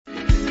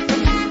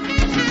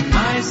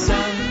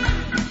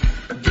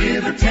Listen,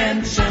 give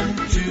attention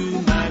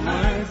to my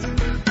words.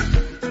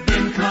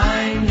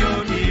 Incline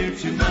your ear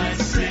to my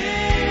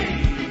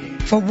saying.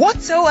 For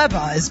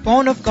whatsoever is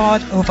born of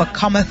God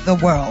overcometh the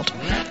world.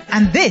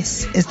 And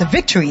this is the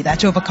victory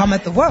that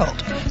overcometh the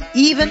world,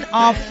 even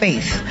our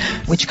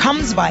faith, which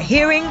comes by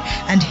hearing,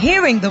 and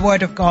hearing the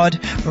word of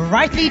God,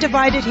 rightly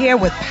divided here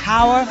with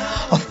power,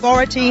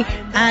 authority,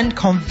 and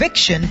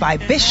conviction by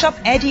Bishop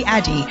Eddie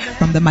Addy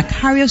from the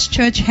Macarius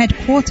Church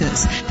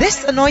headquarters.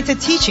 This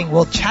anointed teaching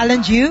will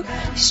challenge you,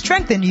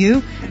 strengthen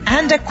you,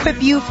 and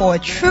equip you for a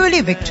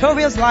truly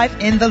victorious life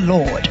in the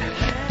Lord.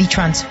 Be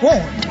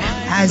transformed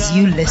as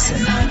you listen.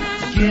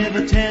 Give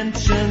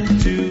attention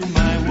to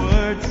my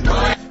words.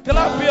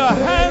 Clap your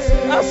hands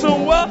as we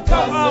welcome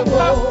our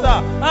pastor,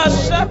 our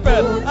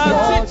shepherd,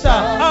 our teacher,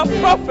 our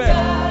prophet,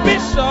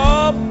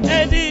 Bishop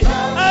Eddie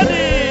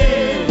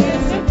Addy.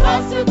 It's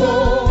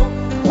impossible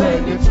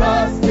when you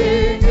trust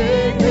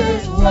in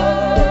His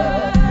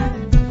word.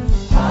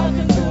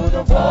 Hearken to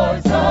the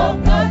voice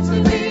of God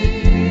to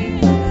me.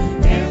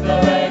 Is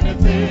there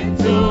anything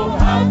too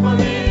hard for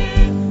me?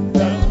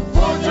 Then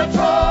put your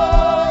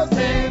trust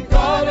in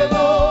God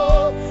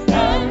alone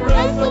and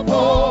rest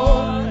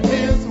upon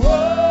His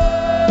word.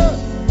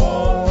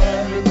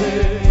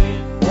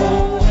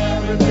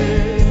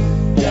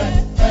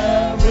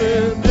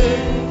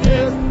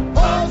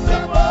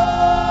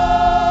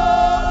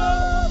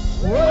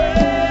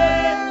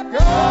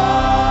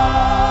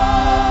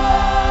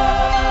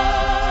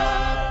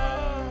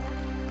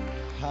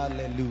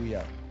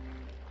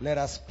 Let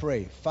us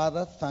pray.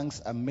 Father,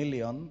 thanks a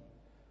million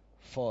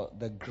for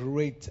the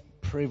great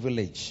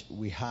privilege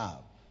we have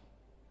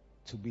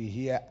to be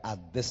here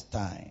at this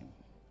time,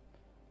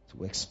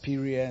 to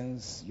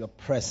experience your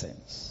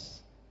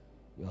presence,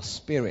 your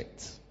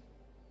spirit,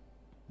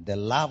 the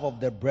love of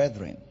the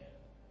brethren,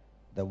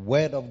 the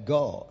word of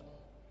God,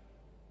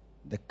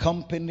 the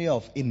company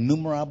of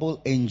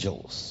innumerable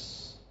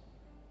angels,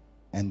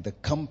 and the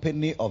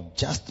company of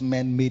just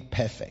men made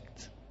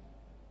perfect.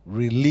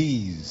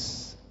 Release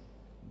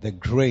the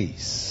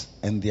grace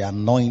and the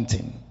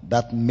anointing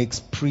that makes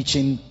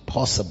preaching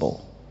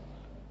possible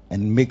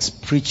and makes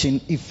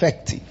preaching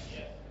effective.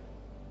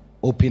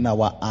 Open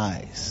our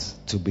eyes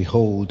to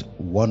behold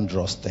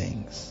wondrous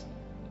things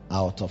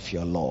out of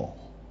your law.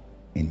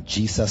 In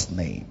Jesus'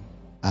 name,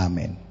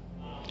 amen.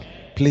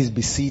 Please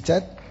be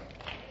seated.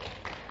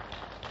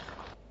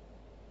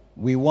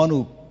 We want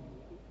to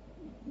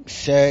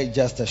share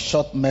just a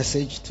short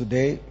message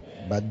today,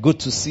 but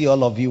good to see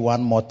all of you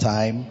one more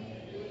time.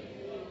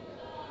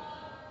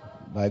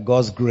 By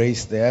God's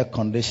grace, the air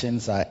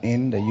conditions are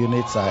in, the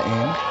units are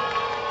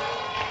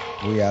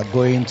in. We are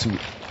going to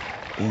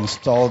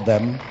install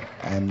them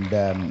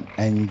and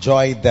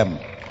enjoy them.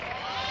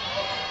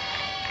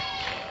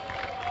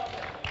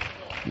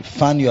 You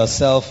fan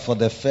yourself for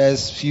the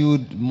first few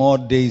more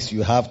days.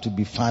 You have to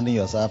be fanning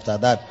yourself. After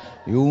that,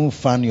 you won't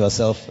fan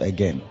yourself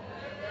again.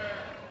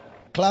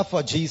 Clap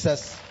for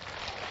Jesus.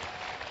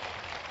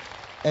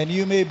 And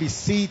you may be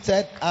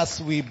seated as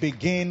we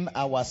begin.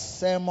 Our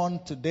sermon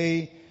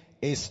today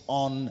is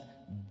on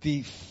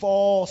the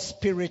 4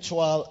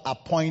 spiritual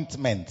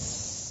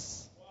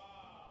appointments.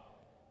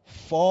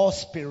 4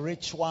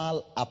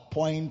 spiritual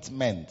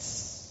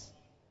appointments.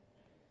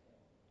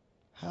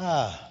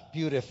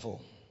 Beautiful.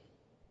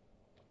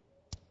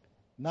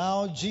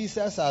 Now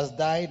Jesus has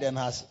died and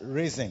has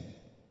risen.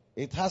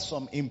 It has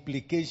some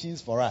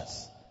implications for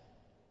us.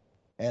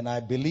 And I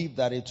believe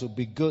that it will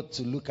be good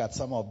to look at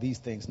some of these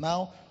things.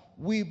 Now,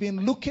 we've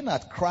been looking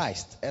at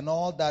Christ and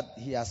all that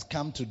He has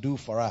come to do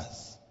for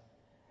us.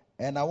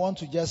 And I want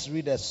to just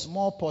read a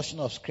small portion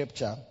of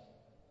scripture.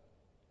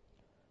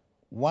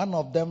 One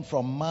of them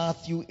from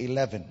Matthew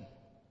 11.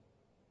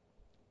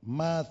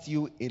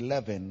 Matthew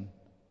 11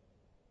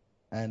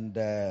 and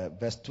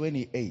verse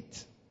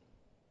 28.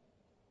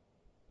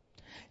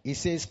 It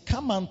says,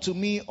 "Come unto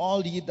me,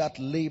 all ye that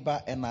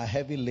labor and are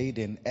heavy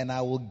laden, and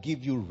I will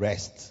give you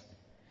rest.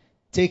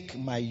 Take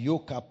my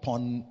yoke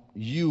upon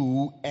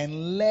you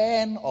and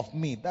learn of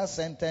me." That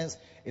sentence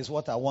is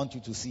what I want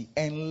you to see.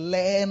 And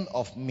learn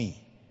of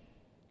me.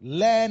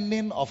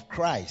 Learning of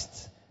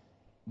Christ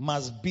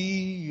must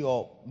be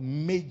your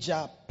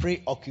major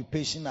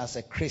preoccupation as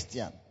a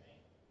Christian.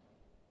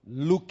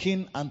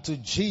 Looking unto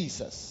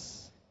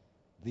Jesus,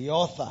 the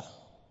author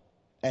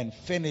and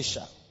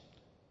finisher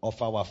of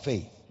our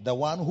faith. The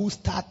one who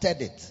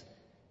started it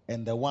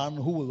and the one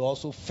who will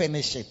also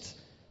finish it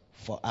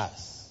for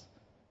us.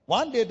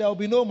 One day there will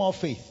be no more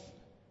faith.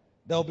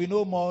 There will be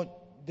no more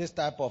this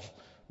type of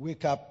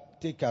wake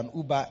up, take an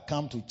Uber,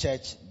 come to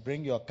church,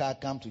 bring your car,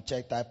 come to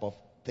church type of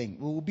thing.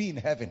 We will be in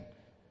heaven.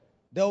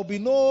 There will be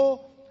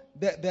no,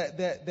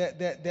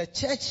 the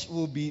church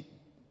will be,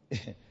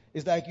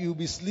 it's like you will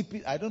be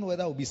sleeping. I don't know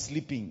whether we'll be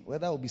sleeping,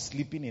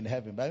 in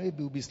heaven, but maybe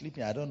we'll be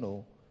sleeping, I don't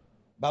know.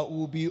 But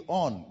we'll be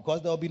on,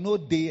 because there will be no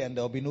day and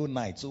there will be no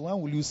night. So when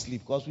will you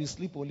sleep? Because we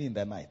sleep only in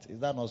the night. Is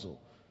that not so?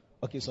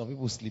 Okay, some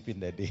people sleep in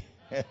the day.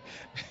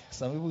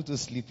 Some people too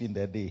sleep in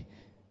the day.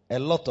 A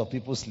lot of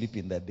people sleep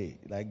in the day.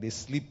 Like they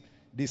sleep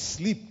they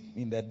sleep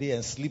in the day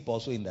and sleep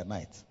also in the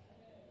night.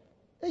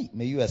 Hey,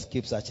 may you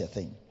escape such a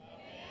thing.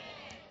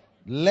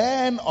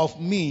 Learn of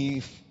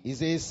me, he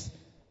says,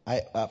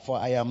 for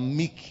I am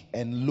meek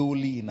and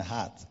lowly in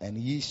heart, and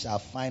ye shall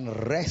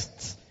find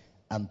rest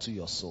unto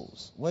your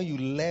souls. When you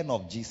learn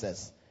of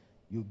Jesus,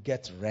 you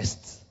get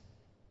rest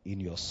in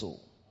your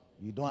soul.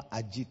 You don't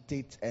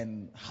agitate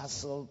and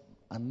hustle,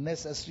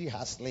 unnecessary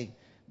hustling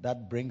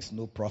that brings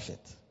no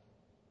profit.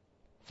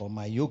 For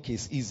my yoke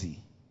is easy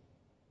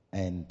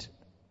and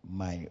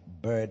my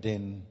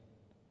burden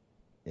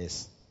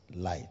is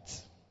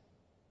light.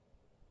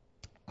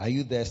 Are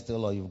you there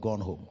still, or you've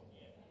gone home?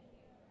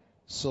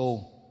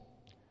 So,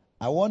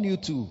 I want you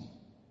to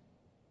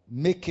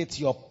make it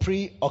your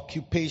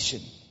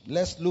preoccupation.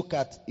 Let's look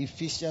at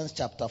Ephesians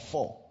chapter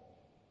 4.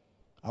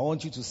 I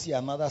want you to see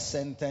another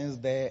sentence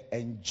there,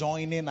 and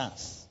joining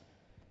us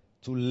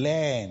to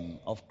learn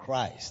of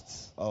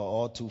Christ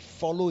or to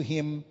follow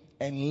him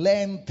and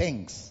learn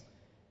things.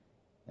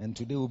 And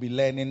today we'll be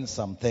learning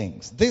some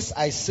things. This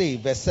I say,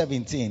 verse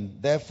 17,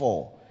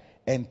 therefore,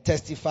 and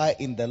testify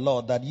in the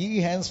Lord that ye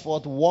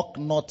henceforth walk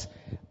not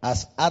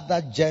as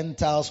other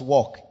Gentiles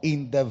walk,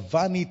 in the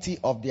vanity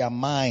of their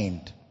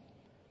mind.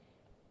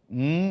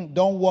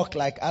 Don't walk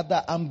like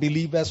other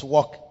unbelievers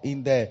walk,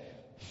 in the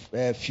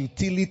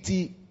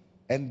futility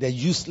and the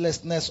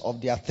uselessness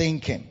of their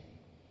thinking,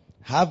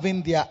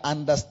 having their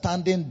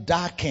understanding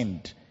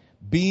darkened,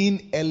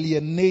 being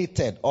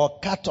alienated or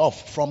cut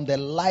off from the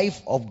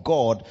life of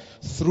God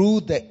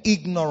through the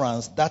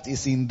ignorance that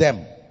is in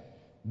them,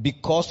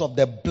 because of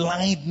the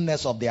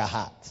blindness of their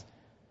heart.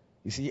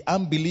 You see,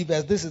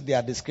 unbelievers, this is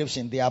their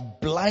description. They are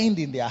blind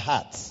in their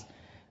hearts.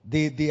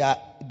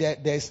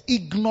 There's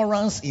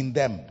ignorance in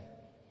them.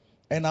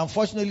 And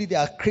unfortunately, there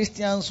are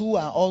Christians who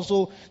are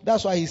also,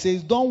 that's why he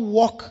says, don't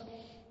walk,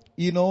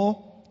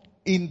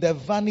 in the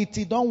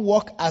vanity. Don't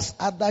walk as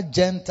other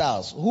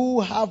Gentiles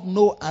who have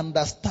no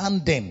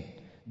understanding.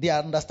 Their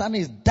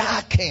understanding is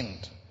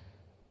darkened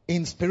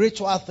in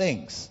spiritual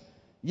things.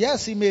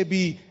 Yes, he may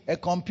be a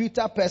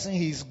computer person.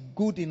 He's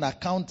good in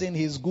accounting.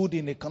 He's good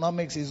in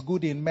economics. He's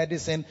good in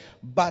medicine.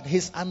 But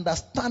his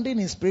understanding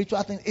in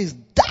spiritual things is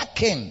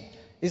darkened.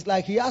 It's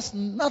like he has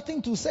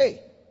nothing to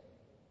say.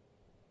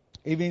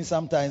 Even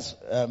sometimes,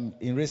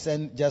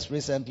 just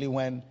recently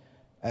when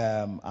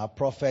our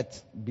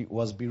prophet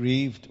was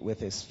bereaved with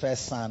his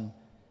first son,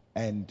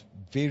 and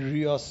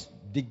various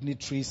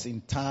dignitaries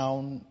in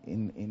town,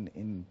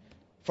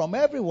 from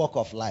every walk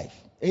of life,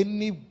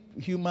 any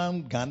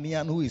human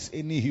Ghanaian who is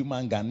any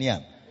human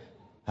Ghanaian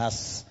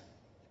has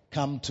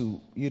come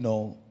to,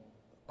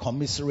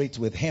 commiserate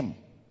with him.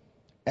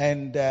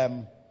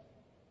 And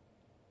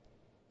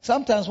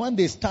sometimes when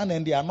they stand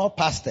and they are not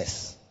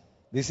pastors,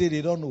 they say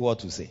they don't know what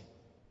to say.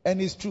 And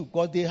it's true,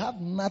 because they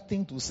have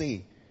nothing to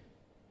say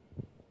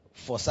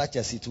for such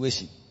a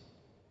situation.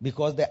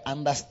 Because the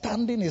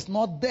understanding is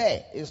not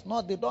there.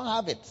 They don't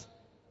have it.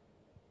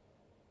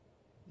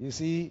 You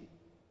see,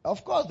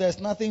 of course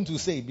there's nothing to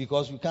say,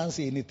 because you can't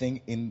say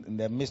anything in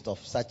the midst of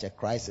such a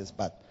crisis.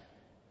 But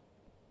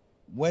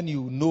when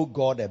you know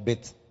God a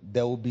bit,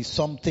 there will be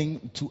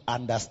something to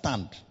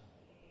understand.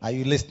 Are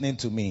you listening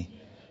to me?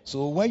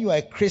 So when you are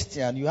a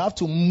Christian, you have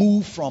to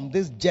move from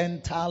this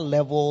Gentile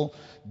level,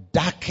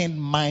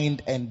 darkened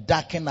mind and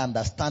darkened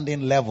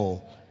understanding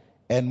level,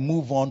 and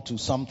move on to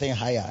something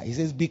higher. He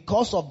says,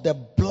 because of the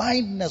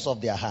blindness of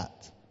their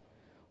heart,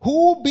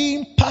 who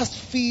being past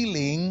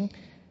feeling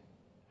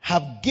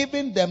have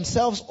given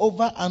themselves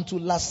over unto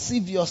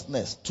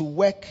lasciviousness, to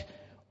work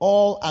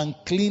all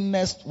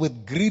uncleanness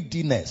with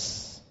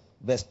greediness.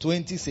 Verse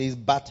 20 says,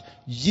 but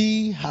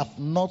ye have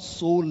not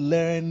so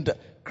learned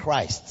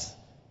Christ.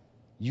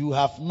 You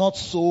have not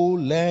so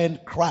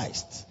learned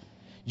Christ.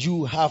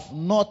 You have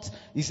not,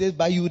 he says,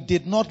 but you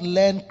did not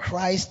learn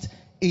Christ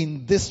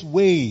in this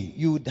way.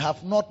 You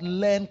have not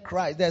learned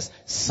Christ. There's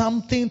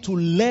something to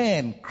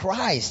learn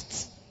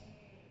Christ,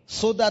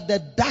 so that the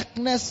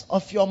darkness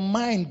of your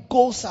mind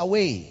goes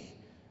away.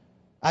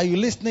 Are you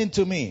listening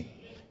to me?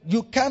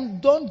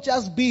 Don't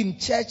just be in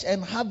church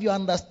and have your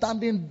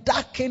understanding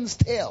darkened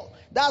still.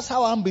 That's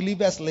how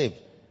unbelievers live.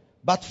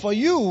 But for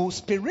you,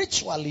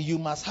 spiritually, you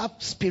must have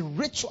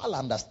spiritual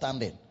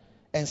understanding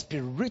and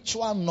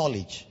spiritual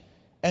knowledge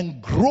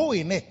and grow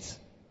in it.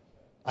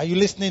 Are you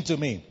listening to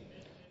me?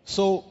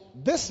 So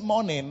this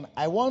morning,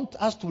 I want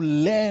us to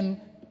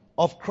learn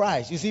of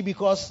Christ. You see,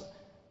 because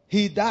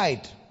he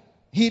died.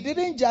 He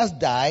didn't just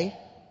die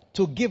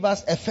to give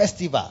us a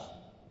festival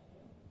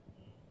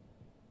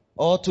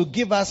or to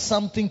give us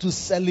something to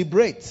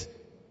celebrate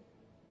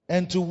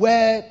and to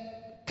wear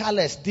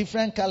colors,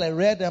 different color,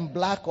 red and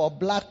black, or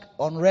black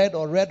on red,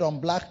 or red on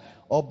black,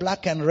 or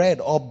black and red,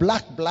 or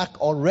black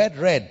or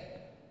red.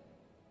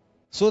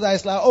 So that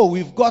it's like,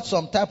 we've got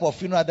some type of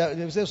funeral.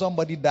 They say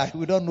somebody died.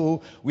 We don't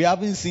know. We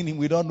haven't seen him.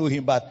 We don't know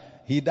him, but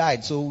he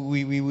died. So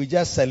we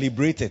just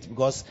celebrate it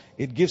because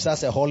it gives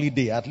us a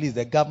holiday. At least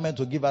the government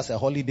will give us a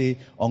holiday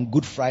on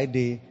Good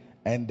Friday.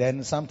 And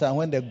then sometime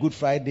when the Good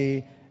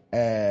Friday,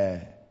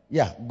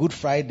 Good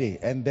Friday.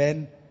 And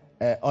then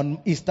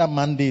on Easter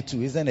Monday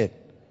too, isn't it?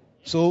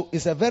 So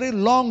it's a very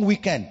long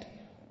weekend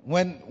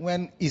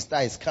when Easter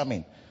is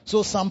coming.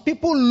 So some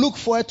people look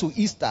forward to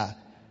Easter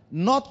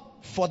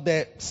not for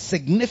the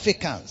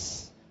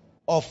significance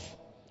of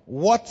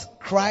what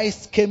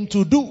Christ came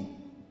to do,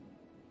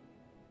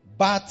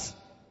 but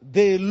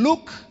they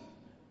look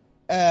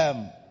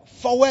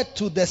forward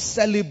to the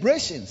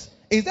celebrations.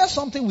 Is there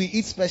something we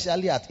eat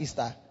specially at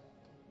Easter?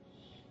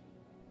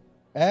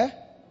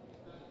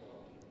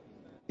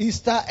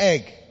 Easter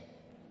egg.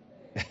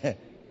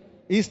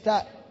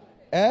 Easter,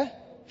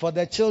 for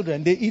the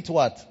children, they eat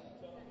what?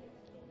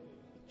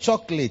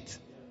 Chocolate.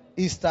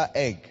 Easter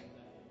egg.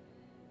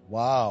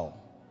 Wow.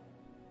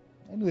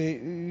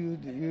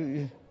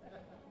 Anyway,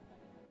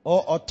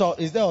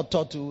 is there a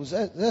turtle? Is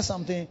there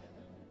something?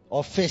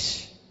 Or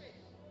fish?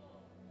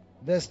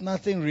 There's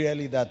nothing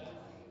really that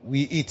we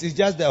eat. It's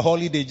just the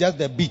holiday, just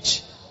the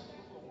beach.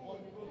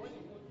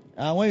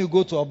 And when you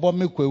go to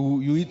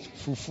Obomekwe, you eat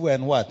fufu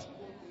and what?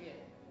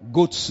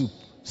 Goat soup.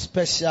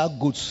 Special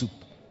goat soup.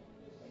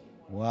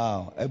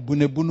 Wow.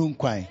 Ebunebunu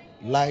kwai.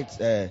 Light,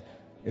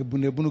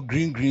 ebunebunu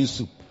green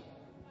soup.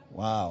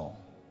 Wow.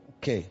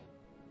 Okay.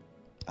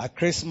 At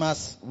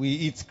Christmas, we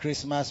eat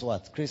Christmas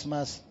what?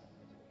 Christmas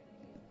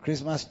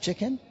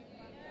chicken?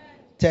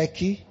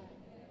 Turkey?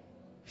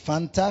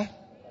 Fanta?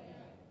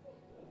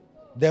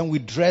 Then we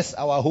dress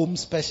our home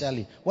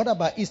specially. What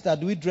about Easter?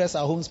 Do we dress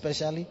our home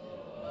specially?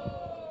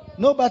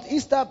 No, but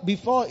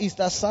before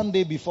Easter,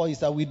 Sunday before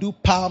Easter, we do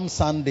Palm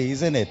Sunday,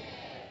 isn't it?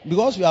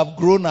 Because we have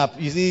grown up,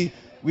 you see,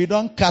 we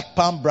don't cut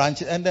palm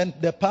branches, and then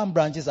the palm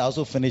branches are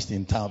also finished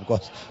in town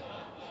because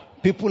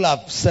people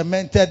have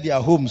cemented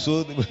their homes,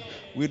 so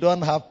we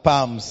don't have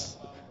palm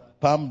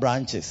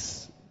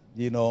branches,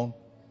 you know.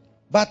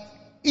 But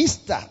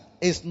Easter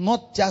is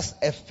not just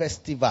a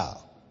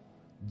festival.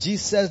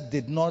 Jesus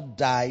did not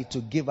die to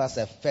give us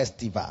a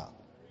festival.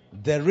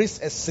 There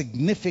is a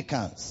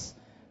significance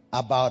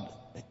about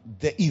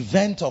the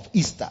event of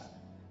Easter,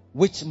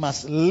 which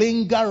must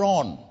linger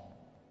on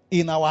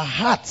in our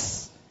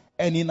hearts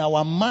and in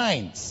our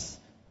minds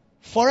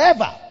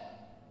forever.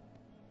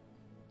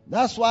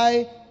 That's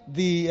why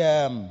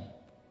the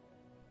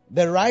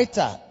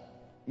writer,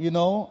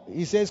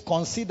 he says,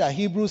 consider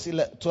Hebrews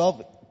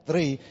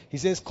 12:3. He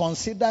says,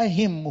 consider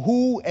him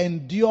who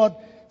endured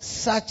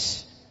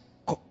such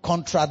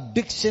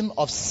contradiction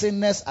of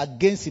sinners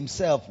against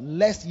himself,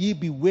 lest ye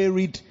be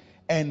wearied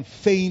and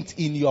faint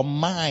in your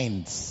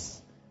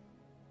minds.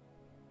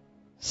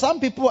 Some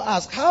people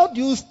ask, how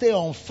do you stay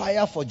on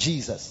fire for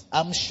Jesus?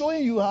 I'm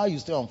showing you how you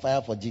stay on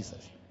fire for Jesus.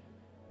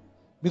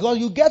 Because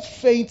you get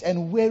faint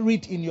and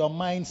wearied in your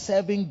mind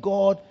serving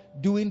God,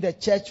 doing the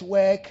church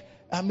work.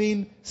 I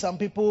mean, some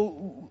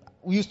people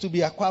who used to be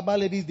Aquaba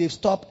ladies, they've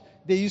stopped.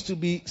 They used to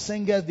be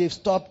singers, they've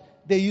stopped.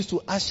 They used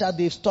to usher,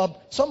 they've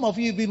stopped. Some of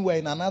you even were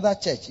in another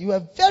church. You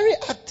were very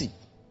active,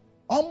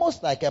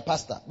 almost like a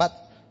pastor. But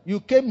you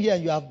came here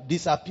and you have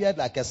disappeared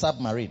like a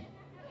submarine.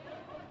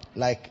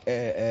 Like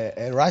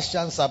a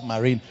Russian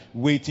submarine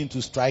waiting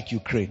to strike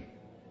Ukraine.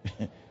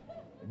 Do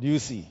you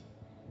see?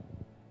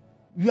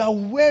 You are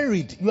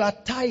worried. You are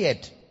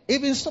tired.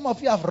 Even some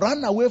of you have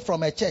run away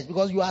from a church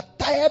because you are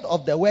tired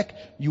of the work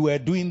you were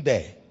doing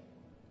there.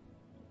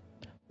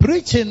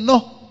 Preaching,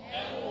 no.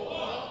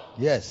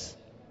 Yes.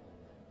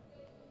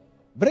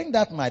 Bring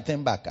that my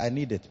thing back. I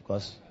need it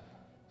because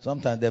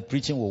sometimes the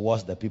preaching will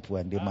wash the people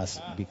and they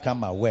must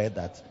become aware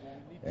that.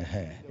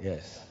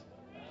 Yes.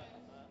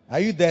 Are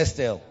you there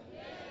still?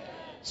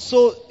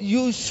 So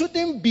you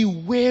shouldn't be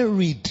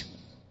wearied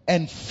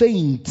and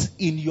faint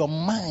in your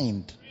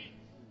mind.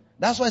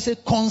 That's why I say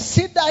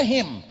consider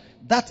him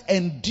that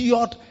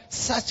endured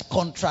such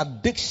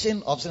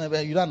contradiction of sin.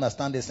 You don't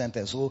understand this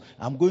sentence, so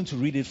I'm going to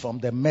read it from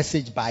the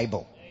Message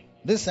Bible.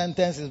 This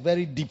sentence is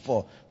very deep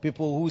for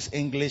people whose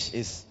English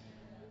is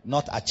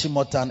not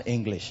Achimotan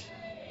English.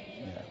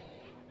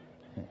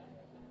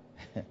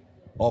 Yeah.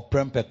 Or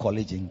Prempeh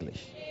College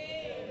English.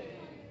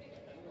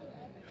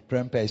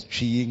 Prempeh is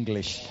Tree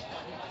English.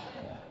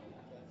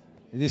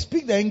 They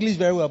speak the English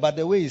very well, but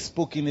the way he's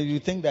spoken, you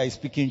think that he's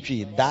speaking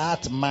Tree.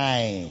 That's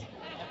mine.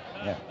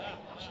 Yeah.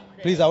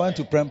 Please, I went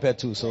to Prempeh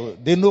too, so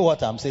they know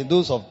what I'm saying.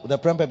 Those of the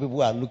Prempeh people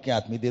who are looking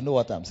at me, they know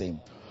what I'm saying.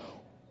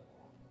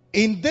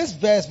 In this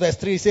verse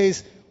 3, it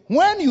says,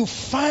 when you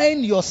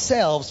find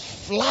yourselves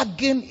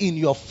flagging in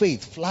your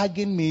faith,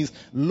 flagging means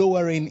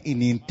lowering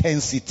in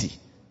intensity.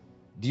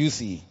 Do you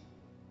see?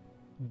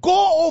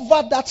 Go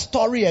over that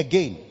story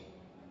again.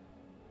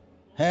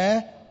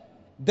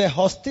 The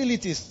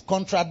hostilities,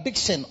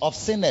 contradiction of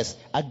sinners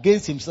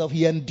against himself,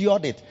 he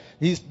endured it.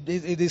 He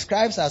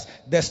describes as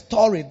the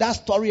story, that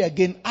story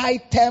again,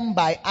 item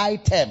by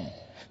item.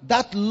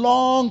 That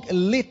long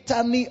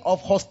litany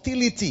of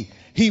hostility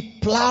he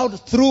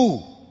plowed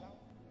through.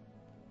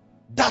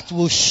 That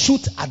will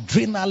shoot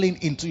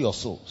adrenaline into your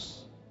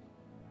souls.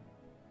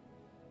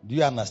 Do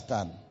you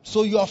understand?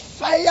 So your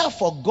fire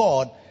for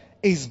God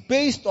is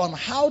based on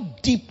how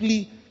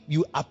deeply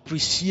you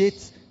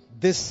appreciate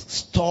this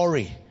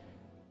story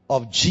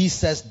of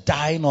Jesus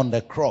dying on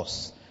the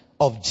cross,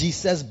 of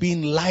Jesus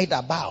being lied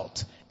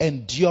about,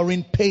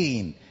 enduring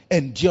pain,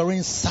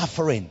 enduring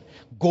suffering,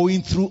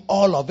 going through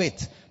all of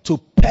it to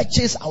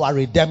purchase our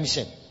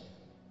redemption.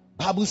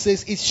 Bible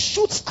says it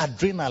shoots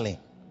adrenaline.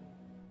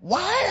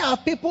 Why are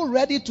people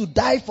ready to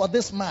die for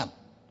this man?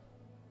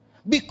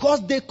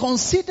 Because they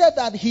consider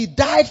that he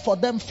died for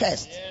them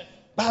first. Yes.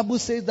 Bible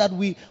says that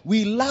we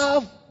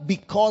love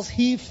because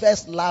he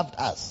first loved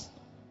us.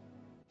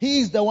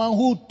 He is the one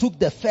who took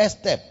the first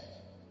step.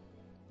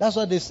 That's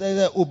what they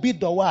say.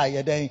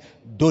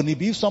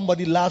 If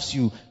somebody loves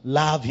you,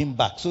 love him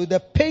back. So the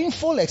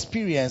painful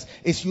experience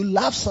is you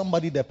love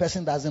somebody, the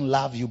person doesn't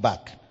love you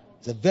back.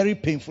 It's a very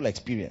painful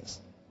experience.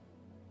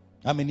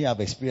 How many have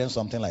experienced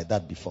something like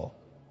that before?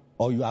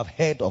 Or you have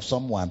heard of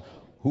someone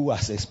who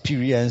has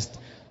experienced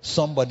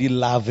somebody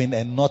loving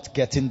and not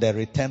getting the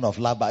return of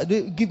love.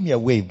 Give me a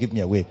wave, give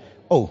me a wave.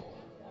 Oh,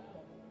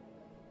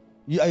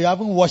 you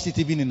haven't watched it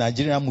even in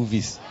Nigerian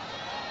movies.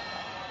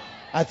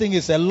 I think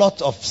it's a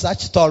lot of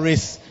such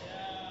stories.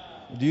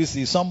 Do you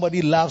see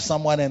somebody loves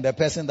someone and the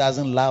person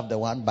doesn't love the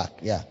one back?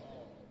 Yeah.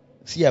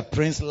 See a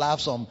prince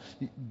loves some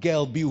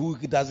girl who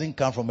doesn't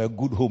come from a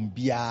good home,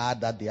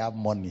 that they have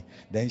money.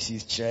 Then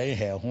she's sharing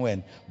her home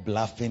and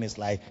bluffing. It's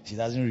like she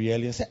doesn't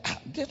really say,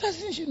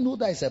 doesn't she know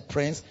that it's a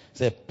prince?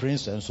 It's a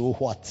prince, and so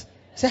what?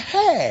 Say,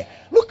 hey,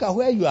 look at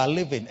where you are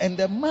living. And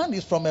the man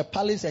is from a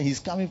palace and he's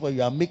coming for you.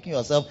 You are making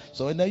yourself.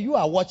 So when you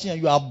are watching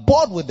and you are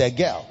bored with the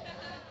girl.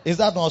 Is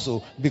that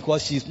also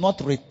because she's not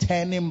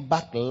returning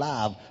back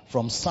love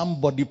from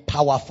somebody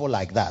powerful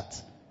like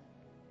that?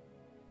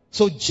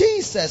 So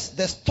Jesus,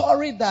 the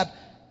story that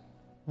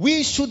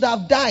we should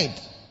have died.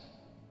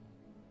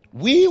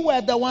 We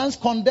were the ones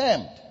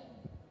condemned.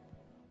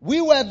 We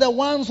were the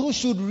ones who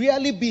should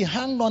really be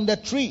hanged on the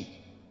tree.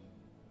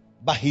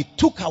 But he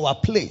took our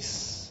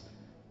place.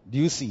 Do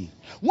you see?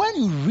 When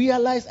you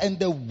realize and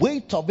the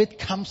weight of it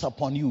comes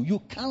upon you, you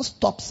can't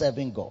stop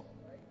serving God.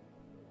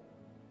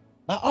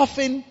 But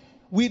often,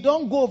 we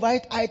don't go over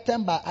it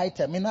item by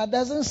item. And that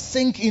doesn't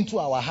sink into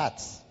our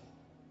hearts.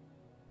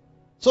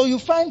 So you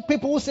find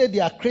people who say they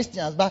are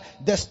Christians, but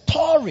the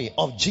story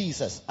of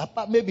Jesus,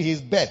 apart maybe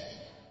his birth,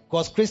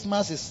 because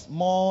Christmas is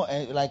more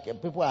like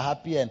people are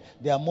happy and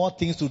there are more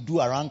things to do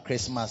around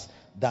Christmas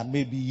than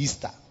maybe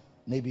Easter.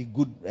 Maybe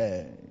good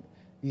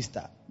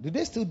Easter. Do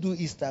they still do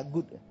Easter?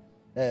 Good.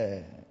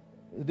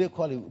 They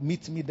call it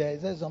Meet Me There.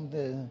 Is there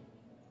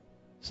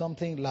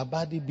something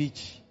Labadi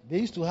Beach? They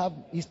used to have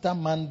Easter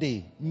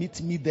Monday,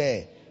 Meet Me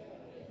There,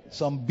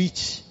 some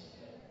beach.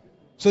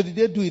 So did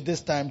they do it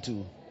this time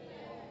too?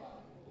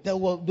 There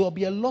will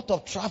be a lot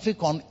of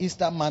traffic on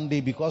Easter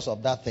Monday because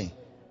of that thing.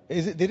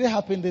 Did it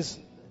happen this?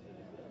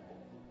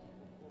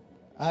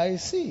 I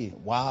see.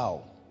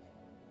 Wow.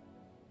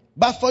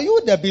 But for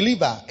you, the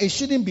believer, it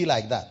shouldn't be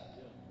like that.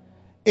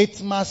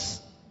 It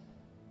must,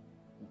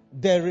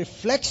 the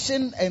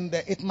reflection and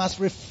it must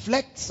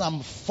reflect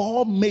some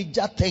 4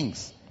 major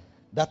things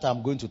that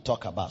I'm going to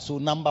talk about. So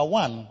number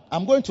 1,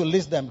 I'm going to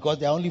list them because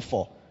there are only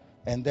 4.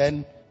 And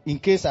then in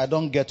case I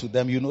don't get to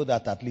them, you know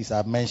that at least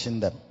I've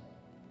mentioned them.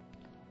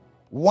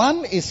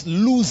 1 is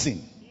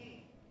losing.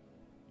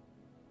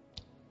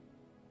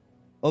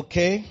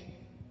 Okay.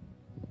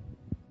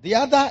 The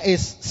other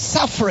is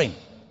suffering.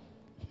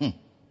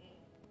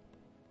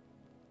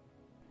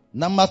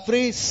 Number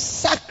 3,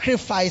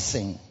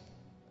 sacrificing.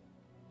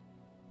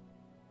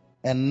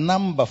 And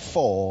number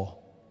 4,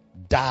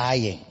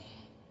 dying.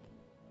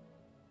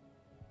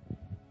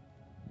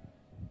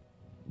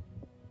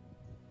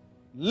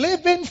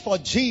 Living for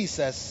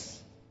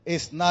Jesus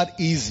is not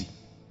easy.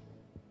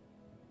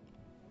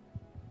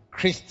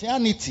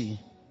 Christianity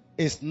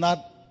is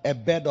not a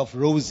bed of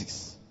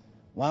roses.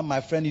 One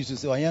my friend used to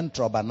say, Oyen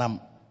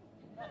Trobanam.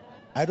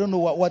 I don't know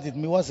what it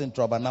means. What's in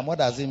Trobanam? What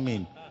does it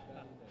mean?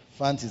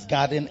 Fancy's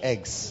garden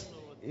eggs.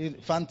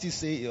 Fancy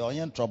say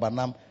Oyen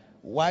Trobanam.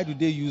 Why do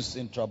they use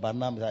in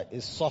Trobanam?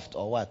 It's soft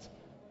or what?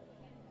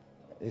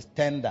 It's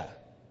tender.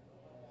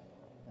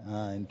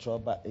 In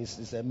Troba,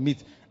 it's a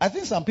meat. I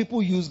think some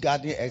people use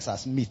garden eggs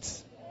as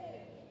meat.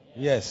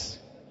 Yes.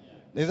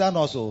 Is that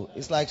also?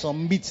 It's like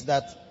some meat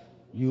that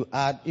you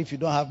add. If you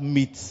don't have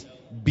meat,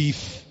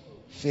 beef,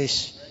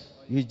 fish,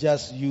 you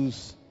just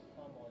use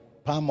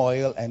palm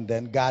oil and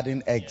then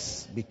garden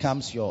eggs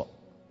becomes your.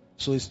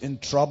 So it's in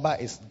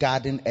Troba is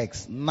garden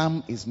eggs.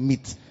 Nam is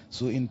meat.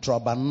 So in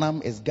Troba,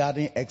 nam is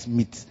garden eggs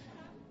meat.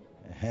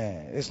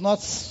 It's not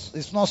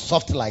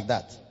soft like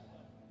that.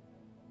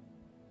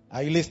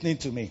 Are you listening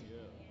to me?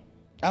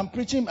 I'm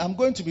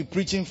going to be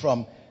preaching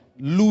from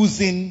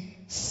losing,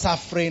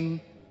 suffering,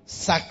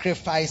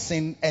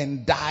 sacrificing,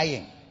 and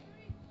dying.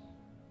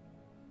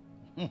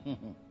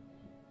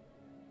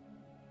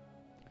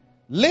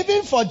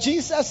 Living for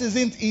Jesus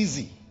isn't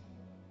easy.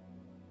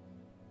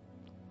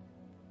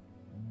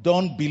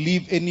 Don't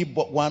believe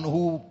anyone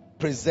who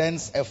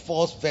presents a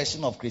false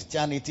version of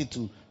Christianity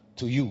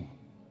to you.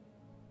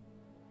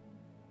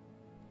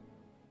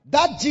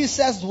 That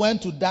Jesus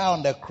went to die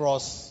on the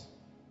cross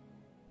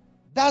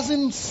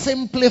doesn't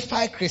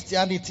simplify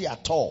Christianity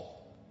at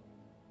all.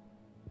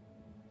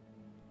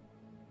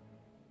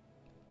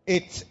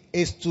 It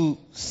is to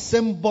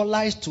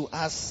symbolize to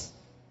us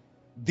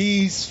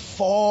these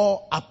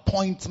 4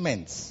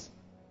 appointments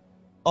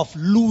of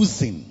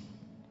losing,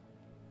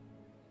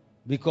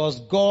 because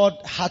God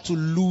had to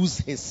lose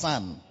his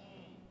son.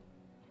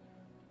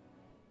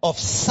 Of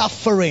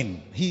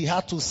suffering, he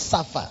had to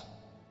suffer.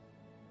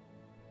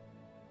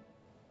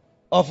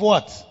 Of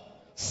what?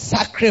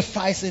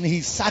 Sacrificing,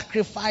 he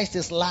sacrificed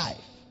his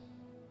life.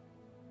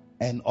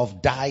 And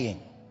of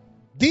dying.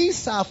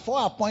 These are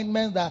 4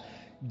 appointments that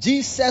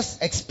Jesus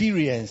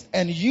experienced,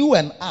 and you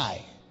and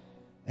I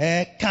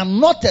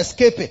cannot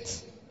escape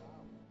it,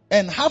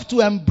 and have to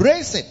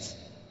embrace it,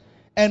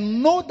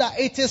 and know that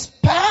it is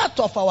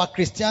part of our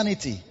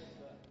Christianity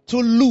to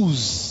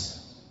lose,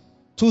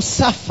 to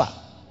suffer,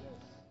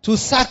 to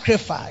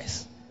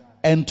sacrifice,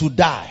 and to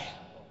die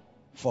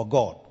for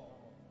God.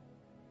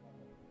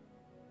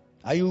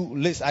 Are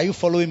you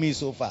following me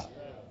so far?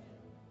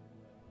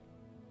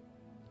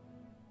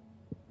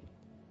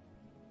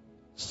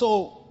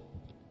 So,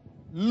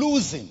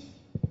 losing,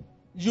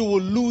 you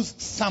will lose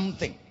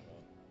something.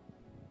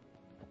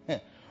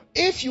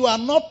 If you are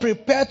not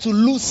prepared to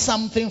lose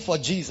something for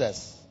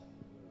Jesus,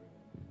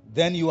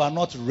 then you are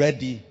not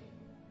ready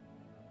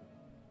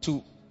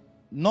to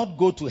not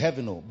go to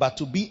heaven, but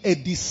to be a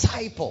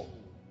disciple.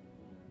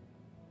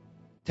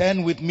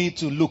 Turn with me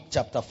to Luke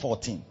chapter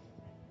 14.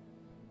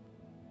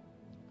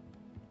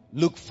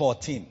 Luke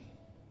 14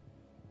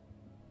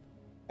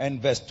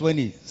 and verse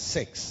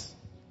 26.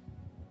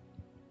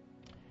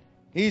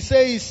 He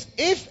says,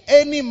 if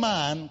any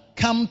man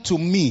come to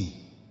me,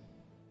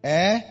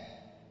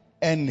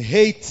 and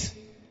hate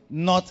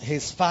not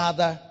his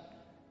father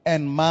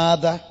and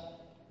mother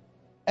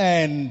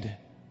and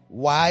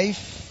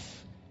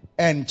wife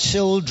and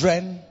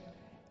children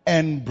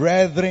and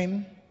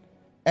brethren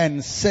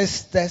and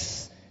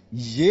sisters,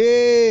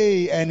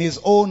 yea, and his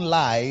own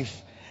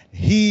life,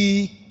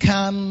 he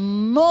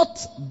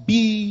cannot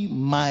be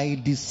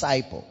my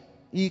disciple.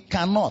 He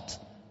cannot.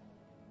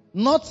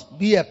 Not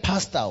be a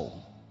pastor,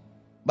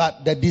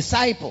 but the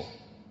disciple.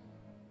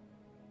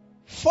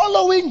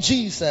 Following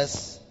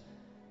Jesus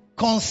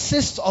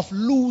consists of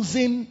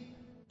losing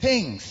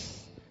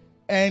things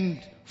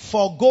and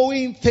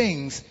foregoing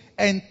things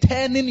and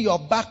turning your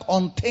back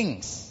on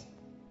things.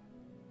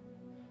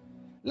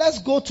 Let's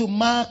go to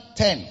Mark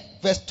 10,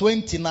 verse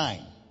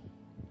 29.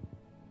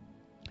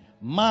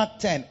 Mark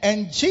 10.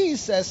 And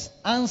Jesus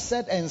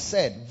answered and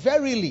said,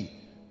 verily,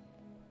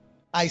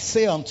 I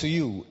say unto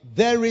you,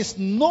 there is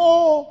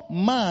no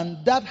man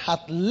that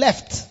hath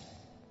left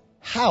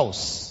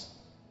house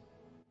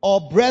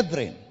or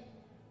brethren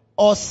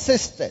or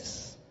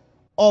sisters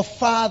or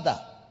father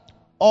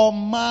or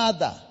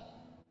mother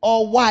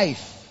or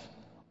wife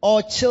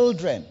or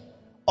children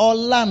or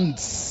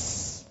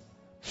lands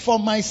for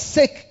my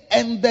sake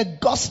and the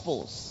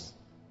gospel's,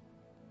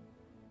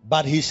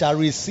 but he shall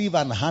receive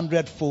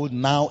 100-fold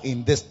now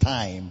in this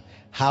time,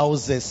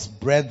 houses,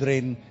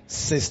 brethren,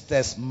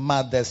 sisters,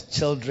 mothers,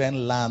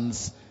 children,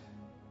 lands.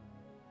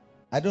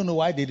 I don't know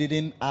why they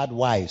didn't add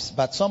wives,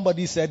 but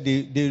somebody said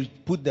they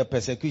put the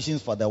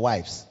persecutions for the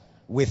wives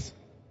with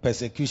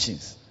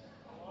persecutions.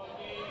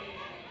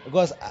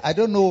 Because I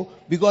don't know,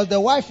 because the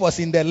wife was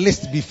in the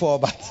list before,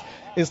 but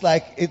it's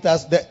like it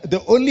has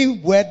the only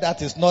word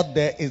that is not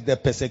there is the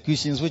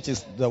persecutions, which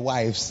is the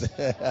wives.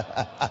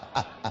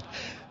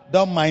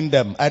 Don't mind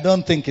them. I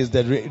don't think it's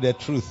the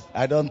truth.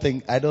 I don't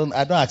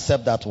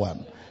accept that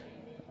one.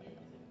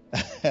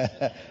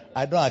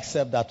 I don't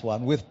accept that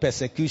one with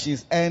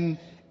persecutions and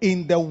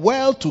in the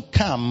world to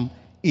come,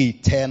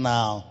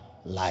 eternal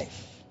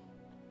life.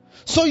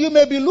 So you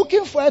may be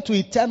looking forward to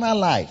eternal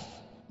life,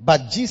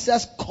 but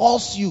Jesus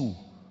calls you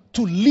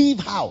to leave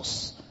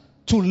house,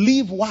 to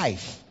leave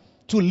wife,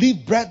 to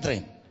leave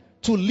brethren,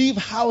 to leave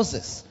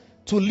houses,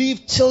 to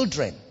leave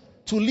children,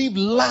 to leave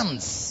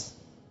lands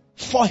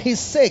for his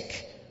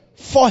sake.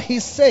 For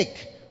his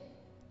sake.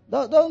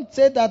 Don't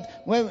say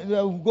that when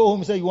you go home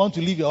and say you want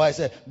to leave your wife.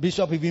 Say,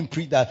 Bishop even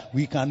preached that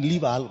we can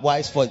leave our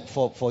wives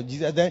for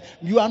Jesus. Then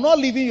you are not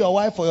leaving your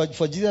wife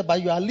for Jesus,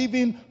 but you are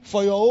leaving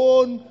for your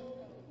own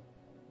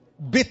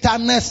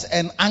bitterness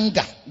and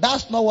anger.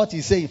 That's not what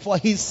he's saying. For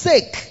his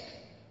sake,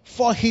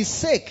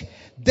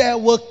 there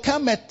will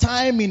come a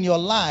time in your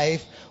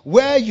life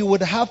where you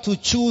would have to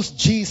choose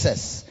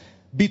Jesus,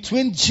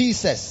 between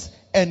Jesus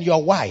and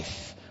your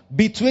wife,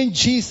 between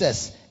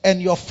Jesus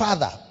and your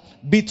father,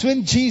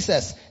 between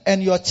Jesus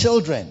and your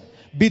children,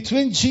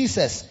 between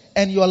Jesus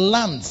and your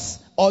lands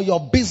or your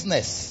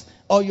business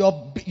or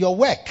your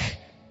work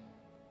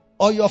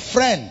or your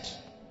friend.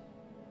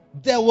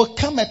 There will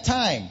come a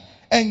time,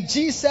 and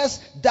Jesus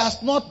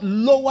does not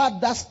lower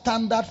that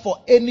standard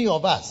for any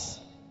of us.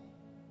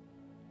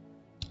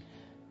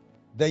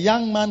 The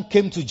young man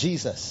came to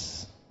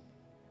Jesus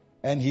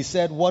and he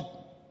said, what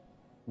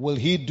will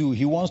he do?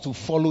 He wants to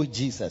follow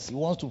Jesus. He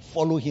wants to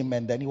follow him,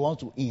 and then he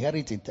wants to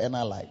inherit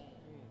eternal life.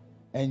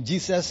 And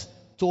Jesus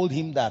told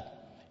him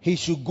that he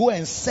should go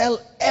and sell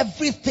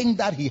everything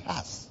that he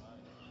has.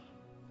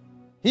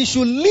 He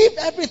should leave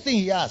everything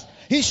he has.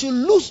 He should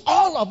lose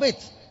all of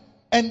it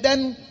and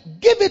then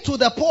give it to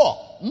the poor.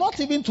 Not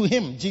even to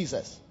him,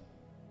 Jesus.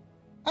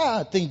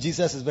 I think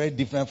Jesus is very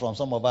different from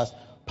some of us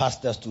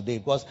pastors today,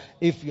 because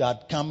if you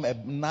had come a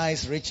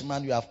nice rich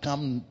man, you have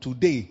come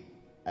today.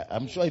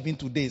 I'm sure even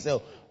today,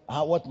 so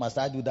what must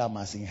I do that I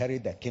must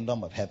inherit the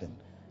kingdom of heaven?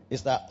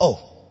 It's that,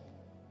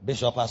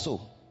 Bishop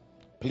Aso,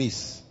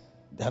 please,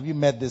 have you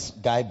met this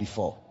guy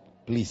before?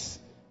 Please,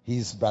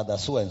 he's brother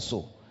so and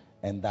so,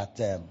 and that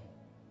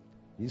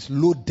he's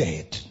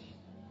loaded.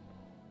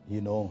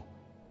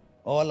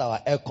 All our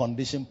air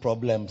condition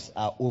problems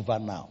are over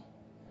now.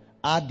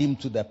 Add him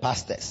to the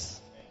pastors.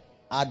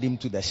 Add him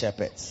to the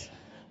shepherds.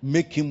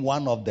 Make him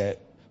one of the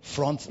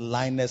front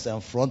liners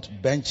and front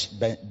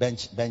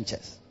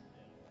benches,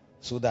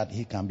 so that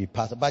he can be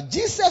pastor. But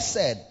Jesus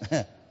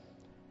said,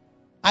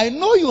 I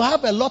know you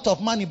have a lot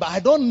of money, but I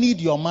don't need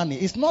your money.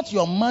 It's not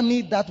your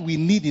money that we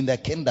need in the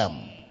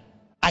kingdom.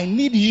 I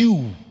need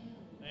you.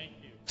 Thank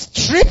you.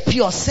 Strip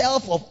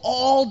yourself of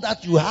all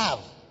that you have,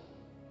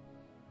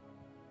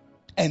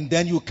 and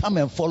then you come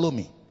and follow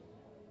me.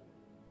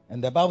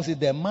 And the Bible says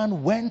the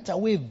man went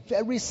away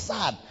very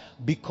sad,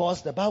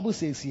 because the Bible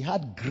says he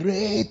had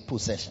great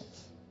possessions.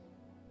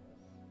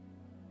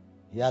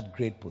 He had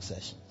great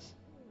possessions.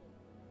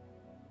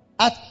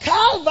 At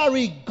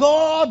Calvary,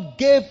 God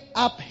gave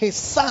up his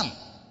son.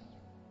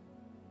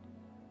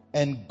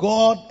 And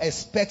God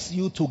expects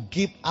you to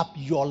give up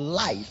your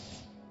life.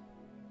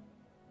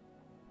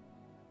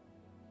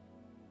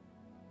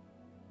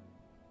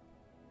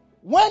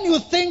 When you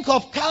think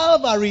of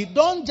Calvary,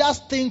 don't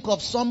just think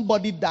of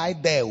somebody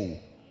died there.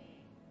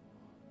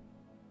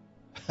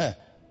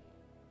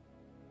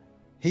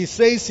 He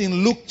says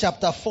in Luke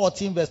chapter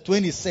 14 verse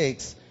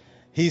 26,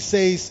 he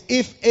says,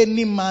 if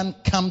any man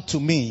come to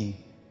me,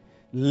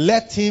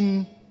 let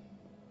him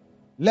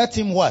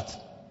what?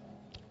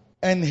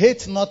 And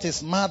hate not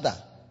his mother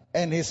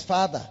and his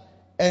father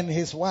and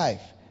his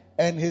wife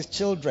and his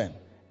children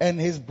and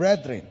his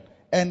brethren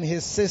and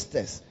his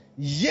sisters,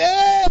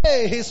 yea,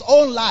 his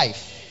own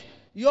life.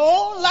 Your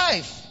own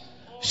life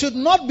should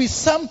not be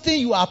something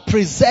you are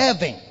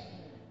preserving.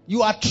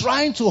 You are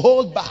trying to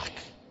hold back.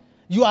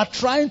 You are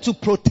trying to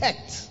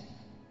protect.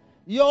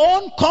 Your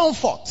own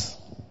comfort,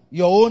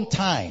 your own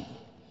time,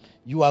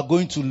 you are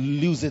going to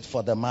lose it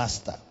for the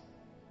master.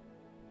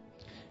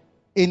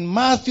 In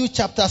Matthew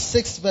chapter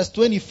 6 verse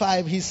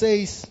 25, he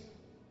says,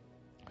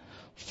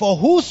 for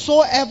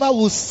whosoever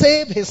will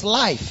save his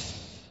life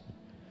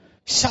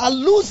shall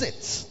lose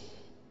it.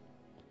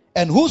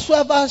 And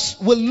whosoever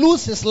will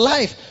lose his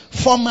life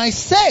for my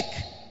sake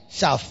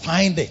shall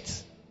find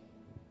it.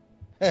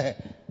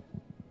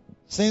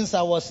 Since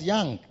I was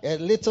young, a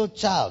little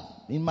child,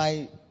 in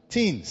my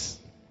teens,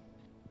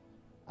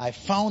 I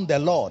found the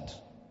Lord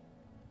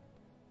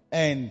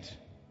and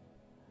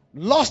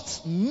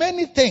lost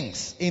many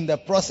things in the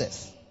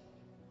process.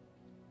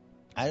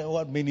 I don't know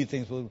what many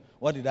things.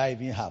 What did I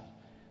even have?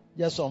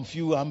 Just some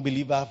few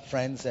unbeliever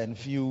friends and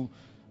few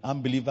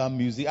unbeliever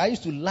music. I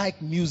used to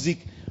like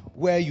music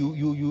where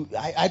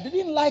I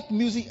didn't like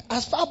music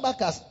as far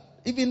back as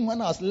even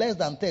when I was less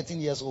than 13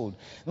 years old.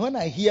 When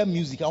I hear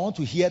music, I want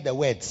to hear the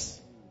words.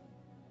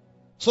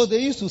 So they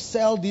used to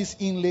sell these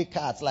inlay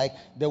cards, like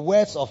the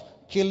words of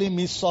Killing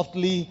Me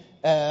Softly.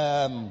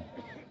 In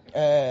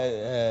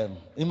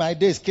my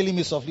days, Killing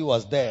Me Softly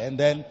was there. And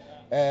then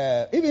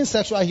even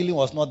Sexual Healing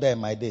was not there in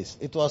my days.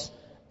 It was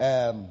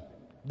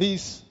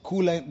this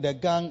Kool and the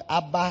Gang,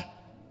 ABBA,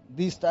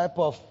 this type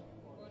of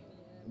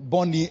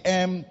Bonnie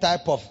M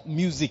type of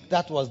music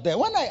that was there.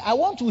 When I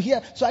want to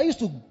hear, so I used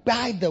to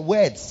buy the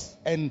words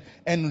and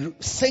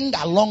sing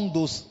along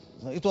those.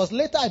 It was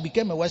later I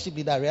became a worship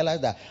leader. I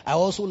realized that I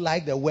also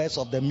like the words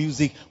of the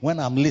music when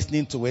I'm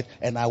listening to it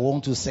and I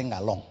want to sing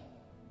along.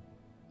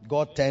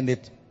 God turned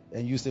it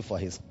and used it for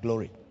his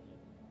glory.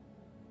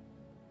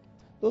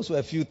 Those were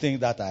a few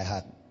things that I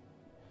had.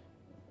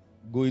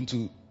 Going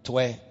to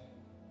tour,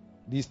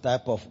 this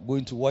type of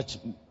going to watch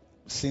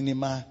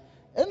cinema.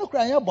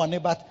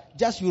 But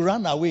just you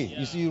run away.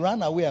 You see, you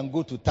run away and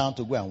go to town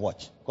to go and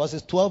watch. Because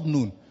it's 12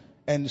 noon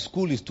and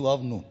school is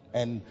 12 noon.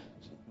 And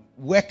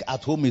work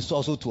at home is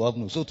also 12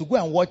 noon. So to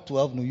go and watch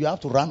 12 noon, you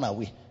have to run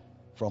away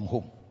from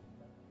home.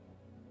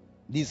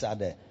 These are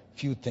the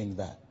few things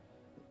that,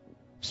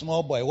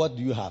 small boy, what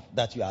do you have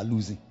that you are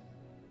losing?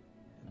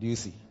 Do you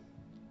see?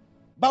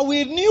 But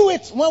we knew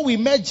it when we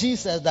met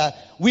Jesus that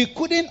we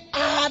couldn't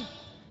add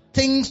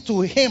things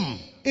to him.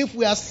 If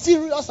we are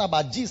serious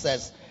about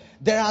Jesus,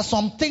 there are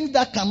some things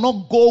that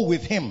cannot go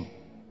with him.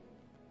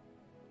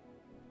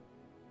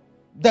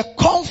 The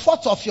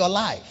comfort of your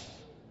life.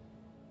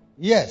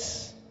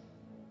 Yes.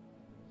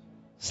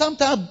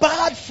 Sometimes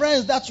bad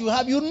friends that you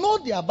have, you know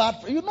they are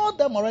bad. You know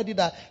them already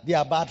that they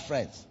are bad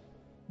friends.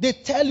 They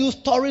tell you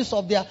stories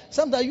of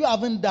sometimes you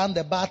haven't done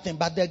the bad thing,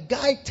 but the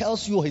guy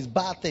tells you his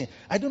bad thing.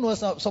 I don't know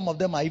if some of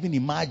them are even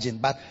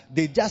imagined, but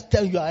they just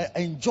tell you are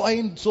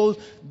enjoying. So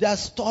there are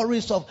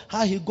stories of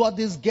how he got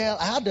this girl.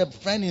 I had a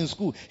friend in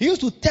school. He used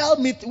to tell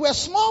me, we're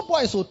small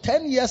boys, so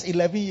 10 years,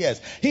 11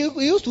 years. He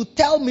used to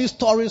tell me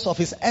stories of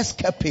his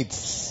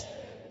escapades.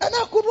 And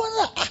I could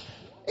wonder,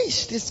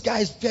 Ish, this guy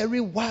is very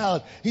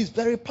wild. He's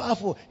very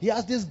powerful. He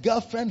has this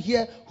girlfriend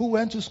here who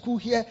went to school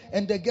here,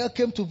 and the girl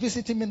came to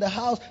visit him in the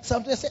house.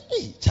 Sometimes I say,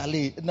 hey,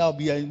 Charlie, now I'll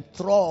be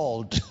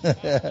enthralled.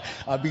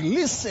 I'll be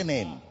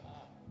listening.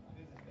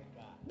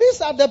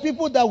 These are the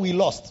people that we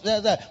lost.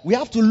 We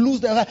have to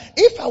lose them.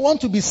 If I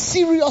want to be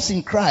serious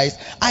in Christ,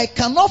 I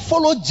cannot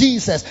follow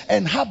Jesus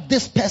and have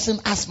this person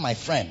as my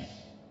friend.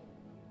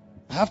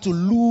 I have to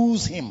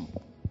lose him.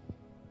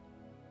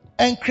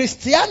 And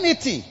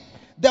Christianity,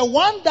 the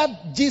one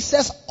that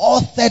Jesus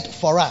authored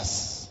for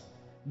us,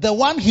 the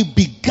one he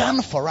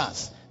began for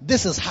us,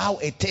 this is how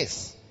it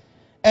is.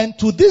 And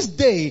to this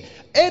day,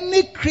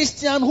 any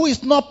Christian who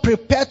is not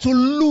prepared to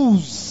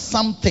lose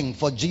something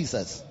for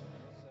Jesus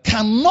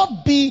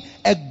cannot be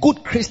a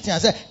good Christian.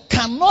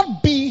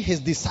 Cannot be his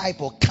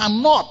disciple.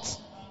 Cannot.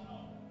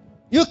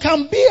 You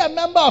can be a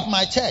member of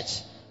my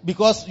church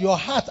because your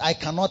heart I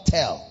cannot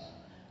tell.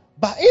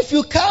 But if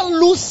you can't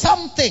lose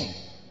something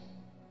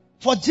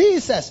for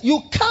Jesus,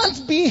 you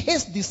can't be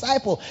his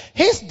disciple.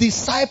 His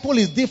disciple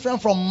is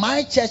different from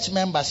my church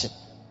membership.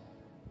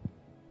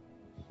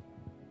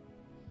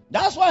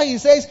 That's why he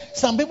says,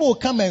 some people will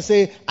come and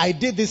say, I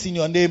did this in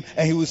your name.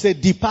 And he will say,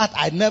 depart,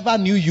 I never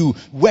knew you,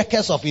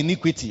 workers of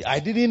iniquity. I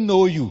didn't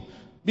know you.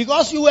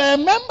 Because you were a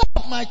member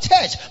of my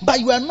church, but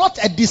you are not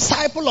a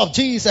disciple of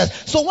Jesus.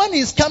 So when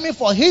he's coming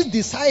for his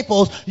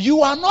disciples,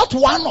 you are not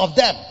one of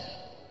them.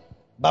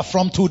 But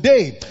from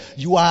today,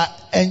 you are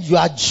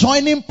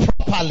joining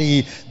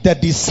properly the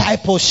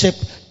discipleship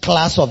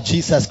class of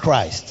Jesus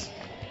Christ.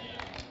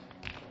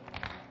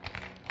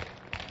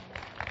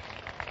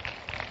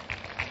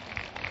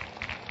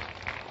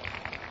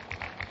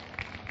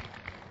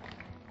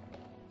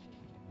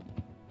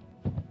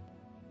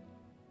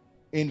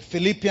 In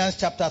Philippians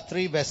chapter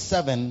 3 verse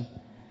 7,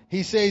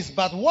 he says,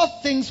 but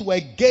what things were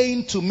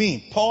gained to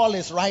me? Paul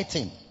is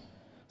writing.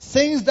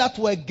 Things that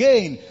were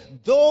gained,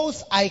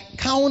 those I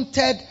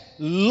counted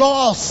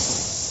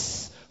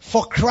loss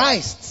for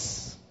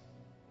Christ.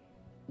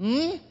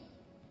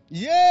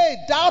 Yea,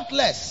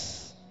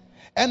 doubtless.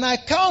 And I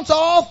count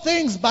all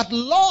things but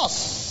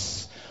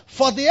loss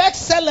for the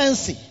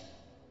excellency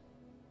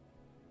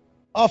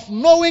of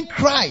knowing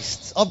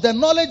Christ, of the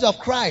knowledge of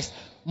Christ,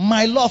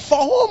 my Lord, for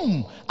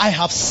whom I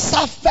have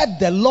suffered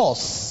the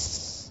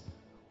loss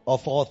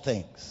of all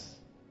things.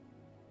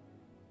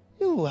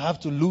 You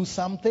have to lose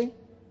something.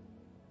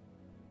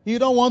 You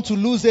don't want to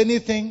lose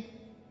anything.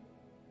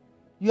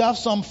 You have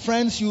some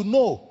friends you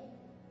know.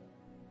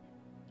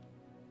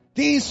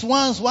 These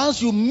ones,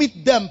 once you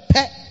meet them,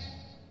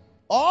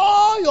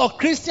 all your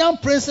Christian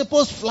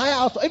principles fly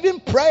out. Even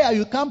prayer,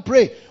 you can't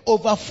pray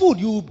over food.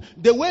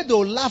 The way they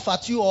will laugh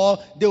at you, or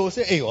they will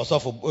say, hey,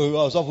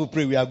 also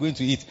pray, we are going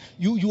to eat.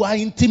 You are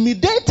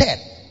intimidated.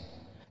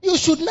 You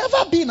should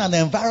never be in an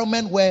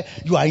environment where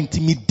you are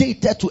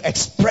intimidated to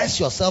express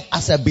yourself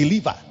as a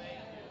believer.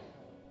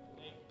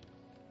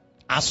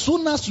 As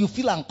soon as you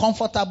feel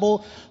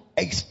uncomfortable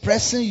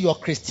expressing your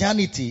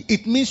Christianity,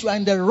 it means you are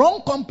in the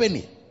wrong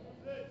company.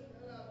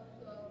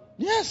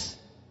 Yes.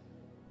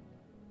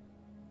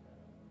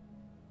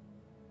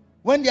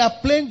 When they are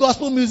playing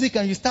gospel music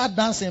and you start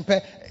dancing,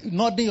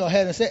 nodding your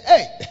head and say,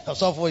 hey,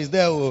 Osofo is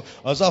there.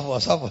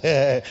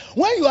 Osofo.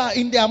 When you are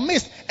in their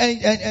midst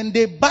and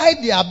they buy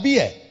their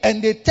beer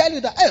and they tell you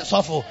that, hey,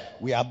 Osofo,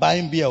 we are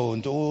buying beer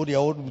into the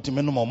old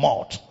minimum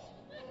malt.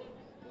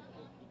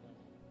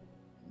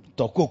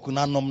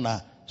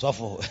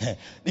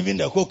 Even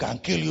the coke can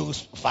kill you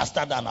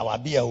faster than our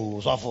beer.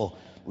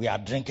 We are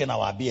drinking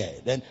our beer.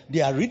 Then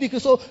they are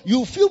ridiculous. So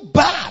you feel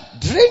bad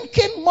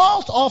drinking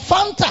malt or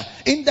Fanta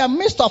in the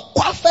midst of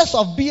quaffers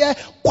of beer,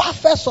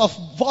 quaffers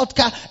of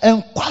vodka,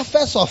 and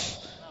quaffers of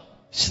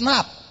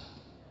Snap,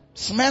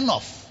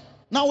 Smirnoff.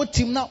 Now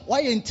why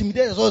you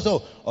intimidated?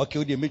 So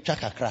okay, they make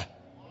chakakra.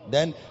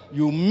 Then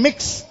you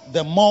mix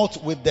the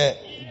malt with the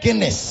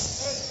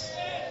Guinness.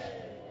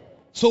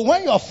 So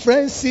when your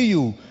friends see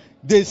you,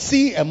 they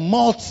see a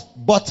malt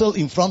bottle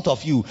in front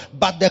of you,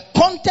 but the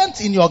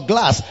content in your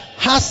glass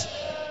has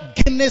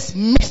Guinness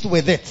mixed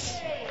with it.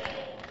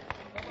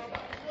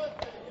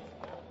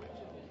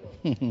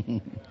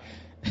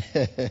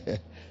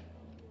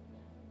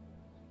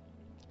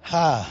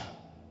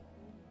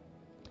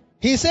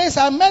 He says,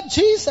 I met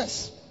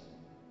Jesus.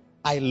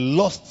 I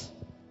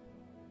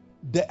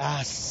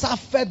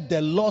suffered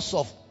the loss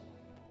of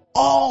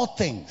all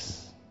things.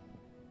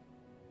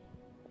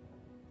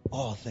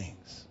 All things.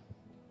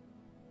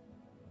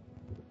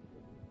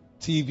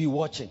 TV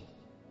watching,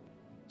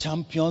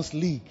 Champions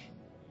League.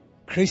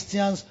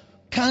 Christians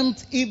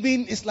can't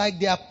even, it's like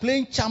they are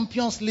playing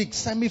Champions League,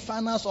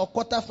 semi-finals or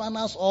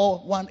quarter-finals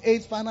or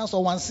 1/8 finals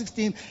or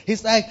 1/16.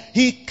 It's like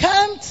he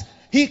can't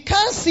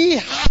see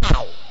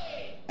how.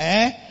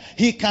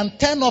 He can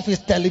turn off his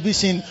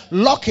television,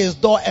 lock his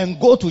door and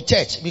go to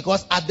church,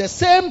 because at the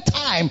same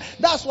time,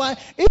 that's why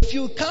if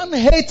you can't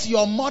hate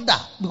your mother,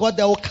 because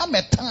there will come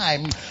a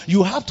time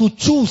you have to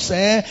choose,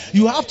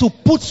 you have to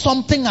put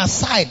something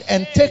aside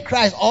and take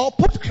Christ, or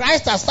put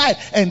Christ aside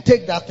and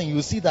take that thing.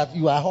 You see that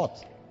you are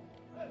hot.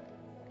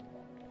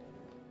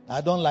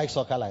 I don't like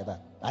soccer like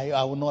that.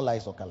 I will not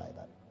like soccer like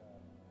that.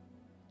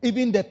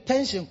 Even the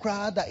tension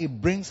crowd that it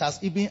brings has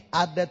even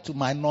added to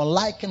my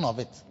non-liking of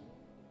it.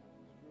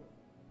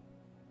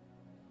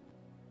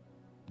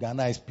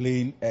 Ghana is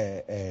playing.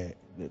 I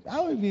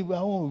won't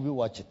even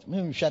watch it.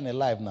 Maybe we shine a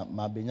live now.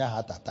 My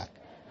heart attack.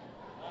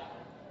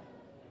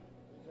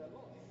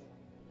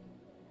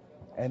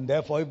 And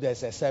therefore, if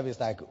there's a service,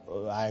 like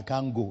I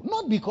can't go.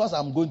 Not because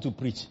I'm going to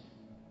preach,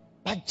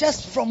 but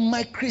just from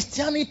my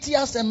Christianity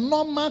as a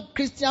normal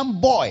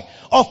Christian boy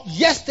of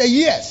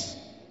yesteryears.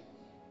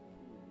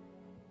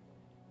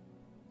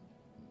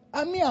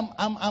 I mean,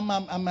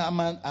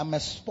 I'm a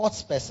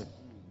sports person.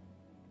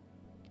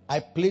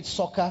 I played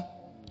soccer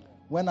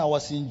when I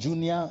was in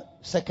junior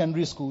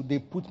secondary school. They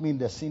put me in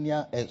the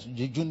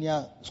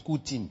junior school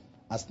team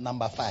as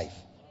number 5.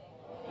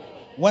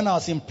 When I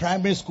was in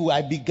primary school,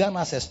 I began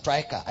as a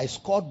striker. I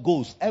scored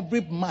goals.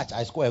 Every match,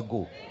 I scored a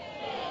goal.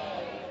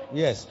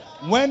 Yes.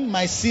 When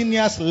my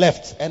seniors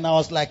left and I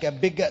was like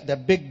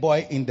the big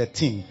boy in the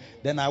team,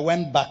 then I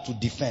went back to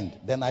defend.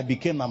 Then I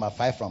became number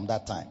 5 from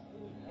that time.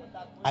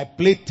 I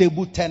played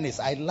table tennis.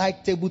 I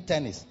like table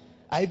tennis.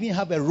 I even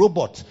have a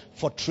robot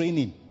for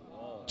training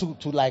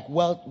to like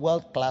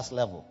world class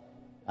level.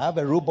 I have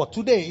a robot.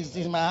 Today it's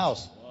in my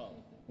house.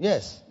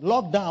 Yes.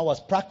 Lockdown, I was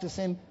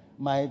practicing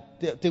my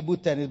table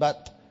tennis,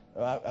 but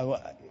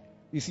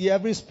you see,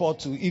 every sport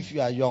too, if you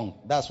are young,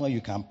 that's when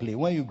you can play.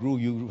 When you grow,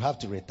 you have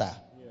to retire.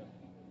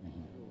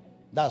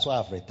 That's why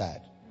I've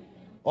retired.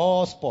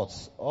 All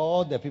sports,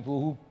 all the people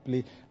who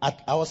play.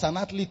 I was an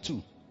athlete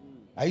too.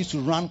 I used to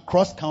run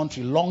cross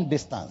country, long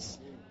distance,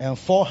 and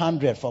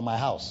 400 from my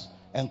house,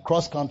 and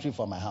cross country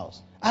from my house.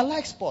 I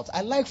like sports.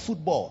 I like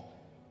football.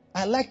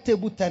 I like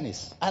table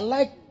tennis. I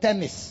like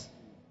tennis.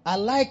 I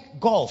like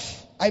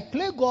golf. I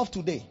play golf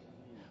today.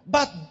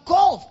 But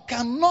golf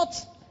cannot,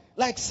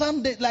 like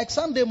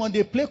Sunday when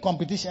they play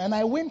competition, and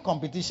I win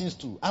competitions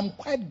too. I'm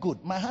quite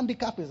good. My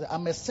handicap is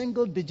I'm a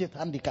single digit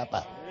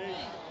handicapper.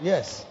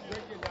 Yes.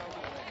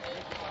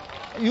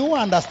 You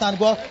understand,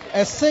 God?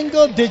 A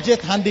single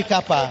digit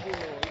handicapper.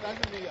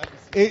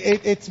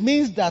 It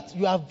means that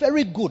you are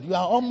very good. You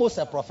are almost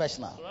a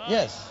professional.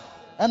 Yes.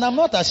 And I'm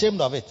not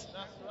ashamed of it.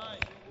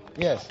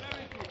 Yes.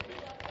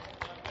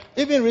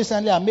 Even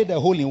recently I made a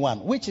hole in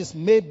one, which is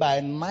made by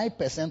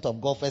 9%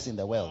 of golfers in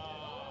the world.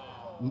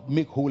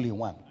 Make hole in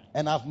one.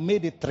 And I've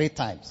made it 3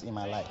 times in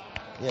my life.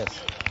 Yes.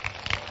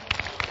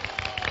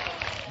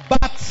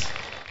 But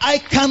I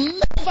can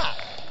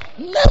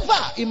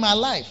never in my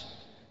life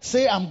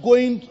say I'm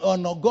going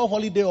on a golf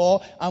holiday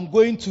or I'm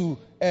going to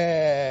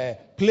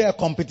play a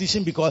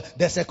competition because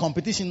there's a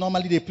competition.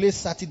 Normally they play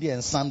Saturday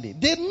and Sunday.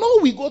 They know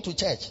we go to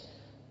church.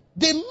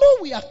 They know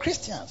we are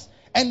Christians.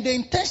 And they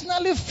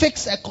intentionally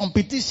fix a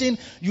competition.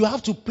 You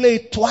have to play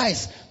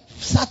twice.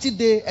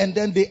 Saturday and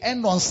then they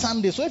end on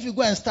Sunday. So if you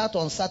go and start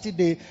on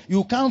Saturday,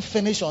 you can't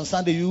finish on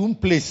Sunday. You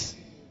won't place.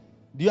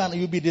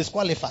 You'll be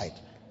disqualified.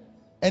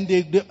 And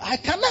I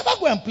can never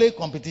go and play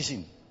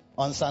competition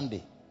on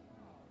Sunday.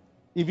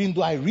 Even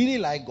though I really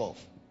like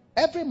golf.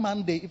 Every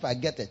Monday, if I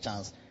get a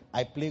chance,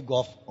 I play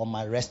golf on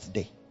my rest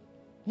day.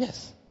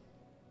 Yes.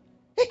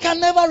 It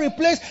can never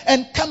replace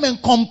and come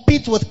and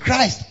compete with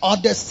Christ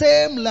on the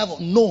same level.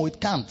 No,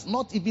 it can't.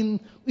 Not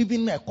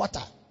even a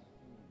quarter.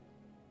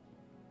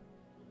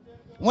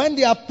 When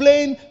they are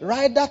playing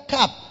Ryder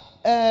Cup,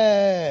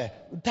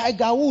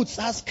 Tiger Woods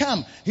has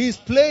come. He's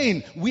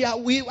playing. I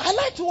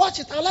like to watch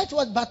it.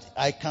 But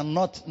I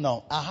cannot.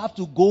 No, I have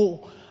to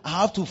go.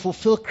 I have to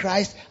fulfill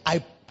Christ.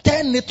 I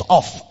turn it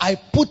off. I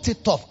put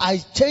it off. I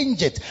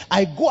change it.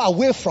 I go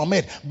away from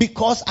it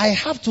because I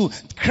have to.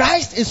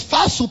 Christ is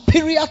far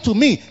superior to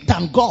me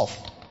than golf.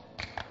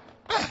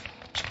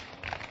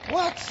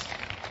 What?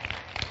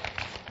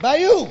 But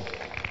you,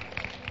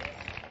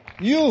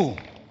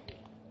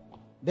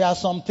 there are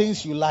some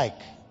things you like.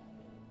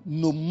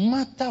 No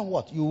matter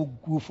what, you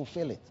will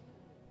fulfill it.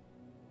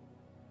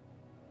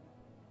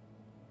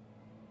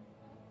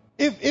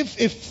 If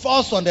it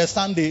falls on the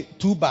Sunday,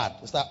 too bad.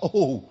 It's like,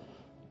 oh,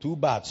 too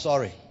bad.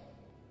 Sorry.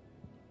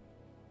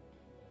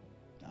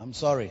 I'm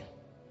sorry.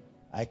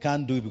 I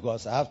can't do it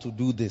because I have to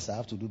do this. I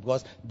have to do it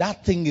because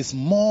that thing is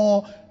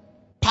more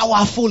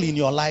powerful in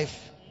your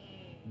life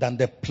than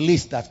the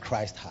place that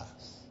Christ has.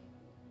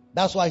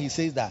 That's why he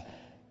says that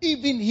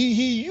even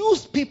he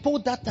used people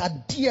that are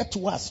dear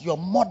to us, your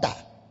mother,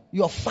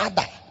 your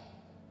father.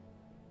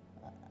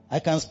 I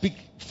can speak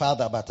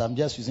father, but I'm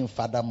just using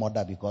father,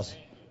 mother because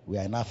we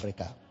are in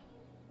Africa.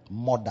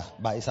 Mother,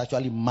 but it's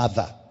actually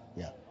mother.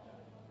 Yeah.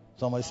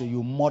 Somebody say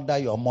you mother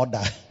your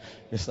mother.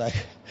 It's like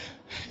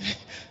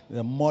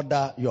the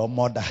mother, your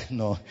mother.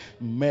 No,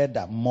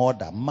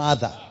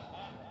 mother.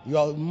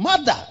 Your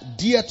mother,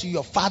 dear to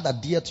your father,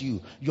 dear to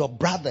you. Your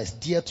brothers,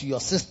 dear to your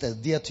sisters,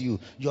 dear to you.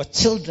 Your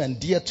children,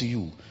 dear to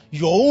you.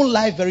 Your own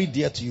life, very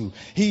dear to you.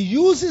 He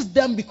uses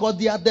them because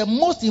they are the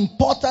most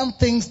important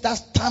things that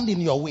stand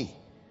in your way.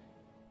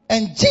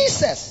 And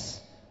Jesus,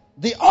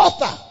 the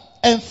author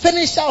and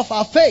finisher of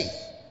our faith,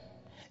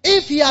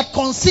 if he had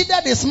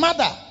considered his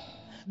mother,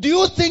 do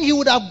you think he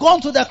would have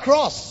gone to the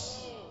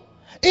cross?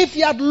 If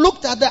he had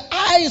looked at the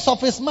eyes of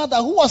his mother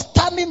who was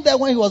standing there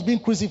when he was being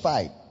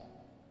crucified.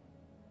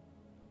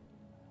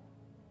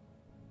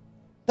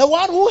 The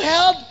one who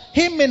held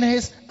him in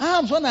his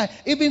arms. When I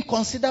even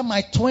consider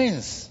my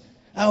twins,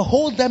 I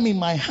hold them in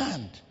my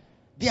hand.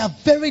 They are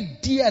very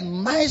dear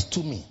and nice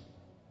to me.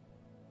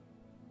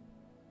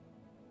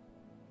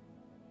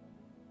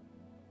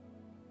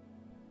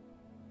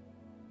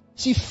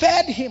 She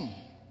fed him.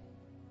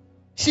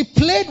 She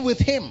played with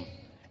him.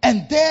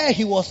 And there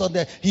he was on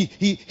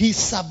he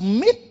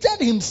submitted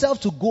himself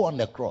to go on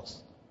the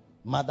cross.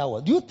 Mother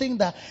was. Do you think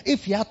that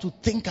if he had to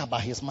think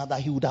about his mother,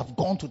 he would have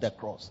gone to the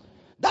cross?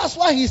 That's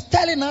why he's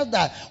telling us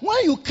that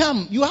when you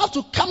come, you have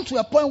to come to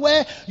a point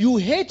where you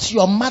hate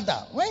your mother.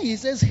 When he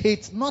says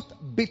hate,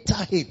 not bitter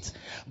hate,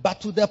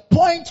 but to the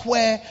point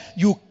where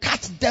you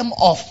cut them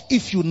off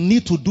if you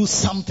need to do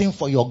something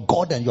for your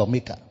God and your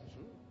Maker.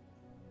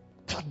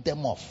 Cut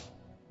them off.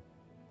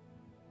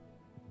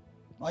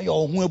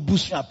 Always,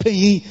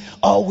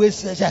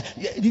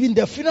 even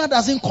the funeral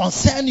doesn't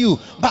concern you,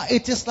 but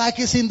it is like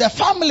it's in the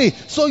family,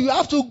 so you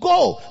have to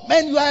go.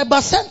 Man, you are a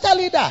Bacenta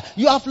leader.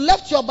 You have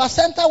left your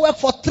Bacenta work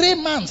for 3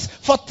 months,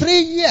 for 3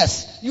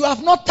 years. You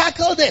have not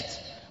tackled it.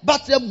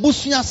 But the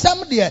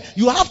Busunyasem there,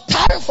 you have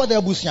time for the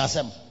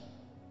Busunyasem.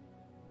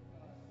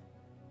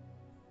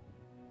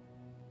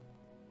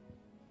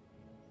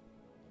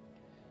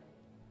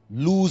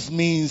 Lose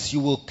means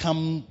you will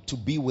come to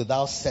be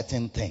without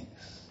certain things.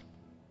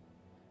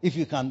 If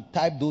you can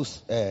type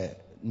those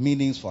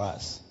meanings for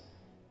us,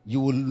 you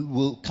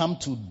will come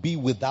to be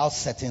without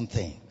certain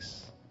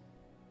things.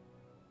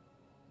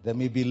 There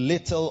may be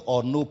little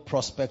or no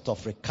prospect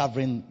of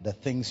recovering the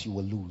things you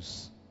will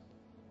lose.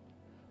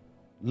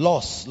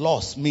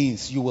 Loss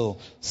means you will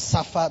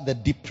suffer the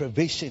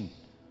deprivation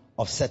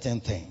of certain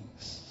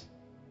things.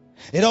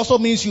 It also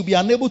means you'll be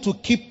unable to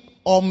keep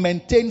or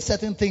maintain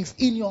certain things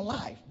in your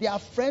life. There are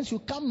friends, you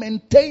can't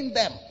maintain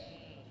them.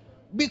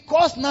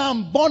 Because now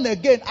I'm born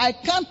again, I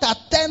can't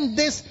attend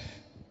this.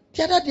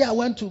 The other day I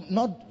went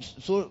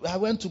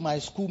to my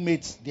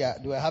schoolmates. They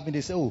were having.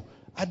 They say, "Oh,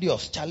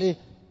 adios, Charlie.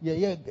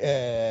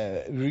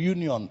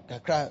 Reunion.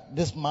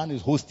 This man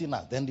is hosting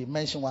us." Then they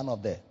mentioned one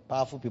of the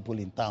powerful people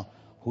in town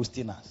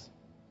hosting us.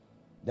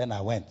 Then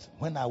I went.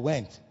 When I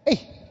went, hey,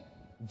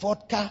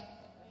 vodka,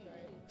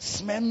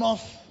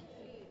 Smirnoff,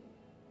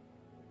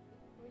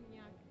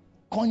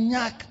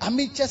 cognac. I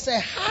mean, just a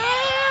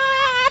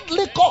hard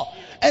liquor.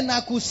 And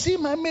I could see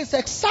my mates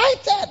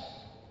excited.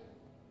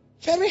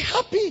 Very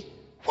happy.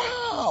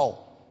 Wow.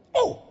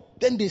 Oh,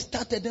 then they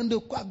started, then they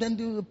pour.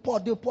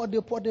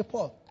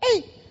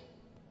 Hey,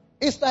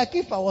 it's like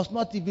if I was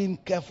not even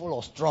careful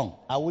or strong,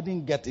 I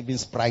wouldn't get even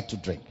Sprite to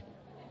drink.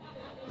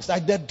 It's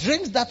like the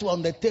drinks that were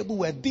on the table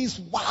were these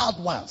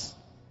wild ones.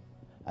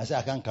 I said,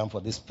 I can't come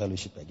for this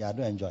fellowship again. I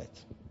don't enjoy it.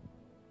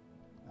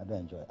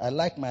 I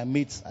like my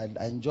mates. I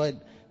enjoy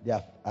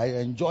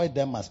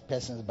them as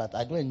persons, but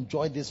I don't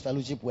enjoy this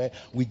fellowship where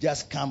we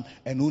just come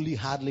and only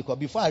hard liquor.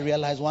 Before I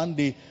realized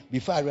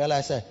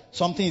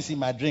something is in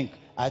my drink,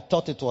 I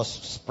thought it was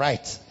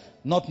Sprite,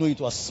 not knowing it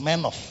was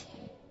Smirnoff.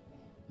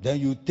 Then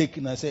you take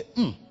it and I say,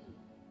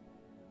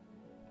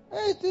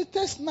 it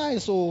tastes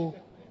nice. Oh,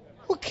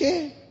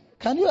 okay.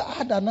 Can you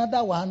add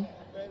another one?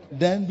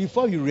 Then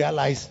before you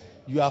realize,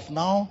 you have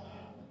now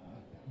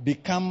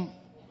become.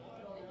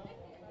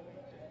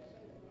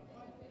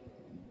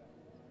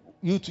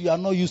 You are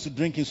not used to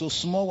drinking, so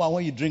small one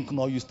when you drink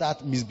now, you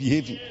start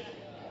misbehaving.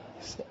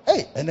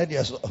 Hey, and then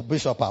there's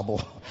Bishop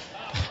Abo.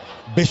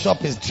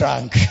 Bishop is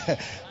drunk.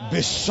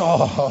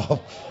 Bishop.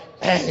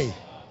 Hey.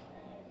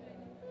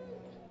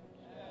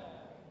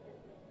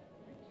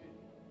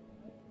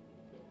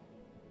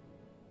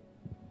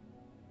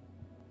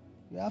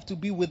 You have to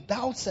be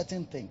without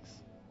certain things.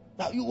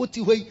 Now you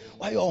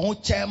why your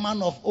own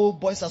chairman of Old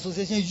Boys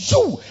Association,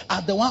 you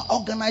are the one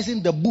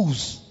organizing the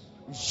booze.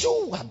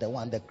 You are the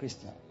one, the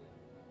Christian.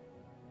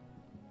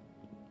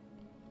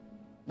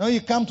 Now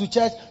you come to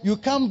church, you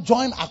can't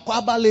join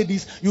Aquaba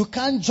ladies, you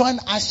can't join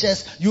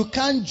Ashes, you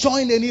can't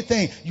join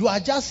anything. You are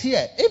just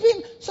here.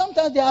 Even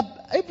sometimes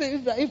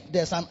if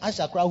there's an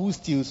Asher crowd who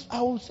steals,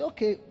 I will say,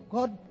 okay,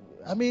 God,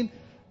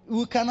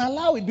 we can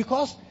allow it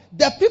because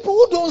the people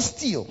who don't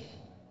steal,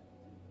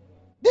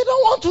 they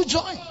don't want to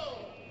join.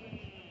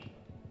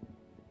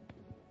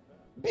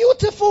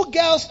 Beautiful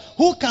girls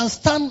who can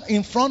stand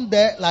in front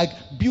there like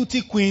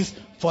beauty queens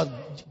for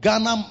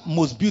Ghana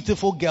most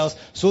beautiful girls,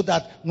 so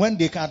that when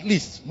they can, at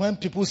least when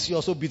people see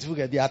also beautiful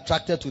girls, they are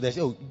attracted to them.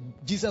 Oh,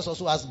 Jesus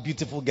also has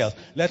beautiful girls.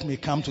 Let me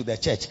come to the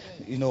church,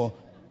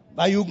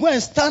 But you go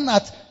and stand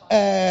at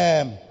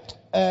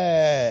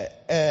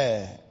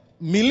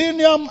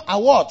Millennium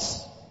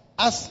Awards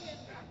as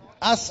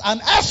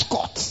an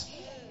escort.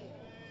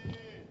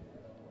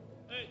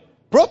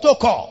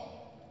 Protocol.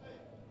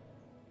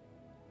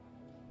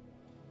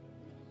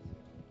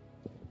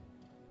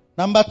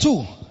 Number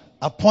 2,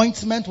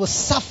 appointment with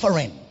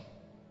suffering.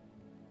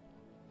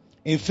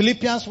 In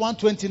Philippians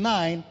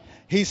 1:29,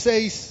 he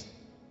says,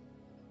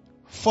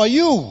 for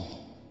you,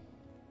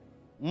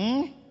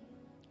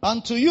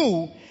 unto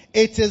you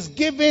It is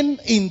given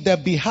in the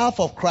behalf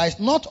of Christ,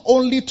 not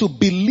only to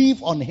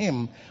believe on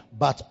him,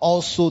 but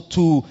also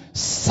to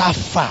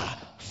suffer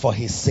for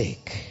his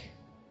sake.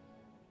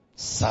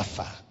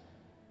 Suffer.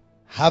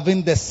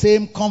 Having the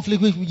same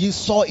conflict which you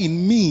saw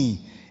in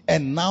me,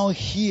 and now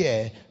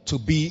here to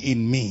be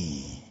in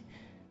me.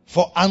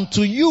 For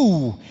unto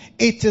you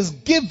it is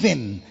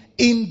given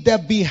in the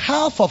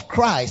behalf of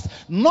Christ,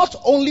 not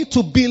only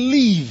to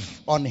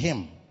believe on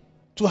him,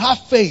 to have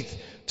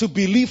faith, to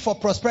believe for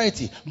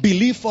prosperity,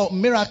 believe for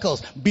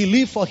miracles,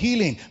 believe for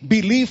healing,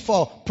 believe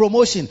for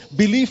promotion,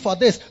 believe for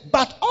this,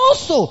 but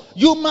also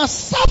you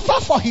must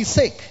suffer for his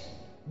sake.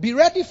 Be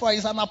ready for it.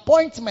 It's an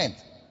appointment.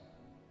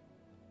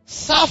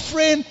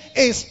 Suffering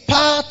is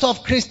part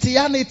of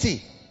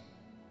Christianity.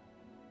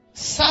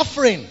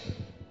 Suffering.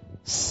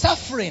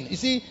 You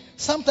see,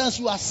 sometimes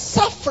you are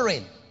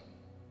suffering.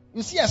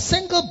 You see a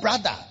single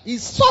brother,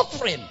 he's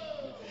suffering.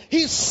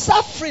 He's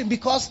suffering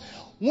because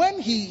when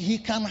he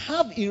can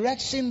have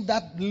erection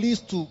that leads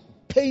to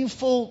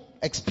painful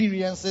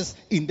experiences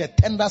in the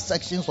tender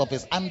sections of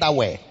his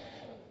underwear.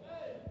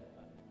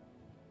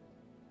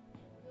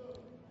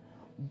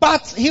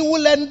 But he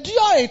will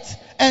endure it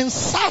and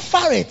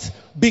suffer it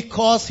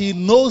because he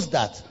knows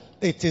that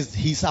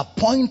he's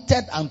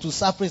appointed unto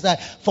suffering.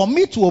 That for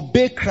me to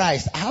obey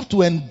Christ, I have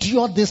to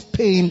endure this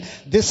pain,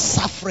 this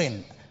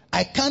suffering.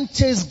 I can't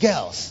chase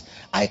girls.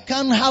 I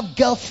can't have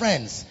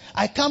girlfriends.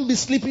 I can't be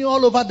sleeping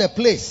all over the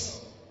place.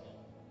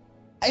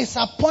 It's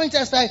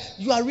appointed that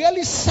you are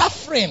really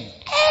suffering.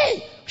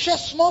 Hey,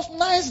 she's not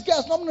nice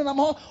girls.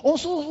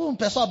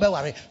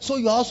 So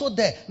you are also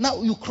there.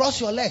 Now you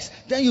cross your legs.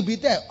 Then you'll be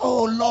there.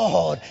 Oh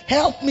Lord,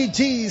 help me,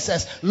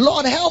 Jesus.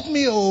 Lord, help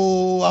me.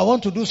 Oh, I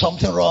want to do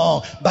something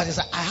wrong. But it's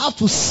like, I have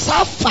to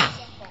suffer.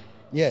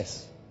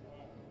 Yes.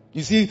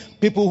 You see,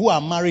 people who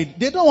are married,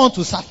 they don't want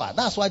to suffer.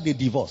 That's why they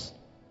divorce.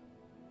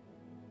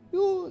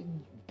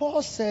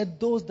 Paul said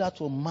those that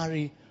will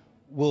marry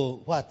will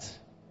what?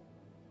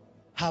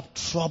 Have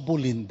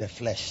trouble in the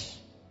flesh.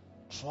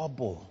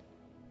 Trouble.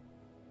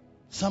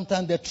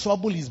 Sometimes the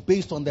trouble is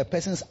based on the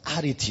person's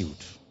attitude.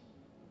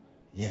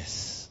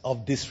 Yes.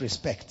 Of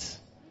disrespect.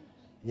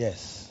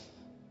 Yes.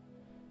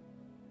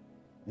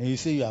 And you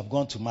say you have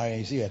gone to marry and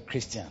you say you're a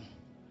Christian.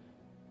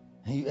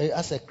 And you,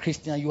 as a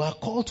Christian, you are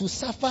called to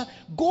suffer.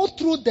 Go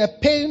through the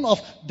pain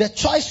of the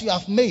choice you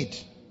have made.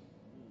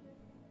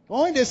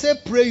 When they say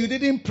pray, you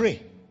didn't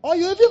pray. Or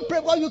you even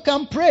pray, well, you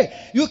can pray.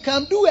 You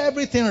can do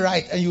everything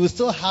right and you will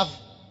still have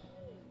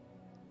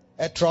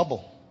a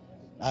trouble.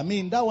 I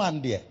mean, that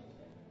one there.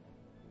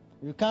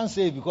 You can't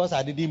say because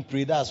I didn't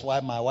pray, that's why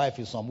my wife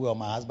is somewhere or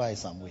my husband is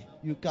somewhere.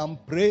 You can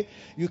pray.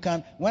 You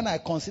can. When I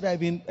consider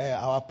even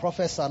our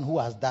prophet's son who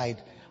has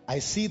died, I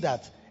see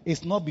that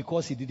it's not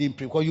because he didn't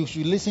pray. Because you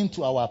should listen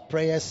to our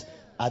prayers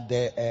at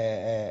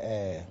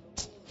the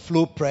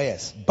flow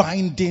prayers,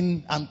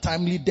 binding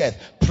untimely death,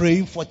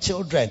 praying for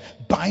children,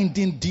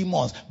 binding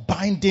demons,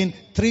 bind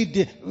 3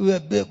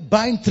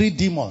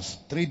 demons.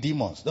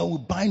 Then we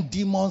bind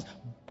demons,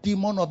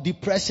 demon of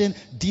depression,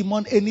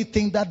 demon,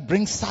 anything that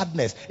brings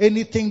sadness,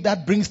 anything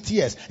that brings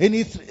tears,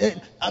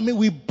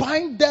 we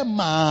bind them.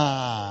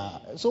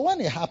 So when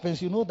it happens,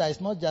 you know that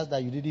it's not just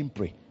that you didn't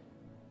pray.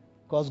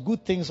 Because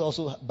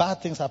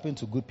bad things happen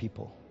to good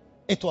people.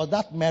 It was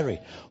that Mary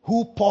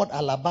who poured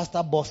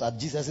alabaster box at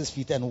Jesus'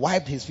 feet and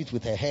wiped his feet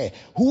with her hair,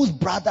 whose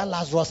brother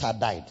Lazarus had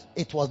died.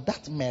 It was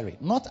that Mary,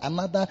 not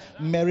another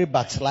Mary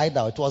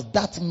backslider. It was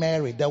that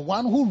Mary, the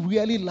one who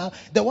really loved,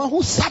 the one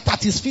who sat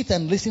at his feet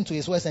and listened to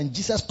his words, and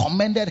Jesus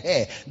commended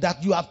her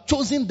that you have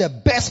chosen the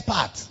best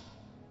part.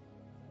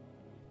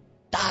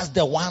 That's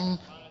the one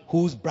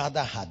whose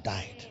brother had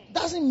died.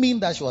 Doesn't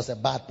mean that she was a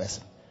bad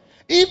person.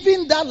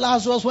 Even that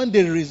Lazarus, when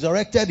they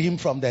resurrected him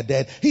from the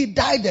dead, he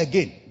died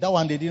again. That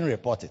one, they didn't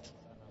report it.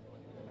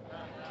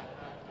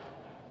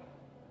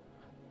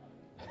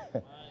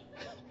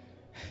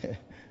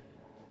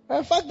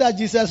 The fact that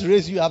Jesus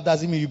raised you up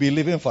doesn't mean you'll be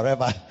living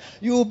forever.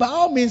 You will by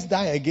all means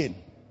die again.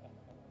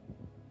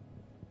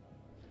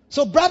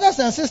 So brothers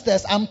and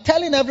sisters, I'm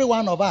telling every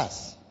one of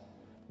us,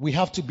 we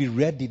have to be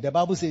ready. The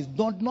Bible says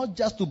not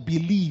just to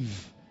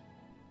believe,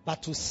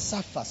 but to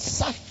suffer.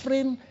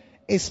 Suffering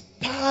is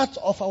part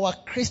of our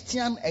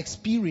Christian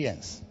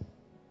experience.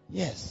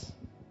 Yes.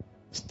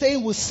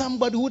 Staying with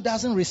somebody who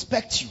doesn't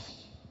respect you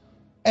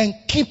and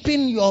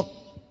keeping your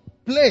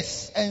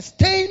place and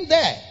staying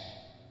there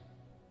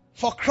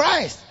for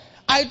Christ.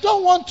 I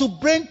don't want to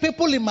bring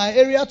people in my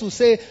area to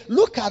say,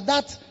 look at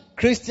that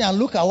Christian,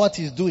 look at what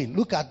he's doing.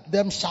 Look at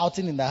them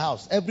shouting in the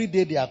house. Every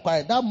day they are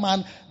quiet. That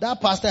man, that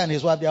pastor and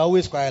his wife, they are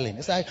always quarreling.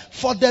 It's like,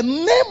 for the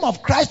name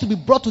of Christ to be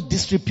brought to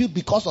disrepute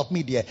because of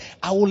me, dear,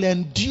 I will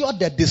endure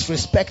the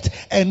disrespect,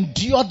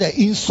 endure the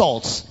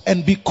insults,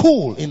 and be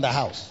cool in the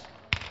house.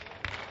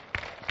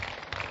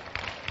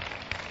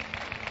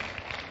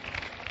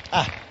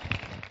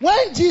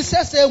 When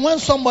Jesus said, when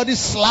somebody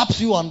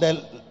slaps you on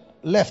the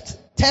left,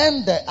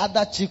 turn the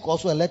other cheek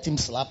also and let him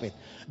slap it.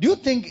 Do you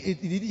think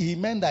he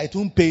meant that it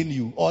won't pain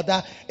you, or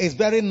that it's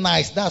very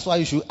nice, that's why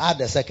you should add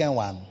the second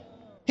one?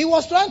 He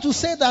was trying to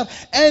say that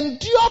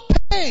endure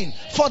pain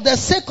for the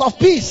sake of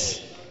peace.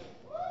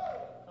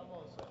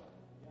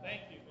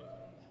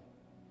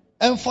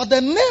 And for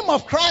the name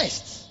of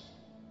Christ.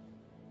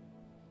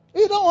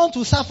 You don't want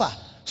to suffer.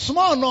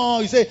 Small, no,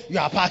 you say, you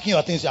are packing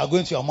your things, you are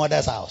going to your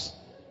mother's house.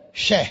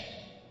 Share.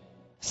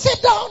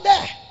 Sit down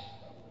there.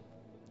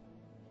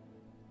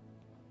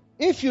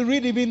 If you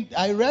read even,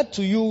 I read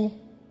to you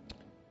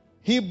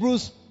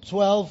Hebrews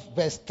 12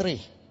 verse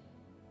 3.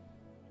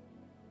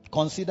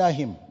 Consider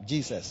him,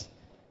 Jesus,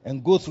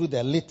 and go through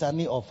the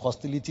litany of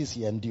hostilities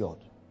he endured.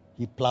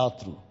 He plowed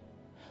through.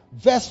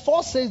 Verse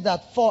 4 says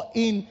that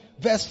in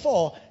verse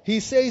 4, he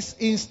says,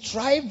 in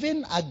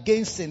striving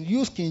against sin,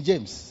 use King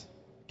James.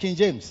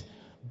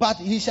 But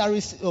he shall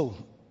receive,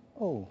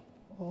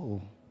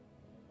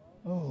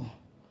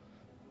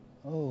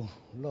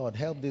 Lord,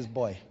 help this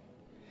boy.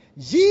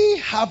 Ye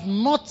have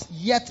not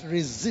yet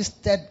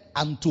resisted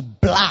unto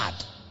blood,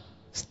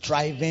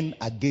 striving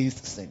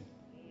against sin.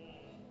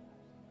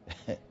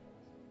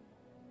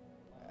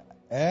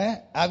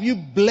 Have you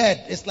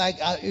bled? It's like,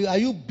 are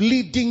you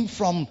bleeding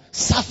from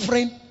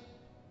suffering?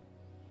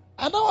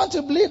 I don't want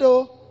to bleed,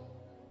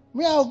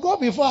 Me, I'll go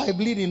before I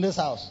bleed in this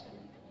house.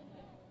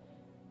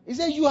 He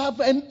said, you have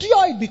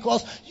endured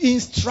because in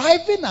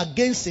striving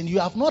against sin, you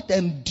have not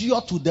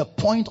endured to the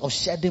point of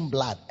shedding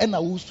blood.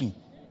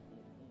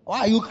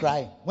 Why are you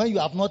crying when you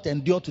have not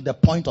endured to the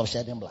point of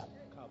shedding blood?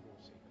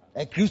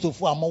 A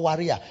Christopher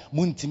warrior,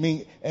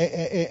 Muntime,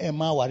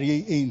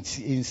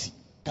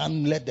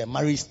 can't let the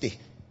marriage stay.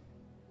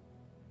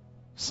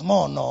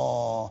 Small,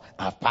 no,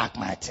 I've packed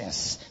my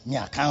things. Me,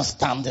 I can't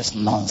stand this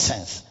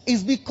nonsense.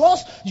 It's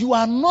because you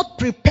are not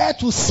prepared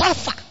to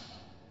suffer.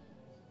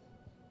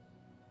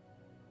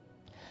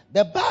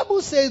 The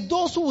Bible says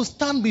those who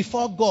stand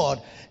before God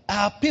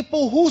are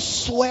people who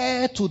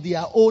swear to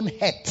their own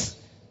head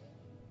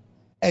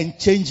and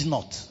change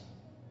not.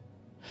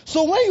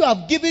 So when you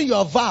have given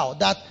your vow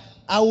that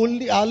I'll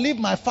leave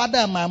my father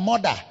and my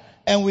mother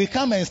and we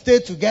come and stay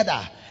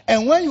together,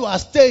 and when you are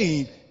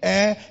staying,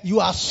 you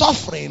are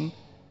suffering,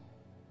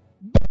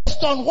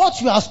 based on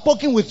what you have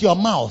spoken with your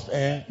mouth,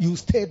 you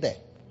stay there.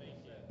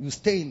 You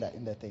stay in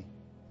the thing.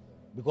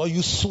 Because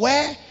you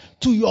swear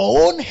to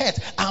your own head,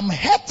 I'm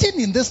hurting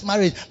in this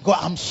marriage because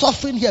I'm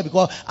suffering here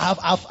because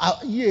I'll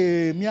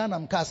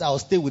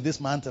stay with this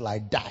man till I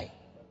die.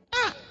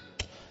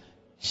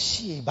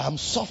 But I'm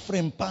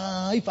suffering.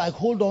 If I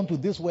hold on to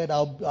this word,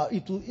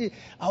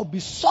 I'll be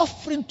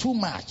suffering too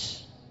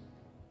much.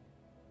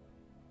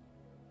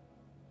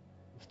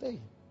 Stay.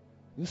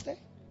 You stay.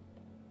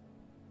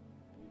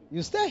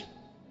 You stay.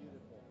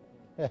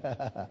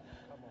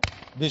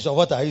 Bishop,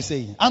 what are you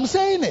saying? I'm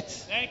saying it.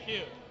 Thank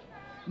you.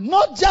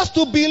 Not just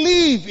to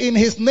believe in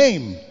his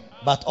name,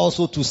 but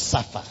also to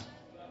suffer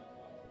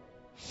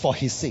for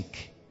his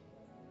sake.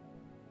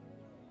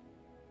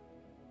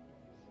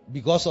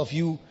 Because of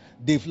you,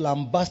 they've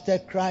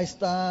lambasted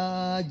Christ.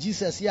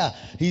 Jesus,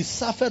 he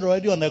suffered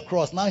already on the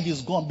cross. Now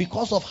he's gone.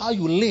 Because of how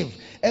you live,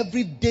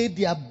 every day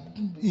they are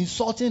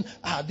insulting.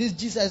 This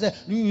Jesus,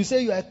 you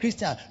say you are a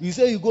Christian. You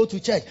say you go to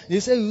church. They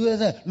say,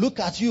 look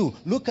at you.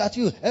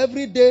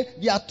 Every day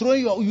they are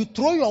you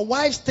throw your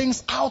wife's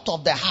things out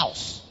of the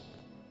house.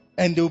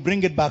 And they will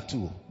bring it back to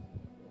you.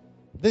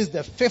 This is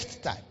the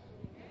 5th time.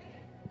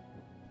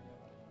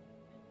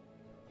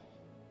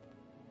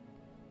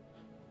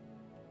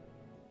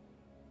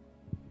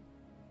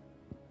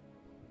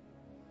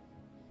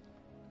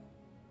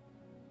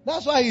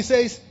 That's why he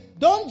says,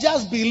 don't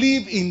just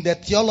believe in the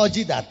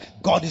theology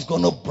that God is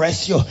going to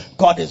bless you.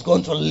 God is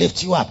going to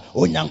lift you up.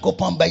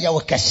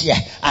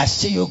 I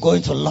see you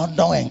going to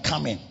London and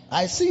coming.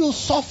 I see you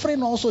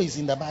suffering also is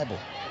in the Bible.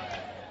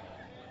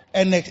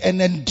 And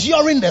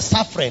enduring the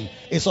suffering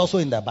is also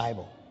in the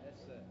Bible.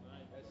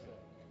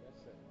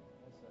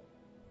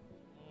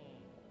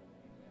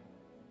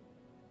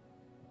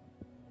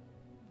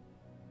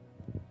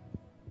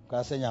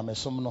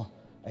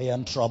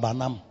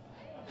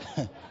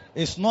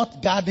 It's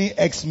not garden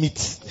eggs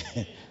meat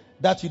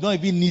that you don't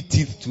even need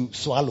teeth to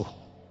swallow.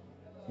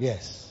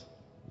 Yes.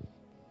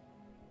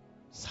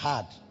 It's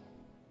hard.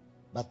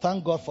 But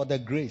thank God for the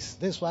grace.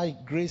 That's why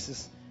grace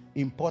is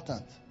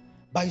important.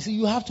 But you see,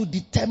 you have to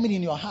determine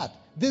in your heart,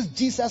 this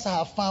Jesus I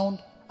have found,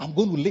 I'm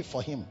going to live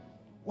for him.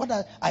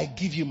 I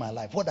give you my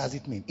life. What does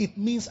it mean? It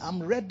means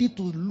I'm ready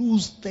to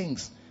lose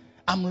things.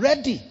 I'm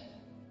ready.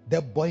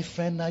 The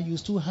boyfriend I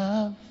used to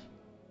have.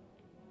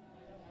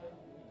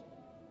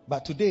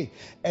 But today,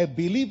 a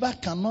believer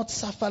cannot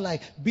suffer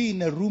like be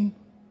in a room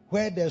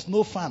where there's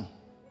no fan,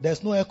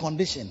 there's no air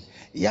condition.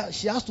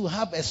 She has to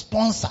have a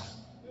sponsor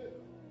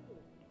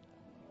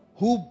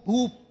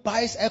who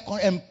buys air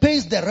condition and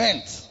pays the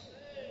rent.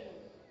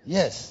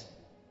 Yes.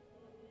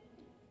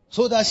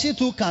 So that she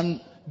too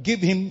can give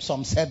him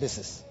some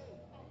services.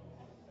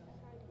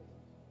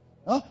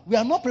 We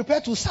are not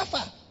prepared to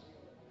suffer.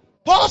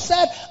 Paul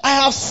said,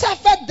 I have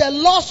suffered the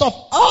loss of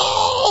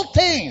all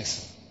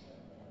things.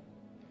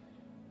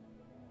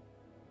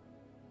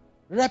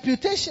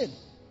 Reputation.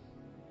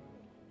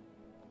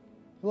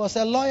 He was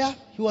a lawyer.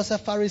 He was a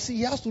Pharisee.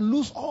 He has to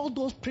lose all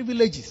those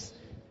privileges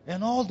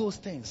and all those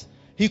things.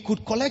 he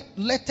could collect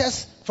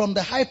letters from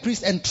the high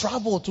priest and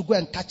travel to go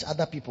and catch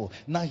other people.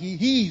 Now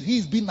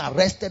he's been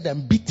arrested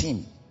and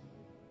beaten.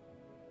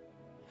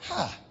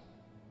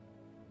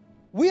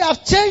 We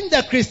have changed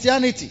the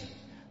Christianity.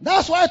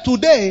 That's why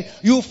today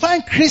you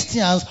find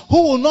Christians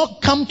who will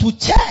not come to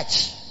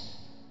church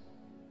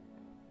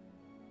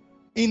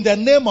in the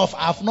name of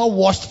I've not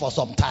washed for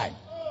some time.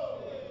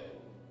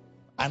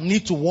 I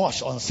need to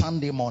wash on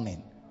Sunday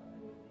morning.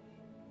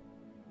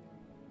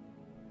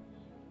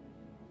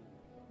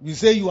 You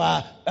say you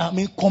are,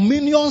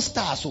 communion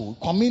stars.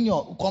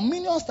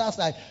 Communion stars,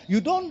 like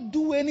you don't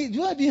do any, you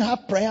don't even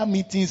have prayer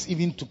meetings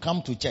even to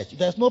come to church.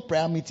 There's no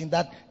prayer meeting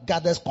that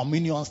gathers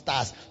communion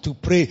stars to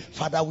pray.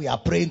 Father, we are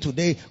praying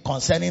today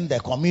concerning the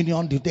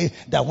communion today,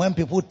 that when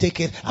people take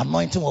it,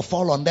 anointing will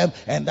fall on them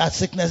and that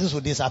sicknesses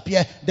will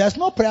disappear. There's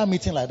no prayer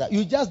meeting like that.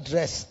 You just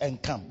dress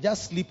and come.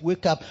 Just sleep,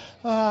 wake up,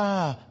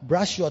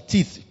 brush your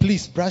teeth.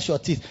 Please brush your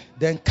teeth.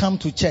 Then come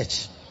to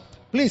church.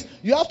 Please,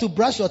 you have to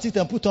brush your teeth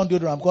and put on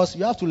deodorant because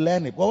you have to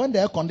learn it. But when the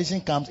air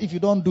conditioning comes, if you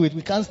don't do it,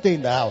 we can't stay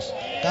in the house.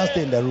 Can't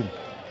stay in the room.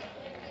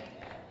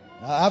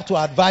 I have to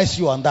advise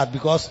you on that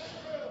because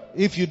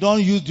if you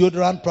don't use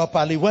deodorant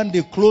properly, when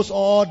they close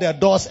all the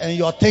doors and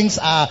your things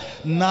are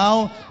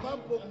now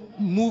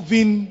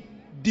moving,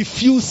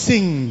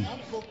 diffusing,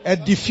 a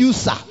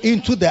diffuser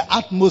into the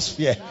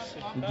atmosphere.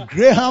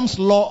 Graham's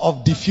law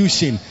of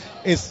diffusion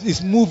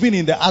is moving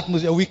in the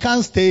atmosphere. We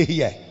can't stay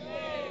here.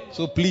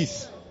 So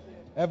please.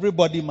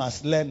 Everybody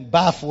must learn,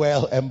 bath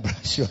well and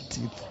brush your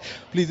teeth.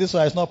 Please, this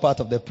one is not part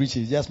of the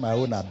preaching. It's just my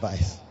own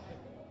advice.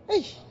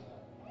 Hey.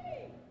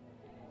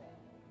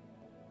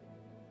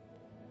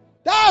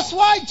 That's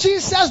why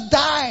Jesus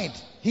died.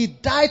 He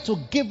died to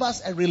give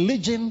us a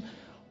religion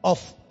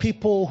of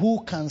people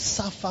who can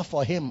suffer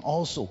for him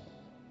also.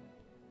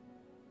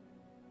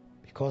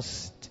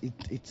 Because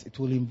it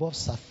will involve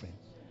suffering.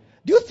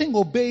 Do you think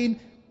obeying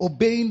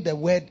the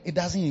word, it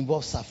doesn't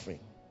involve suffering?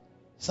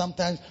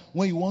 Sometimes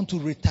when you want to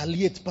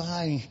retaliate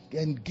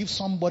and give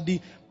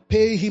somebody,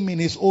 pay him in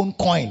his own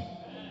coin.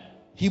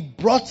 He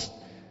brought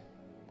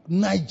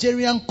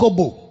Nigerian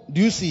kobo. Do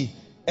you see?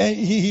 And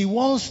he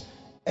wants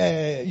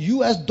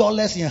US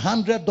dollars in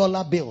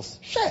 $100 bills.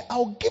 Sure,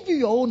 I'll give you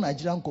your own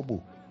Nigerian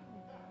kobo.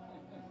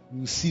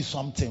 You see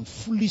something,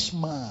 foolish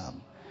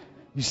man.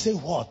 You say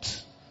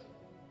what?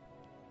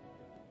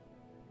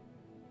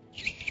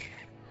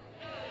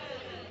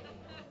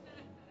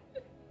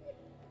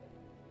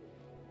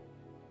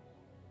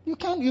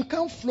 You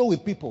can't flow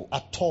with people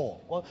at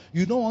all. Well,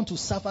 you don't want to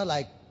suffer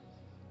like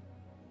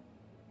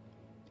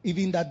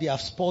even that they have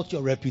spoiled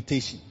your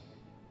reputation.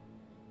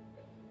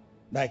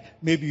 Like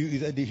maybe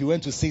he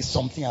went to say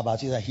something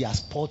about you that he has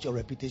spoiled your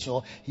reputation,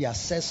 or he has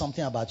said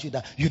something about you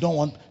that you don't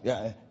want.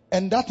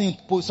 And that thing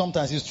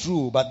sometimes is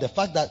true, but the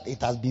fact that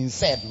it has been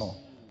said, no.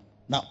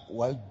 Now,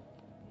 well.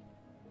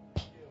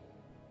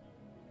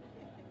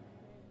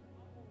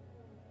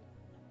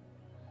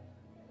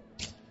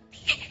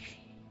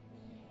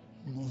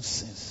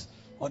 Nonsense.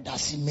 What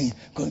does he mean?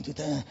 Going to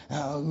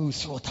tell you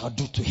see what I'll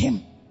do to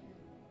him.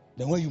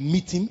 Then when you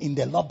meet him in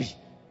the lobby,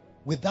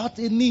 without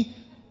any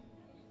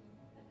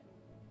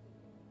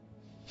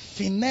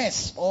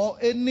finesse or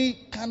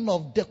any kind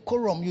of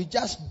decorum, you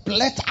just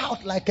blurt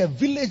out like a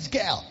village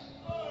girl.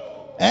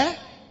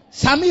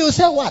 Sammy, you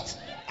say what?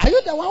 Are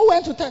you the one who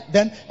went to tell?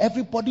 Then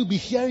everybody will be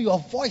hearing your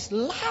voice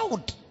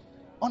loud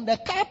on the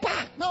car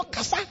park. No,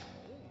 Kasa.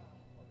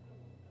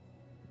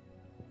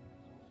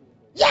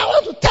 Yeah, I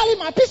want to tell him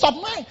my peace of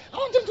mind. I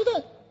want him to do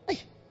it.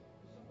 Hey.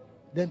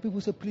 Then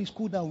people say, please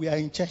cool down. We are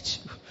in church.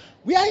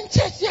 We are in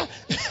church, yeah.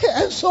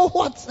 And so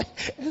what?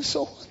 And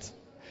so what?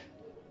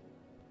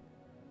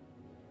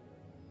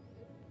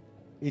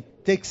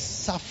 It takes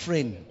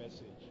suffering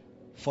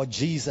for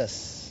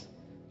Jesus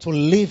to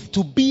live,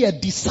 to be a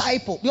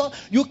disciple.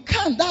 You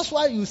can't. That's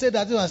why you say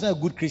that you are not a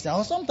good Christian.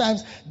 Or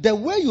sometimes the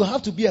way you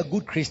have to be a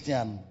good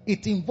Christian,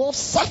 it involves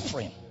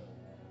suffering.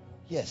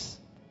 Yes.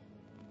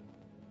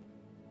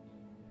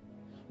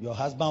 Your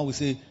husband will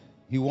say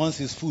he wants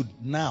his food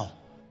now.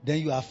 Then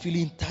you are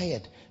feeling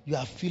tired. You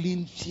are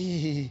feeling,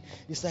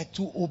 it's like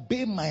to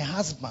obey my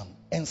husband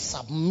and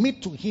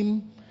submit to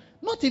him.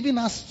 Not even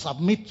as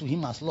submit to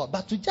him as Lord,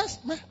 but to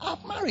just,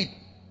 I've married.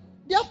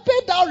 They have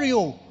paid dowry.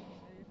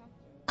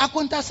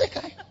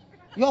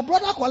 Your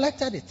brother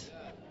collected it.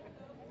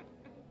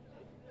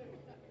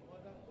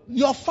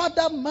 Your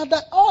father,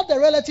 mother, all the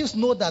relatives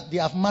know that they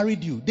have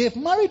married you. They've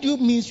married you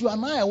means you are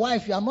not a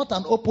wife. You are not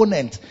an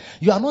opponent.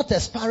 You are not a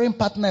sparring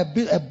partner,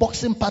 a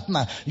boxing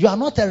partner. You are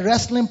not a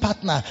wrestling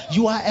partner.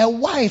 You are a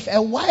wife.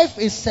 A wife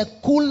is a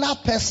cooler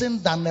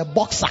person than a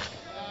boxer.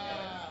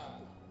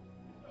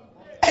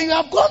 And you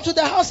have gone to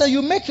the house and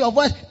you make your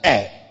voice,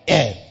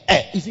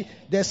 You see,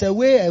 there's a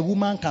way a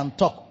woman can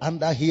talk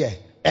under here.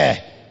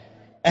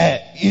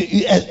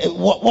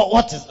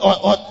 What is?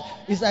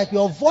 It's like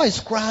your voice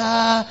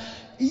cry.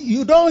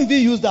 You don't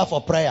even use that for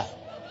prayer.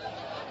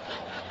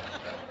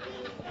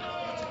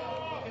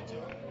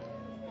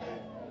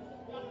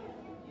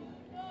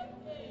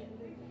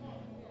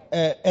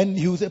 And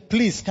he will say,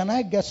 please, can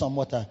I get some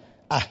water?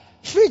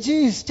 Fridge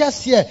is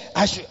just here.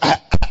 I should.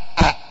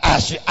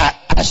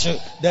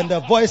 Then the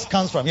voice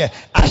comes from here.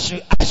 I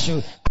should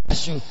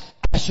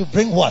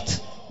bring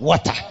what?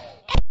 Water.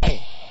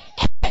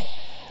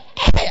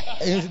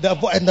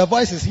 And the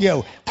voice is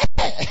here.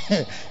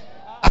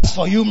 As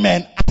for you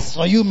men.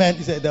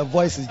 He said, the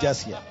voice is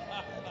just here.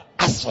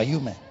 As for you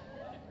men.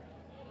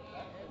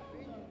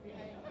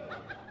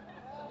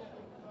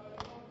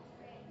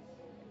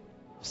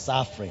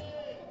 Suffering.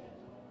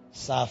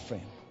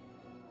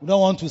 We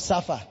don't want to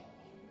suffer.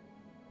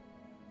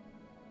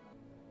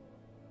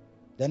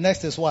 The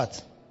next is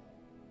what?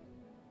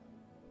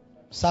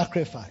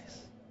 Sacrifice.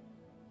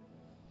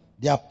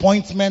 The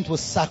appointment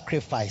was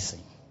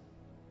sacrificing.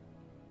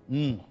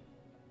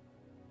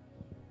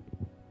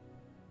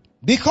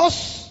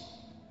 Because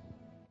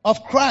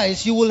of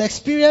Christ, you will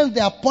experience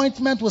the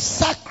appointment with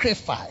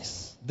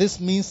sacrifice. This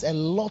means a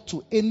lot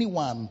to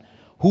anyone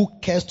who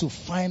cares to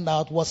find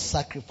out what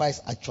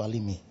sacrifice actually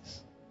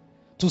means.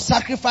 To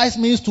sacrifice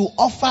means to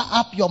offer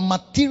up your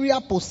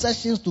material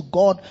possessions to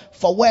God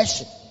for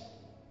worship.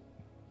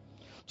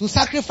 To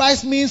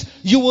sacrifice means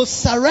you will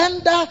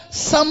surrender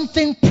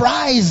something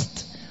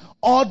prized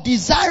or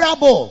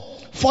desirable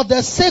for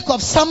the sake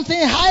of something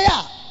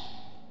higher.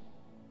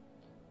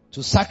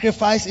 To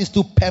sacrifice is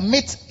to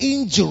permit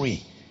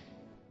injury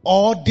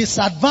or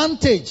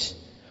disadvantage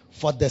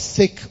for the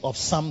sake of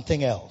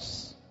something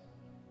else.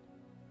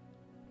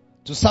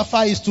 To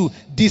suffer is to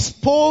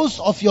dispose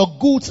of your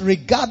goods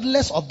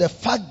regardless of the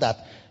fact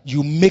that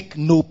you make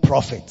no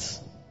profit.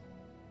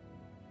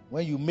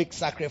 When you make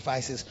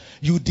sacrifices,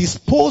 you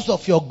dispose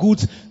of your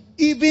goods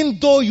even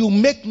though you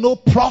make no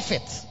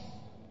profit.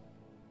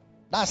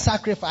 That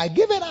sacrifice,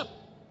 give it up.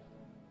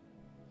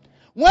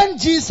 When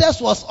Jesus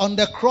was on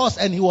the cross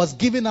and he was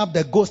giving up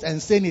the ghost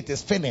and saying it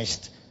is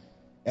finished,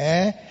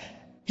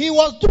 he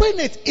was doing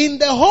it in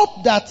the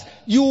hope that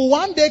you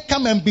one day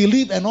come and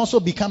believe and also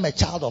become a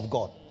child of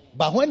God.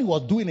 But when he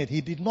was doing it,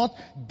 he did not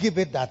give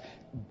it that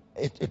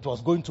it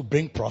was going to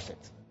bring profit.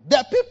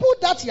 The people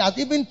that he had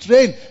even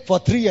trained for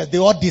 3 years, they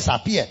all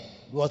disappeared.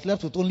 He was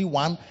left with only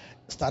one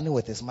standing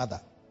with his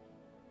mother.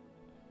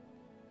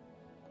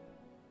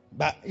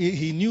 But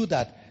he knew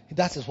that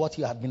is what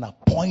he had been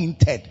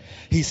appointed.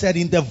 He said,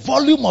 in the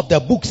volume of the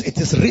books, it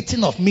is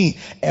written of me,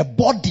 a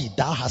body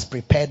thou hast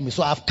prepared me.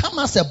 So I've come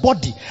as a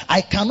body.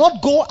 I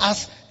cannot go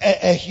as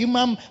a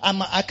human.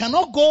 I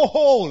cannot go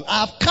whole.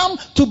 I've come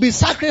to be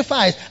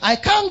sacrificed. I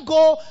can't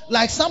go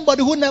like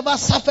somebody who never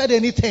suffered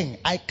anything.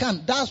 I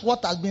can't. That's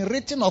what has been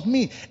written of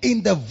me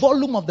in the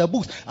volume of the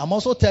books. I'm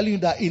also telling you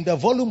that in the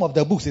volume of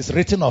the books is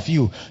written of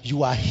you.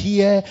 You are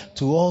here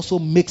to also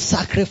make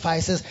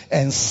sacrifices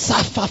and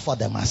suffer for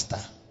the master.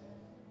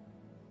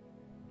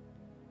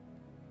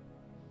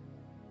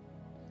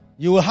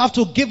 You will have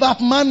to give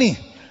up money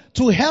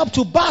to help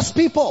to bus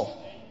people.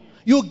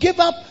 You give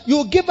up,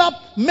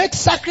 make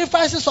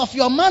sacrifices of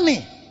your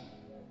money.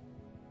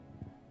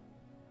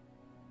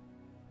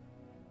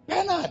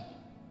 Bernard,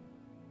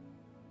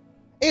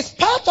 it's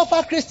part of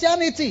our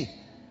Christianity.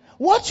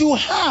 What you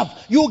have,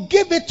 you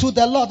give it to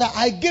the Lord.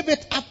 I give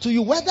it up to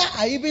you. Whether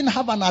I even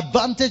have an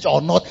advantage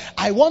or not,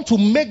 I want to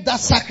make that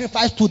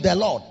sacrifice to the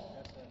Lord.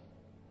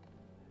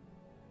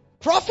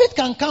 Profit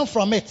can come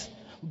from it.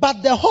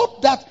 But the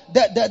hope that,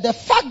 the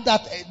fact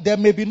that there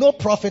may be no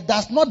profit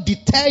does not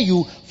deter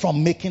you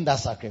from making that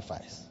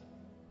sacrifice.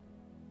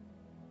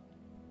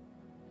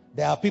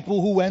 There are people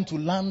who went to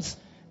lands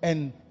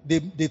and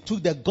they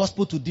took the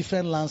gospel to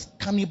different lands.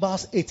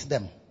 Cannibals ate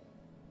them.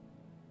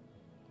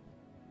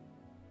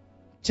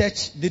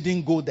 Church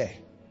didn't go there.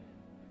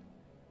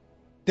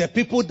 The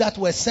people that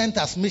were sent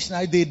as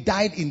missionaries, they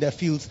died in the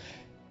fields.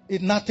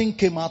 Nothing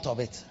came out of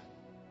it.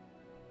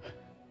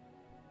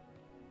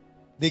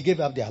 They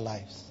gave up their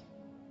lives.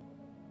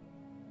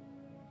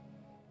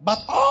 But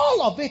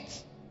all of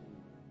it,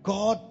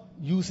 God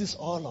uses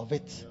all of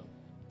it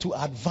to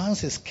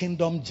advance his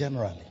kingdom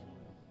generally.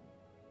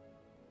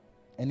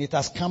 And it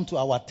has come to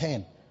our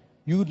turn.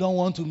 You don't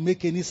want to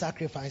make any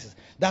sacrifices.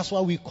 That's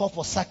why we call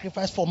for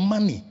sacrifice for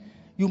money.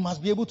 You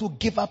must be able to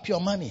give up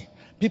your money.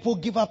 People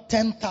give up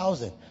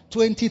 10,000,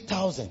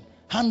 20,000,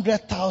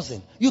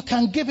 100,000. You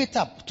can give it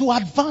up to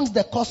advance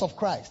the cause of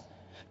Christ.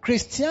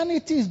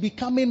 Christianity is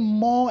becoming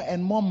more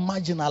and more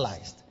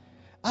marginalized.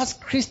 As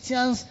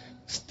Christians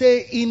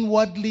stay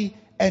inwardly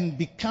and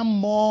become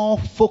more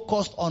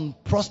focused on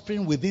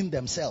prospering within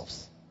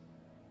themselves.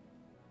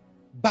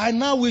 By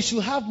now we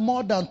should have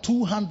more than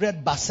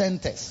 200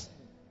 Bacentas.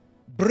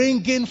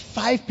 Bringing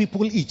 5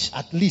 people each,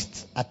 at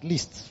least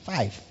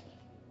 5.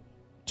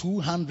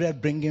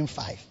 200 bringing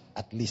 5,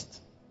 at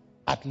least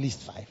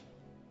 5.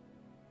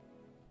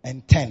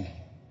 And 10.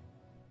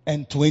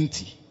 And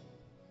 20.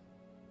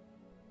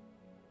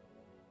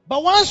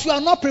 But once you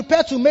are not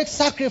prepared to make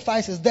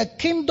sacrifices, the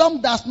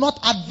kingdom does not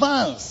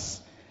advance.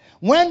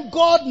 When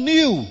God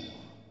knew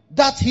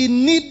that he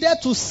needed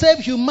to save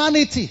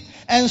humanity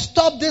and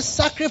stop this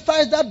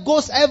sacrifice that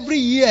goes every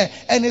year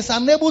and is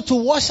unable to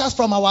wash us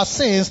from our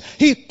sins,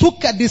 he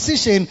took a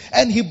decision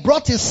and he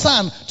brought his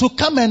son to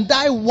come and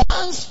die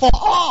once for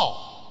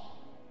all.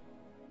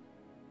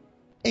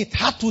 It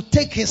had to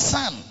take his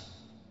son.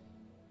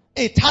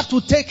 It had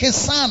to take his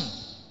son.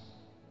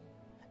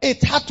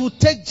 It had to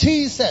take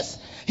Jesus.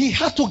 He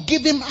had to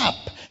give him up.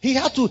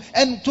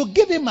 And to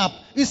give him up,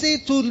 you see,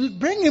 to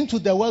bring him to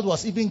the world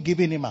was even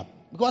giving him up.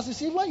 Because you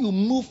see, when you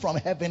move from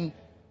heaven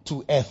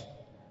to earth,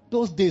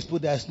 those days,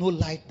 there's no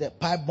light, the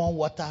pipe-borne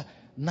water,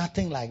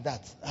 nothing like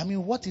that. I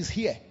mean, what is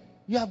here?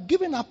 You have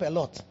given up a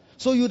lot.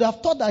 So you'd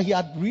have thought that he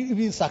had really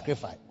been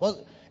sacrificed.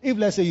 Well, if,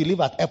 let's say, you live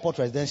at Airport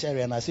Residential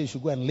Area, and I say you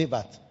should go and live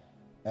at,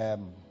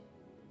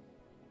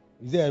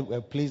 is there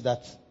a place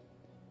that,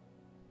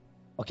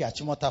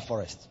 Achimota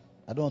Forest.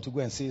 I don't want to go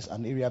and say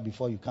an area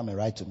before you come and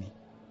write to me.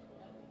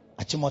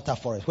 Achimota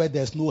Forest, where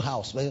there's no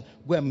house. Where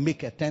go and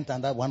make a tent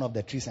under one of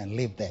the trees and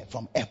live there.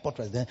 From Airport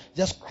Residential,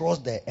 just cross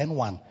the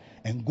N1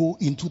 and go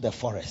into the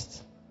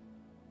forest.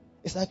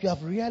 It's like you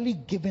have really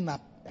given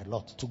up a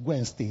lot to go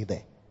and stay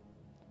there.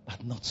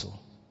 But not so.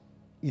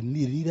 It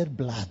needed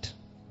blood.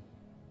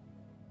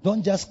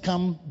 Don't just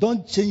come,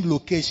 don't change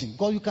location.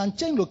 Because you can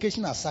change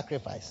location as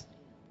sacrifice.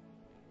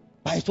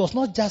 But it was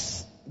not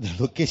just the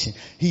location.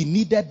 He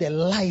needed the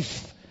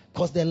life.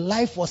 Because the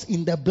life was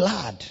in the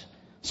blood.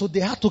 So they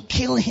had to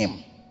kill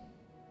him.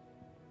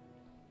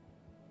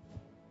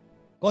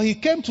 Because he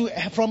came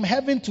from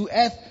heaven to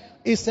earth.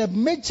 It's a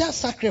major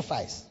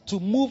sacrifice to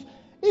move.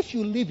 If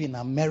you live in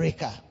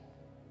America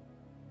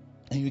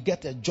and you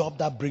get a job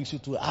that brings you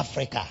to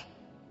Africa,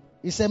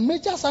 it's a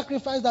major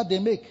sacrifice that they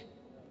make.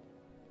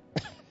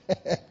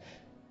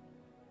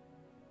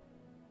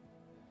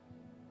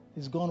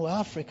 He's going to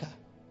Africa.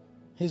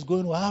 He's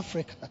going to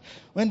Africa.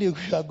 When they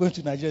are going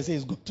to Nigeria, say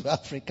he's going to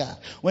Africa.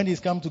 When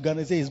he's come to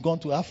Ghana, say he's gone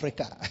to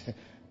Africa.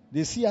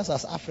 They see us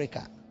as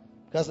Africa.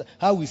 Because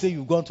how we say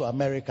you've gone to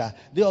America,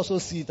 they also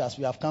see it as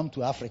we have come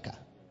to Africa.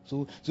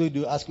 So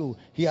they ask you,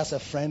 he has a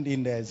friend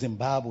in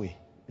Zimbabwe.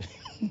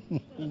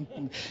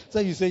 So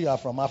you say you are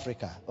from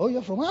Africa. Oh,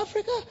 you're from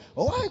Africa?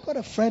 Oh, I got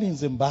a friend in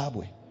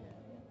Zimbabwe.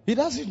 He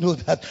doesn't know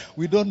that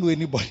we don't know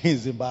anybody in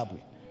Zimbabwe.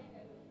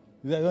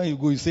 When you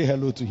go, you say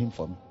hello to him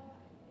for me.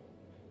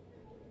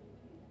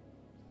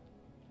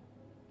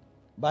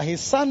 But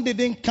his son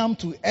didn't come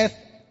to earth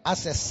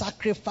as a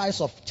sacrifice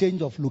of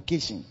change of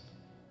location,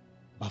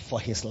 but for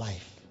his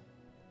life.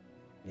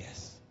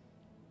 Yes.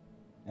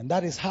 And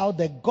that is how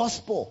the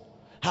gospel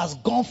has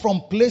gone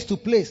from place to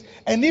place.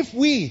 And if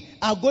we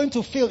are going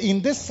to feel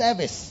in this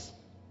service,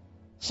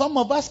 some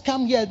of us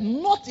come here,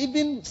 not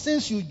even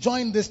since you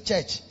joined this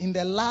church in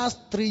the last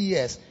 3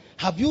 years,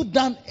 have you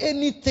done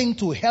anything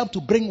to help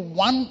to bring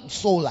one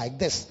soul like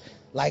this?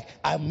 Like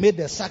I made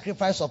a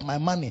sacrifice of my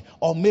money,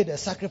 or made a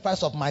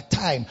sacrifice of my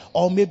time,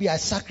 or maybe I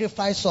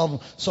sacrificed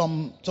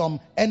some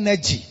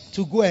energy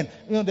to go and,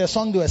 the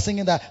song they were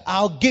singing that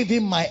I'll give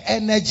him my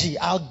energy,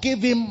 I'll give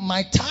him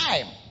my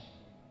time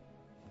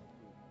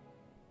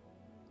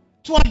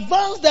to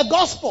advance the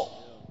gospel.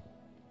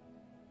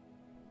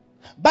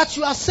 But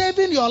you are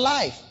saving your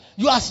life.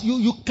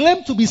 You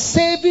claim to be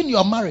saving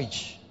your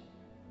marriage.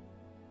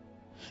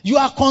 You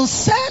are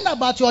concerned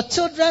about your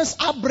children's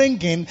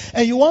upbringing,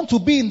 and you want to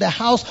be in the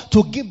house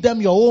to give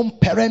them your own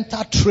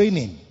parental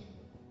training.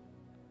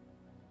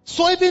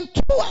 So even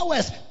 2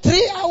 hours,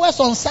 3 hours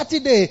on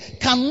Saturday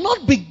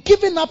cannot be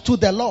given up to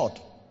the Lord.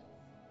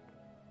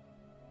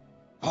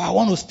 Oh, I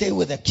want to stay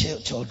with the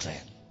children.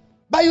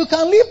 But you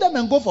can leave them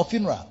and go for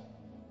funeral.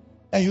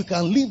 And you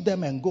can leave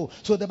them and go.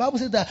 So the Bible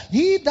says that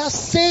he that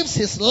saves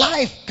his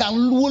life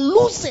will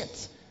lose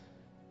it.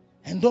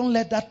 And don't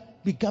let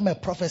that become a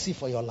prophecy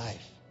for your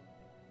life.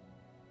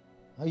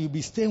 You'll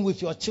be staying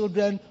with your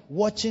children,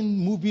 watching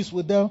movies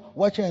with them,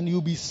 and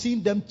you'll be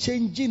seeing them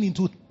changing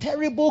into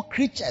terrible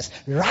creatures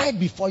right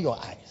before your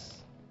eyes.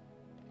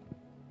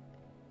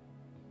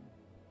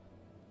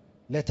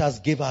 Let us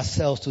give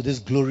ourselves to this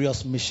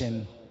glorious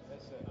mission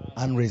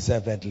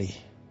unreservedly.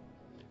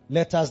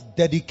 Let us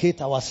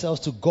dedicate ourselves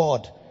to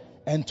God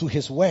and to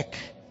his work,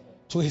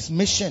 to his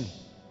mission,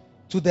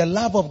 to the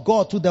love of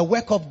God, to the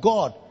work of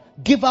God.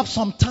 Give up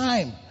some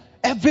time.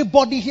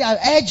 Everybody here,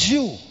 I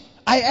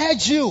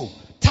urge you.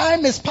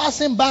 Time is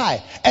passing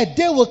by. A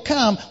day will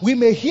come, we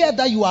may hear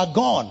that you are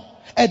gone.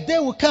 A day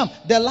will come,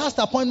 the last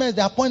appointment is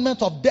the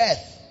appointment of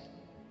death.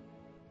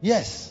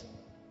 Yes.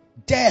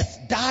 Death,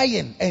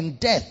 dying and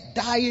death.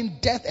 Dying,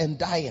 death and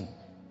dying.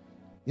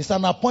 It's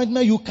an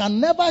appointment you can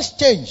never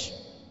change.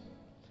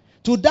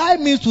 To die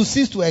means to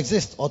cease to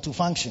exist or to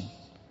function.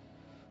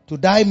 To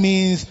die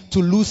means to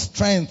lose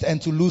strength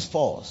and to lose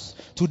force.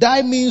 To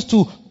die means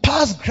to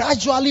pass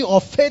gradually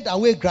or fade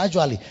away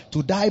gradually.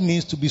 To die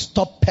means to be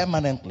stopped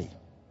permanently.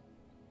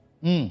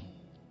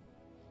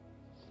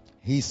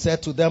 He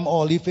said to them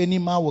all, if any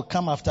man will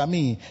come after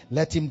me,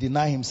 let him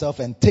deny himself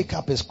and take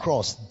up his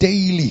cross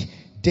daily,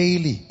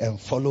 and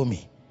follow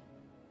me.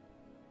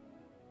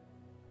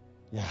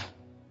 Yeah.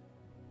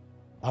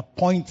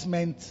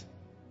 Appointment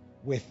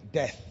with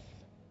death.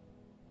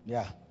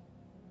 Yeah.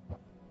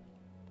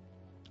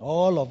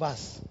 All of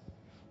us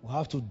will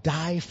have to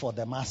die for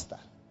the master.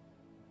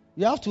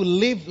 You have to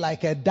live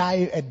like a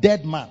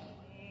dead man.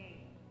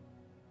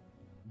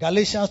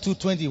 Galatians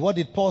 2:20, what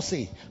did Paul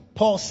say?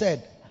 Paul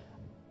said,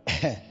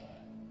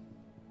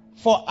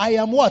 For I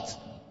am what?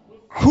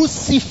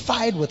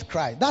 Crucified with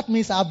Christ. That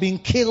means I've been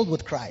killed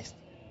with Christ.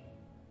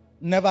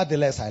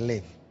 Nevertheless, I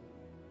live.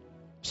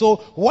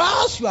 So,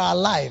 whilst you are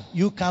alive,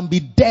 you can be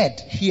dead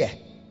here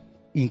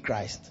in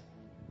Christ.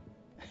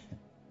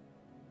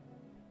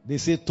 They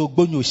say,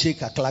 Togbonyo shake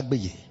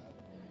aklagbeye.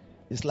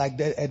 It's like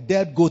a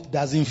dead goat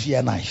doesn't fear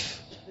a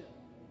knife.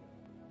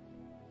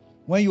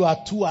 When you are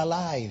too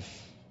alive,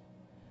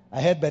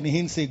 I heard Benny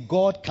Hinn say,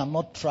 God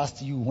cannot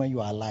trust you when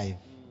you are alive.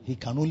 He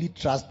can only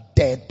trust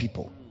dead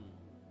people.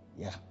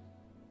 Yeah.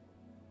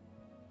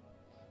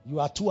 You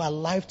are too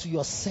alive to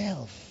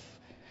yourself.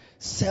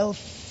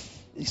 Self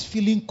is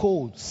feeling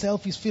cold.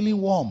 Self is feeling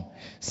warm.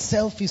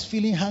 Self is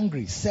feeling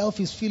hungry. Self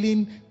is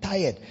feeling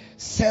tired.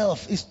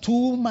 Self is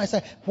too much.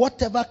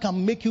 Whatever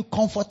can make you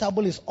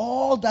comfortable is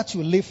all that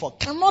you live for.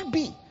 Cannot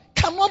be.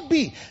 Cannot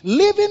be.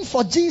 Living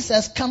for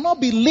Jesus cannot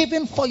be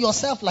living for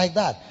yourself like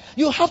that.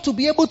 You have to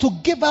be able to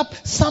give up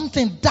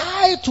something.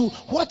 Die to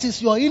what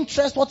is your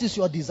interest, what is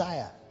your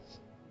desire.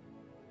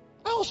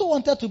 I also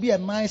wanted to be a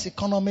nice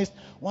economist.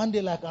 One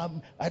day,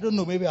 I don't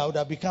know, maybe I would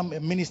have become a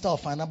minister of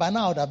finance. By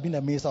now, I would have been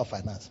a minister of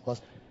finance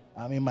because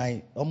I'm in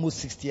my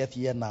almost 60th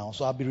year now.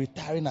 So I'll be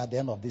retiring at the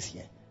end of this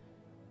year.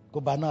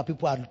 Because by now,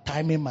 people are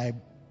timing my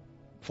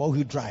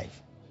four-wheel drive,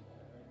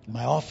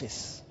 my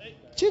office.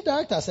 Chief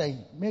director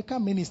said, make a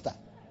minister.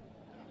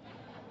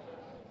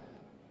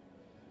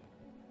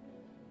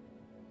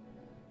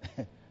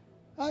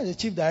 As the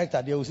chief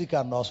director, they will see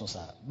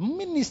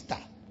minister,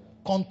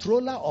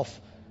 controller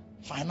of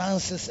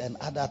finances and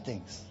other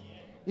things.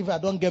 If I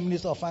don't get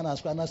minister of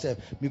finance, I say,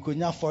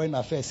 Mikonya foreign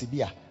affairs.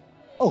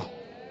 Oh,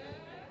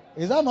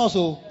 is that not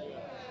so?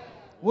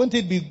 Won't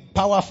it be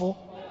powerful?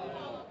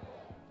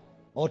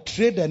 Or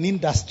trade and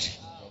industry.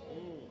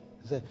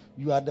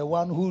 You are the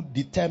one who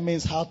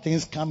determines how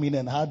things come in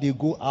and how they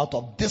go out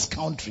of this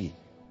country.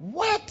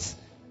 What?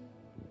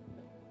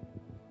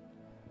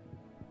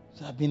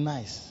 So that'd be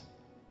nice.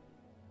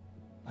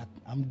 But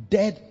I'm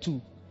dead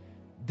to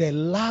the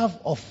love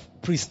of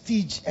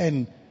prestige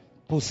and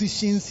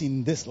positions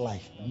in this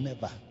life.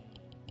 Never.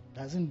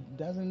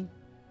 Doesn't.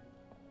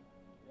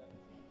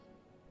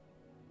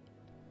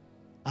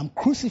 I'm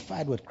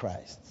crucified with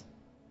Christ.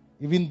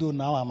 Even though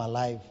now I'm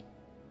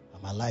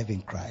alive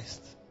in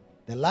Christ.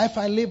 The life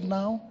I live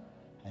now,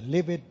 I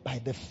live it by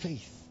the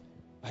faith.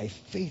 By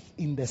faith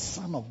in the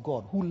Son of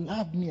God who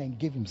loved me and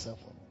gave himself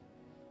for me.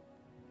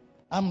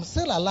 I'm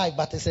still alive,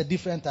 but it's a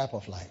different type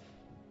of life.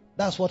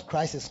 That's what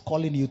Christ is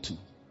calling you to.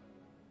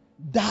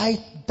 Die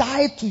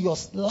to your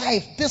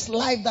life, this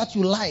life that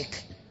you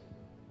like.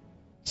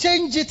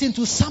 Change it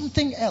into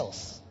something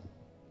else.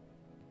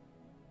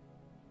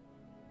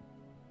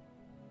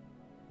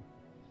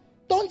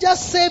 Don't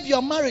just save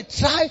your marriage.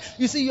 Try.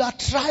 You see, you are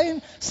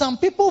trying. Some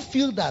people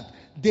feel that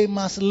they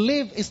must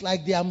live. It's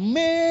like their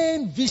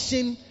main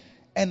vision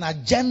and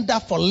agenda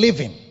for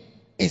living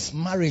is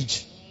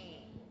marriage.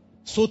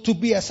 So to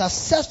be a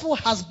successful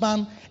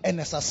husband and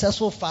a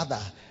successful father,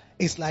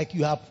 it's like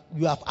you have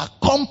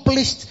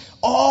accomplished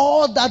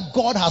all that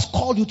God has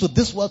called you to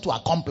this world to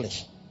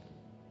accomplish.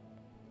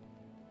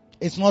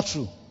 It's not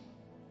true.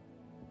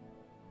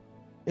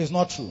 It's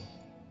not true.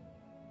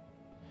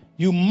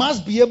 You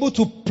must be able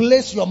to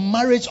place your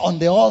marriage on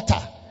the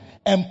altar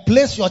and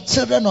place your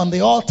children on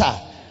the altar.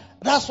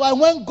 That's why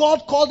when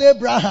God called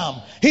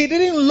Abraham, he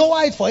didn't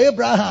lower it for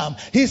Abraham.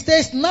 He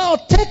says, now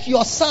take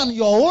your son,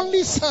 your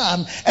only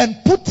son,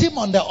 and put him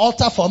on the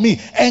altar for me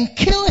and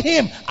kill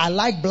him. I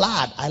like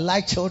blood. I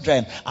like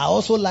children. I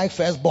also like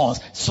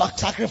firstborns,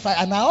 sacrifice,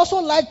 and I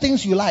also like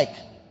things you like.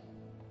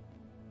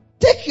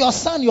 Take your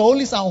son, your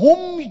only son,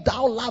 whom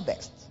thou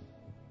lovest.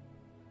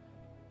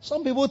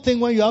 Some people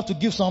think when you have to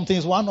give something,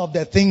 it's one of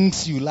the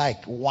things you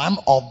like. One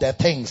of the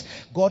things.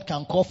 God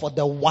can call for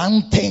the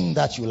one thing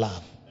that you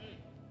love.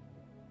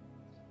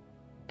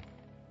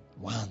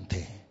 One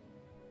thing.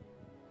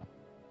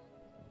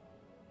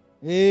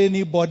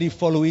 Anybody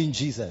following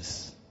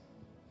Jesus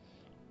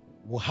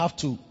will have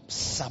to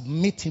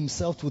submit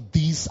himself to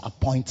these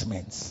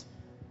appointments.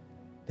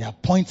 The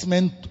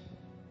appointment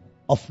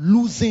of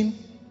losing,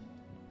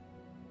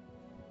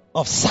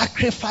 of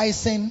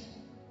sacrificing,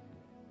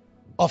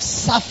 of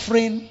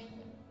suffering,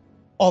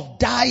 of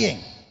dying.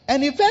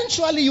 And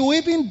eventually you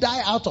even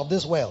die out of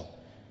this world.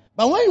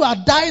 But when you are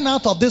dying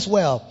out of this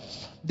world,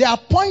 the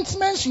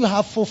appointments you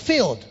have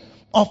fulfilled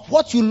of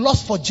what you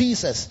lost for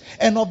Jesus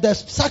and of the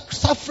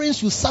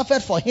sufferings you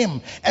suffered for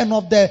him and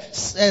of the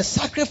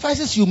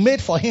sacrifices you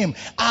made for him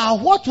are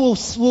what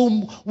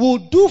will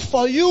do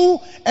for you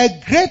a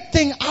great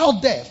thing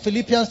out there.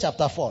 Philippians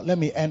chapter 4. Let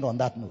me end on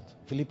that note.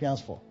 Philippians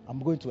 4.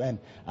 I'm going to end.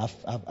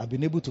 I've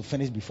been able to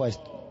finish before it's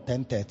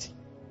 10:30.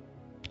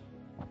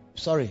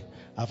 Sorry,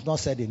 I've not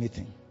said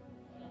anything.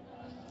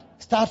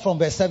 Start from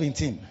verse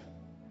 17.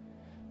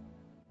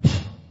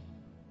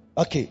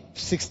 Okay,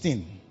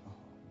 16.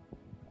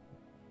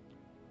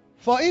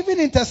 For even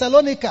in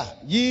Thessalonica,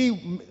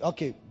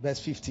 verse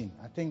 15.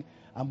 I think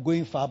I'm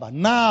going far back.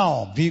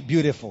 Now,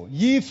 beautiful.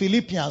 Ye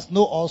Philippians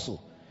know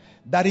also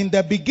that in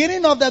the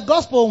beginning of the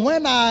gospel,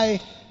 when I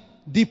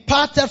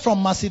departed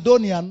from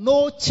Macedonia,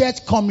 no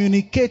church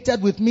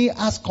communicated with me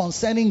as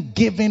concerning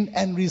giving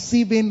and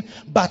receiving,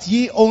 but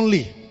ye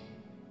only.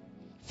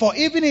 For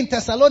even in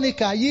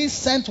Thessalonica ye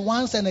sent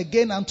once and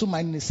again unto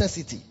my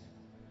necessity.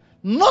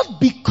 Not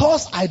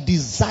because I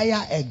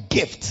desire a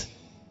gift,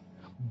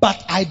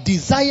 but I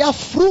desire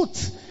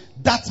fruit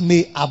that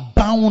may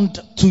abound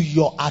to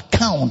your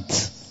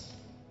account.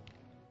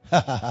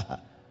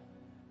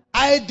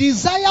 I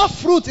desire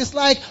fruit. It's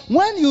like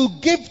when you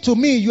give to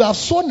me, you have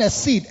sown a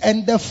seed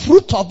and the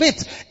fruit of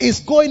it is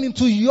going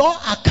into your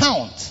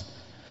account.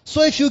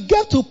 So if you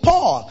give to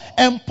Paul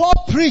and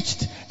Paul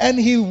preached and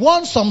he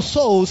won some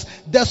souls,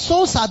 the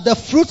souls are the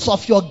fruits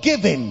of your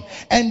giving.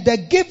 And the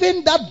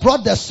giving that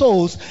brought the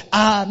souls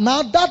are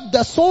now that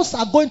the souls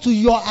are going to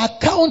your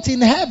account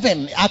in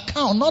heaven.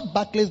 Account, not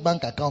Barclays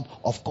Bank account,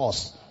 of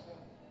course.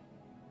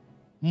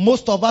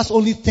 Most of us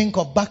only think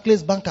of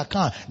Barclays Bank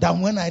account. That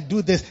when I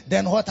do this,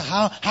 then what?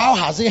 How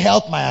has it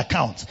helped my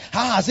account?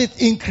 How has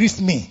it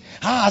increased me?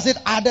 How has it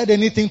added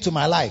anything to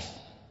my life?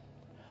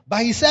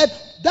 But he said,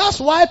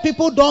 that's why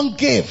people don't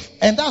give.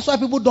 And that's why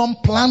people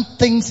don't plant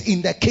things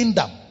in the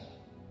kingdom.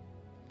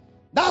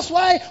 That's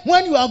why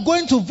when you are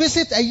going to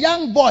visit a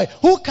young boy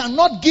who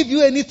cannot give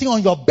you anything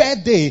on your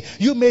birthday,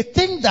 you may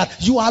think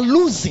that you are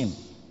losing.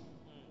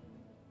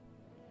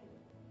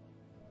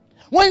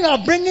 When you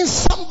are bringing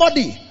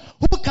somebody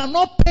who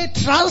cannot pay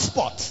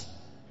transport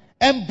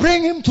and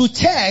bring him to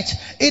church,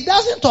 it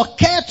doesn't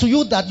occur to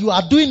you that you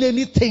are doing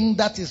anything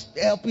that is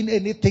helping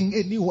anything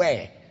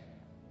anywhere.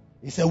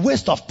 It's a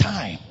waste of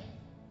time.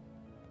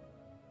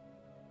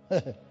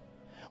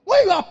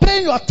 When you are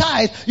paying your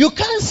tithe, you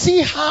can't see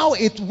how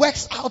it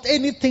works out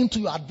anything to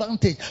your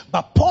advantage.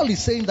 But Paul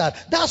is saying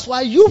that that's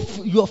why your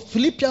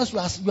Philippians,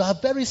 you are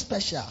very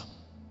special.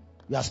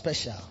 You are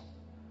special.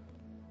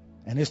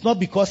 And it's not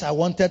because I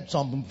wanted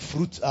some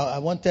fruit, I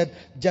wanted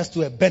just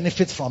to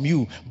benefit from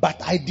you.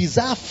 But I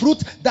desire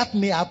fruit that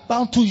may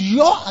abound to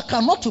your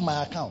account, not to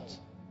my account.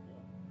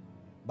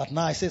 But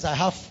now it says I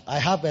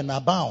have and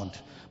abound.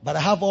 But I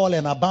have all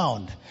and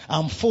abound.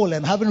 I'm full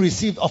and having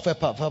received of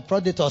a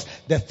prodigious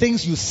the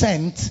things you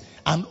sent,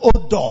 an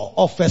odor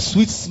of a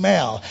sweet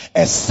smell,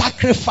 a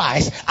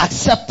sacrifice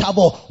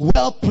acceptable,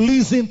 well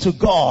pleasing to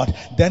God.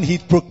 Then he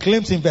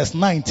proclaims in verse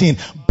 19,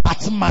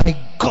 but my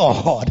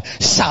God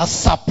shall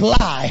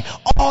supply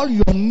all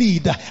your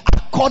need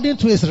according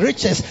to his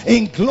riches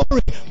in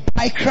glory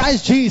by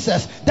Christ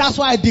Jesus. That's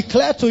why I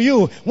declare to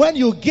you, when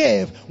you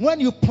give, when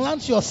you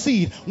plant your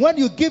seed, when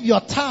you give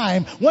your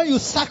time, when you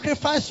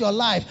sacrifice your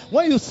life,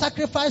 when you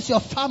sacrifice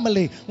your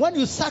family, when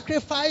you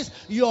sacrifice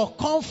your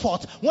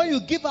comfort, when you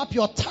give up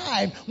your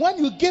time, when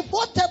you give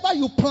whatever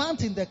you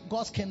plant in the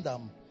God's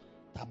kingdom,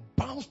 that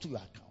bounds to your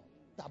account.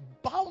 That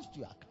bounds to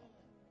your account.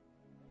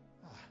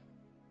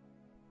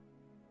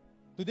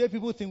 Today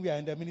people think we are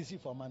in the ministry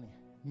for money.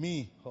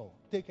 Me,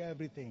 take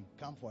everything.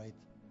 Come for it.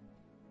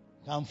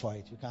 Come for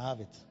it. You can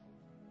have it.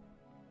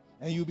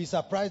 And you'll be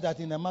surprised that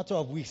in a matter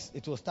of weeks,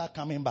 it will start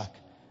coming back.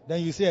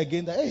 Then you say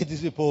again that, hey,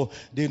 these people,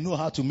 they know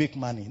how to make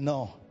money.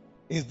 No.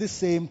 It's the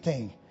same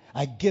thing.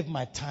 I gave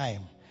my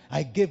time.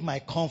 I gave my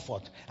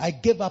comfort. I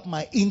gave up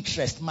my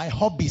interest, my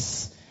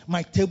hobbies,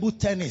 my table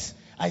tennis.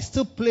 I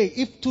still play.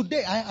 If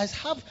today I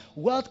have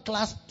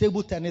world-class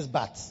table tennis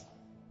bats,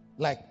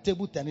 like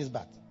table tennis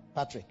bat,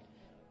 Patrick,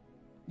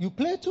 you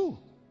play too.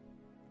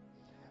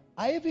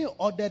 I even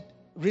ordered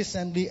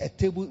recently a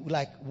table,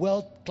 like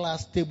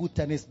world-class table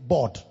tennis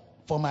board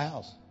for my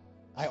house.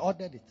 I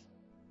ordered it.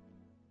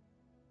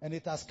 And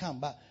it has come.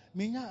 But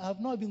Minya, I've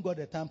not even got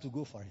the time to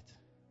go for it.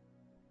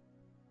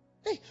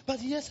 Hey,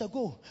 but years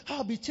ago,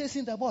 I'll be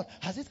chasing the board.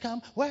 Has it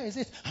come? Where is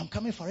it? I'm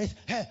coming for it.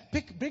 Hey,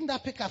 bring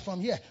that pickup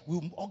from here.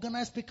 We'll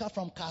organize pickup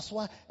from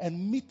Kaswa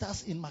and meet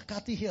us in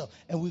Makati Hill.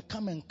 And we'll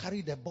come and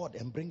carry the board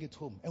and bring it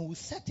home. And we'll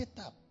set it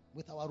up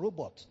with our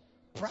robot.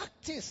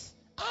 Practice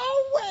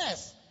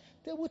hours.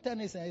 Table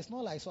tennis is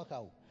not like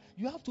soccer.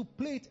 You have to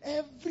play it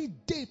every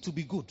day to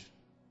be good.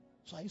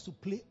 So I used to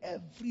play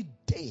every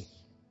day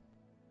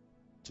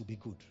to be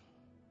good.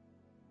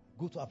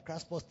 Go to Accra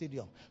Sports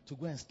Stadium to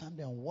go and stand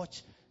there and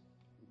watch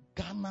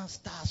Ghana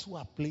stars who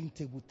are playing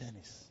table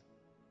tennis.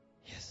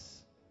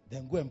 Yes.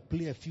 Then go and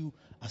play a few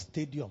at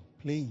stadium.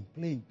 Playing.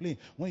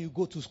 When you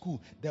go to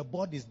school, the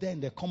board is there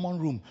in the common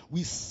room.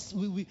 We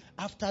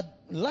after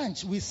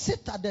lunch, we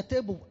sit at the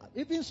table.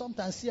 Even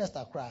sometimes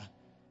siesta cry.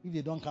 If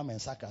they don't come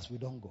and sack us, we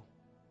don't go.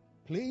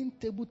 Playing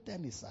table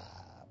tennis.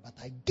 But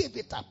I gave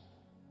it up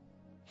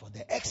for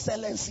the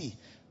excellency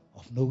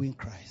of knowing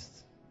Christ.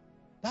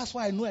 That's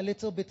why I know a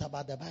little bit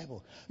about the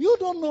Bible. You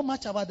don't know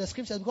much about the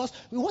scriptures because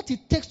what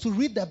it takes to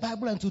read the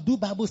Bible and to do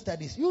Bible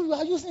studies, you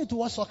are using it to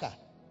watch soccer.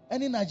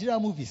 Any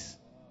Nigerian movies.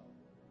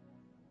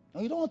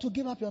 No, you don't want to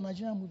give up your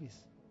Nigerian movies.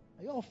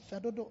 You're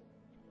fedodo.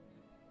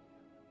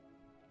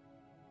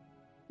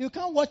 You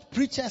can't watch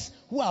preachers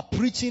who are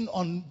preaching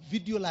on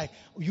video like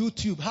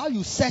YouTube. How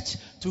you search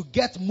to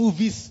get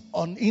movies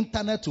on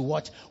internet to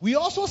watch. We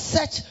also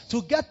search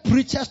to get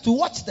preachers to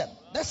watch them.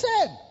 The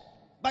same.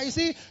 But you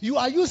see, you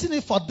are using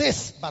it for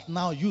this, but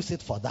now use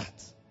it for that.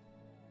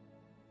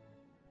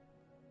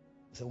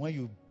 So when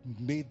you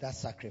made that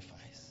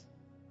sacrifice,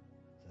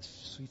 a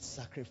sweet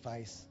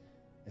sacrifice,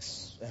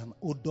 an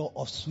odor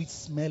of sweet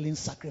smelling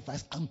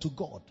sacrifice unto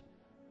God.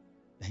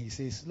 And he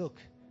says, look,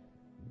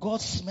 God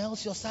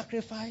smells your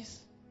sacrifice.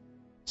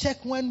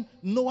 Check when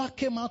Noah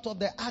came out of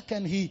the ark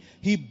and he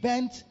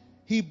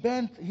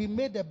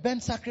made a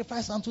burnt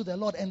sacrifice unto the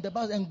Lord, and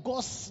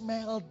God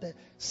smelled the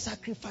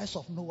sacrifice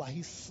of Noah.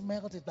 He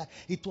smelled it, like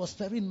it was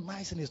very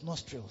nice in his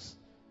nostrils.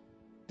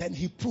 Then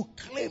he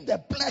proclaimed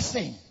the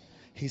blessing.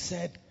 He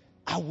said,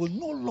 I will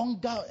no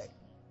longer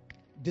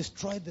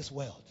destroy this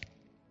world.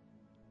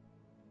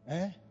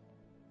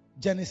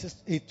 Genesis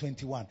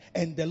 8:21.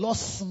 And the Lord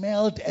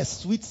smelled a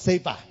sweet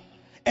savor.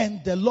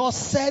 And the Lord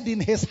said in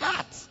his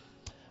heart,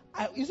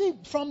 you see,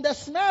 from the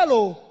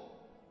smell,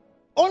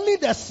 only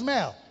the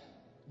smell,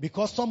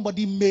 because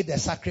somebody made a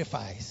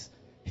sacrifice.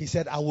 He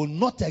said, I will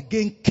not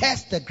again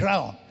curse the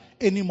ground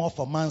anymore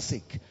for man's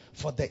sake.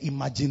 For the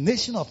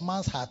imagination of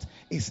man's heart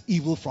is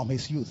evil from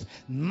his youth.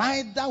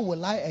 Neither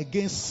will I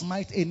again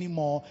smite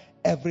anymore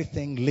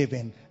everything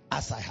living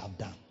as I have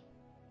done.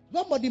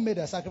 Nobody made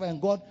a sacrifice, and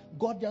God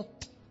just,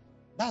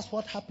 that's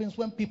what happens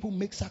when people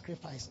make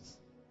sacrifices.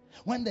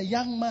 When the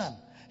young man,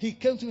 he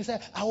came to me and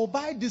said, I will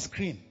buy this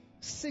screen,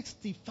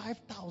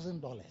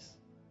 $65,000.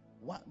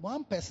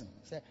 One person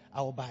said,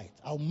 I will buy it.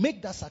 I'll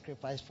make that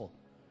sacrifice for.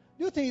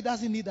 Do you think he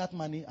doesn't need that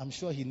money? I'm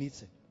sure he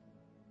needs it.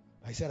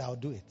 I said, I'll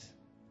do it.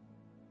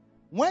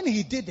 When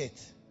he did it,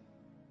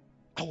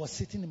 I was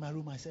sitting in my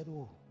room. I said,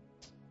 oh,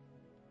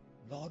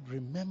 Lord,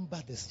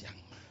 remember this young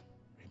man.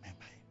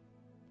 Remember him.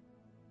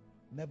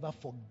 Never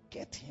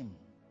forget him.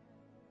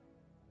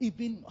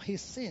 Even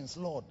his sins,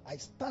 Lord, I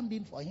stand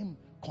in for him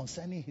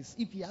concerning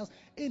if he has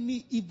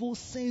any evil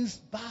sins,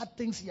 bad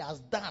things he has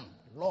done,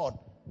 Lord,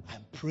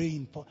 I'm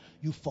praying for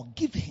you,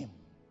 forgive him.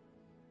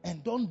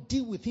 And don't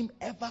deal with him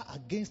ever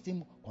against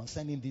him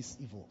concerning these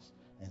evils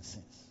and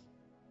sins.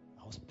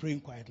 I was praying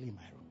quietly in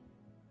my room.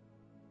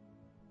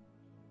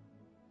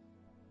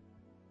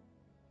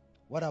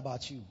 What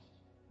about you?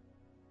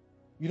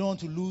 You don't want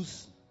to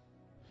lose.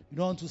 You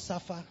don't want to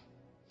suffer.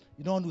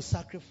 You don't want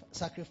to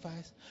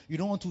sacrifice. You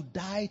don't want to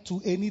die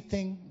to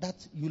anything that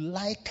you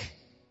like.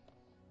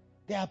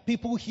 There are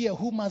people here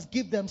who must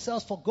give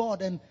themselves for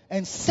God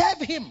and serve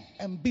him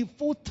and be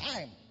full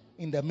time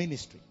in the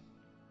ministry.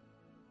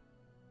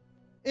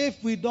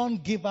 If we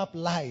don't give up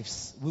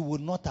lives, we will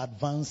not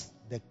advance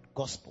the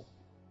gospel.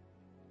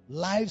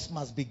 Lives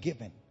must be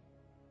given.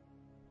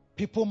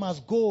 People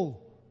must go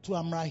to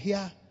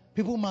Amrahia.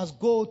 People must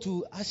go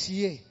to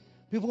Ashie.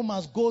 People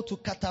must go to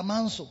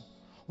Katamanso.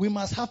 We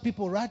must have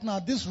people right now.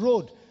 This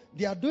road,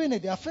 they are doing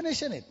it. They are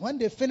finishing it. When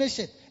they finish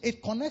it,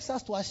 it connects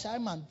us to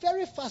Ashaiman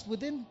very fast.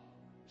 Within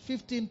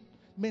 15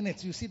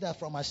 minutes, you see that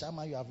from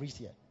Ashaiman you have reached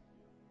here.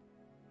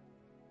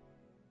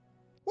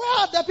 Where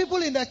are the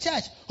people in the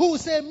church who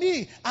say,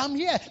 me, I'm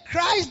here.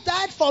 Christ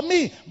died for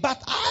me,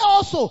 but I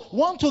also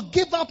want to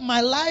give up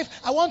my life.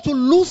 I want to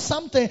lose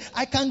something.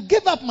 I can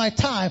give up my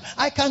time.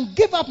 I can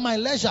give up my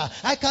leisure.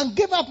 I can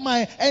give up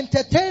my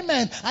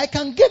entertainment. I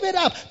can give it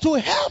up to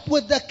help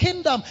with the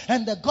kingdom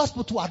and the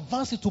gospel, to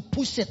advance it, to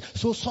push it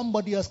so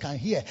somebody else can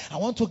hear. I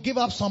want to give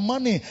up some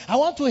money. I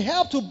want to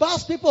help to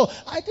bus people.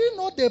 I didn't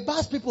know they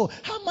bus people.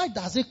 How much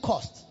does it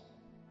cost?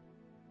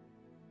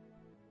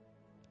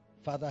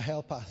 Father,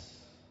 help us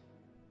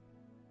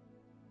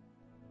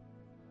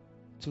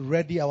to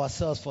ready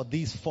ourselves for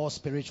these 4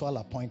 spiritual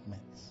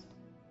appointments.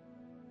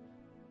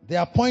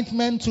 The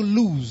appointment to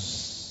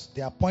lose,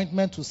 the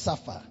appointment to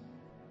suffer,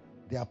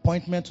 the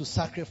appointment to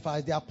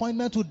sacrifice, the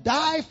appointment to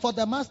die for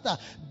the master.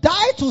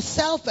 Die to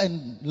self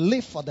and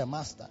live for the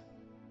master.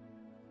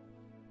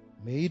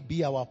 May it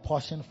be our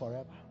portion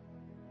forever.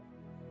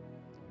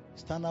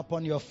 Stand up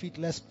on your feet.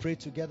 Let's pray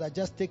together.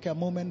 Just take a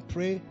moment,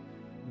 pray.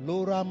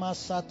 Lora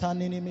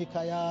masatanini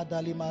mikaya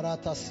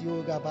dalimarata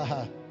sioga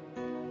baha.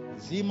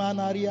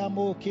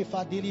 Zimanariamo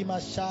kefadili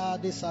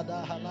mashade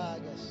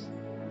sadahalagas.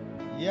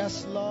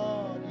 Yes,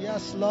 Lord.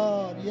 Yes,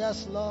 Lord.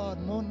 Yes,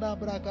 Lord. Munda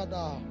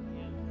brakada.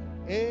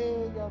 E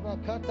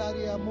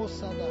gavakataria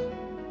musada.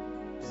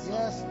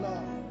 Yes,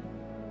 Lord.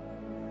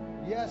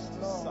 Yes,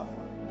 Lord.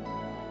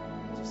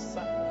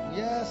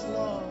 Yes,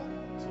 Lord.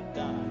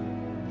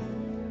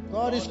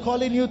 God is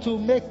calling you to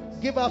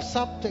give up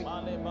something.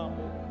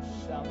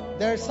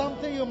 There is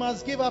something you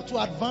must give up to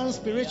advance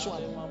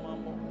spiritually.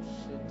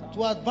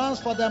 To advance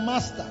for the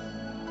master.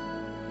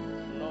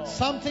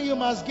 Something you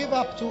must give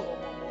up to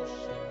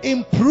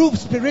improve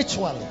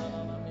spiritually.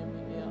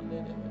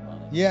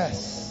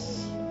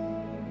 Yes.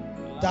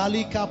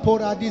 Dalika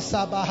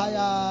poradisa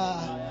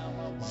bahaya.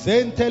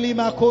 Zenteli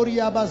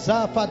makoria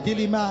bazafa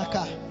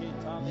dilimaka.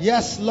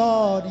 Yes,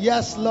 Lord.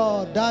 Yes,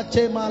 Lord.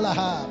 Dache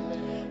malaha.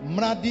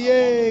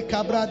 Mradie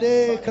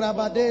kabrade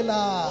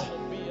krabadela.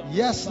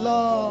 Yes,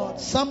 Lord.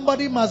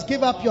 Somebody must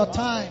give up your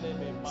time.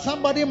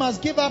 Somebody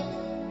must give up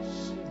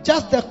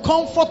just the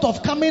comfort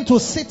of coming to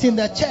sit in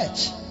the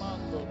church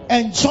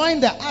and join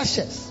the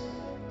ashes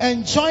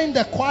and join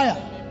the choir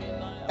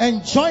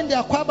and join the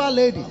Akwaba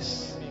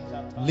ladies.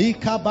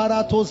 Lika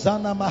barato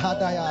zana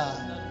mahadaya.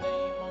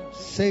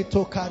 Say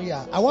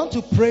Tokaria. I want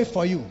to pray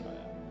for you.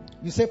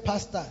 You say,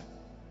 Pastor,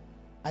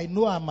 I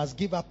know I must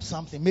give up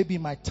something. Maybe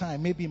my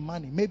time, maybe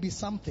money, maybe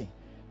something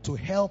to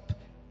help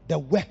the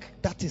work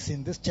that is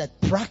in this church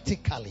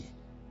practically.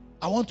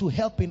 I want to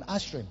help in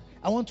ushering.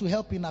 I want to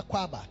help in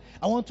Akwaba.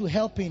 I want to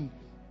help in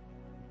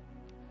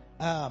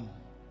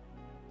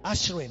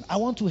ushering. I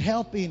want to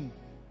help in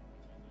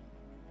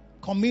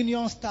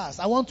communion stars.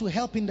 I want to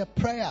help in the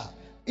prayer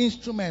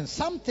instruments.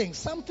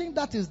 Something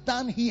that is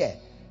done here.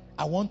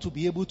 I want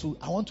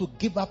to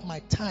give up my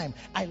time.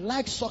 I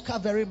like soccer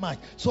very much.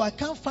 So I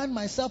can't find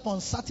myself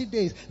on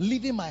Saturdays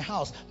leaving my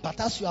house.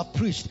 But as you have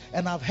preached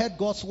and I've heard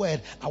God's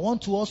word, I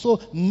want to also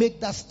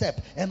make that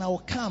step. And I will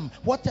come.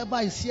 Whatever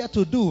is here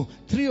to do,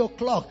 3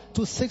 o'clock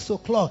to 6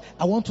 o'clock,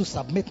 I want to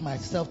submit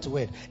myself to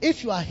it.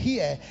 If you are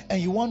here and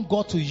you want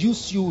God to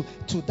use you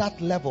to that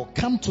level,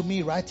 come to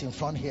me right in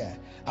front here.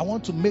 I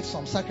want to make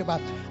some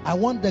sacrifice. I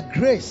want the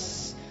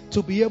grace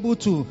to be able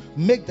to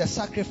make the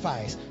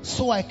sacrifice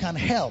so I can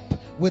help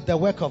with the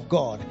work of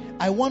God.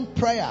 I want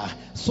prayer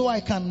so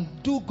I can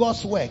do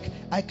God's work.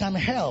 I can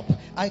help.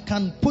 I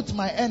can put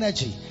my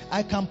energy.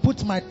 I can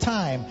put my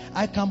time.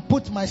 I can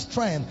put my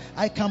strength.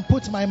 I can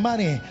put my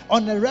money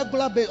on a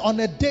regular basis, on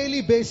a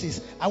daily basis.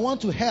 I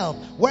want to help.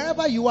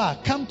 Wherever you are,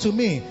 come to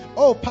me.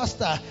 Oh,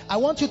 Pastor, I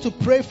want you to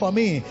pray for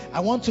me. I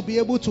want to be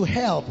able to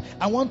help.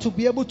 I want to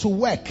be able to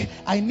work.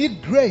 I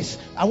need grace.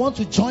 I want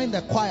to join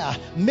the choir.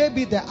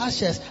 Maybe the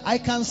ashes. I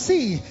can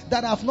see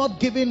that I've not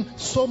given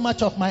so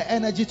much of my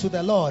energy to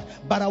the Lord,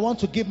 but I want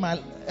to give my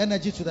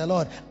energy to the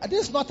Lord.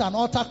 This is not an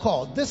altar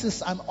call. This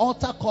is an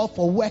altar call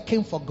for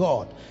working for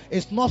God.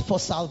 It's not for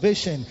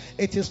salvation.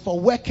 It is for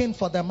working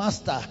for the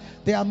Master.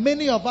 There are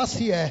many of us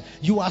here.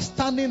 You are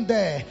standing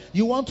there.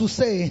 You want to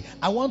say,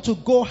 I want to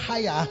go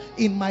higher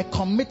in my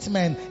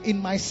commitment, in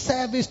my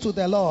service to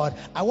the Lord.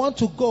 I want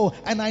to go,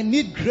 and I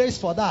need grace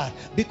for that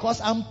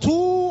because I'm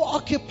too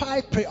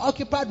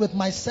preoccupied with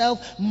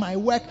myself, my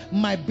work,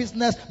 my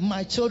business,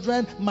 my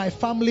children, my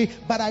family.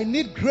 But I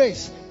need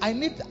grace.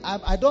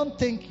 I don't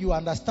think you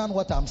understand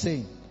what I'm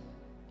saying.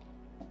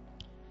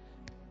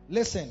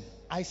 Listen,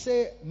 I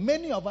say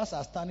many of us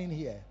are standing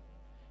here.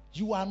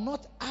 You are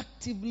not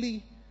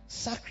actively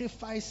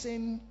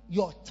sacrificing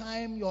your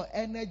time, your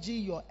energy,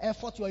 your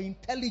effort, your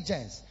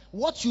intelligence,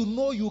 what you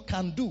know you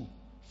can do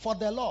for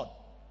the Lord.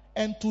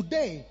 And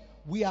today,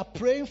 we are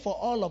praying for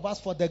all of us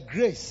for the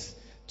grace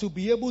to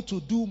be able to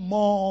do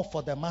more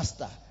for the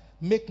Master.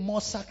 Make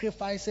more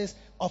sacrifices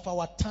of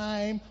our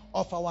time,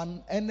 of our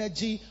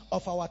energy,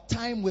 of our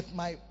time with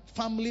my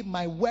family,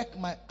 my work.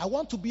 I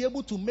want to be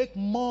able to make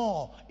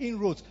more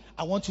inroads.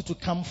 I want you to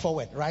come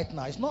forward right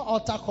now. It's not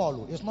altar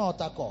call. It's not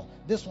altar call.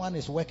 This one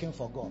is working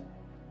for God.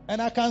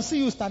 And I can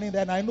see you standing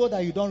there, and I know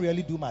that you don't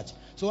really do much.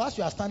 So as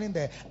you are standing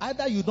there,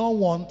 either you don't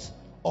want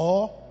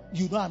or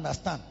you don't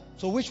understand.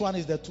 So which one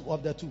is the two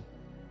of the two?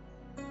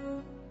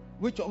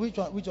 Which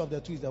of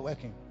the two is the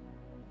working?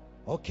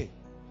 Okay.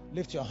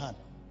 Lift your hand.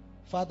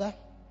 Father,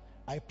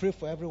 I pray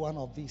for every one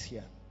of these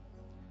here.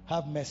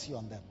 Have mercy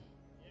on them.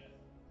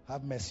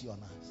 Have mercy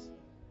on us.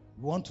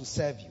 We want to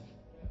serve you.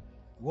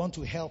 We want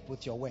to help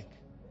with your work.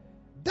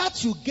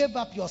 That you gave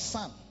up your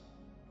son.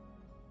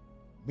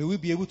 May we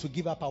be able to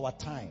give up our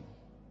time,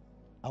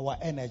 our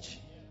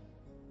energy,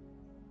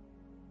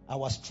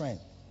 our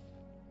strength,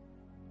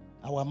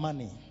 our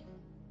money,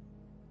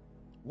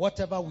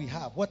 whatever we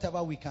have,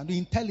 whatever we can do,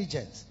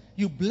 intelligence.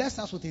 You bless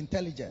us with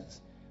intelligence,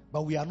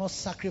 but we are not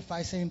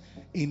sacrificing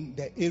in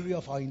the area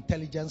of our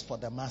intelligence for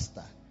the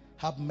Master.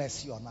 Have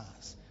mercy on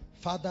us.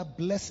 Father,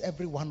 bless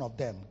every one of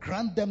them.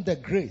 Grant them the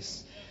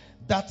grace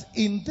that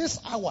in this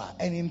hour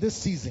and in this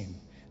season,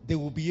 they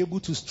will be able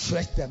to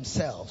stretch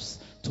themselves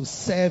to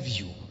serve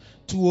you,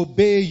 to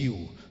obey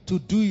you, to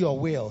do your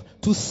will,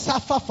 to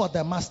suffer for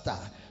the Master,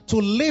 to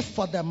live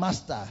for the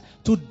Master,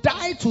 to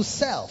die to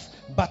self,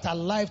 but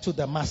alive to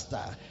the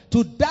Master,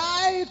 to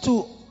die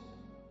to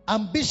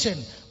ambition,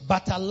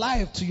 but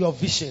alive to your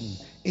vision.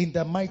 In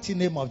the mighty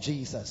name of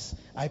Jesus,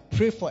 I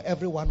pray for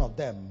every one of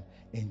them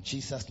in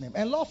Jesus' name.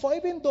 And Lord, for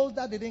even those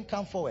that didn't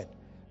come forward,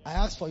 I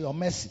ask for your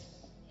mercy.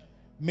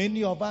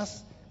 Many of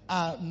us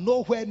are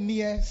nowhere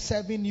near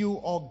serving you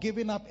or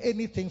giving up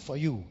anything for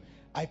you.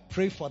 I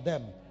pray for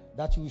them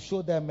that you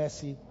show them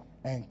mercy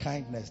and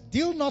kindness.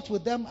 Deal not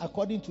with them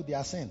according to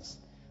their sins,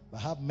 but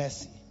have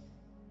mercy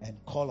and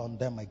call on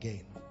them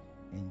again.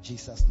 In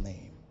Jesus'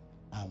 name,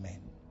 amen.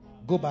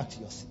 Go back to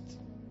your seat.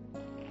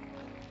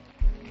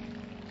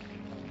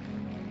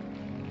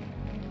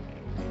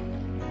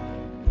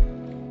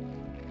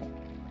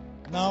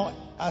 Now,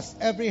 as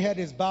every head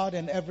is bowed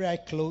and every eye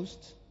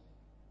closed,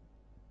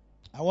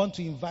 I want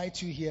to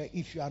invite you here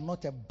if you are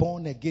not a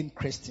born-again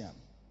Christian.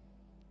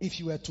 If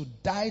you were to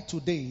die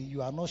today,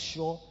 you are not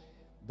sure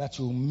that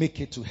you will make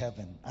it to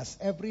heaven. As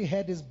every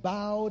head is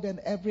bowed and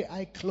every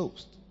eye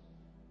closed,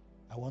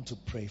 I want to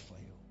pray for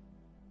you.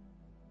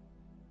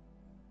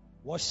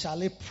 What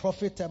shall it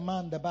profit a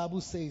man, the Bible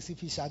says, if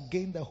he shall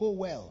gain the whole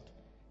world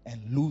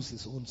and lose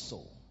his own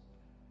soul?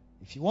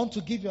 If you want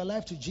to give your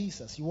life to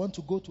Jesus, you want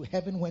to go to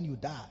heaven when you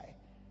die,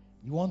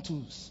 you want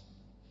to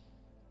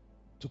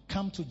to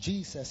come to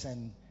Jesus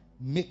and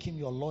make him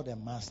your Lord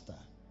and Master.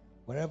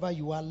 Wherever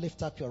you are,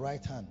 lift up your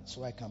right hand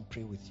so I can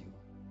pray with you.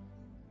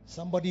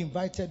 Somebody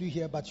invited you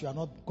here, but you are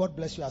not. God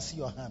bless you. I see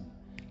your hand.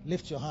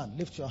 Lift your hand.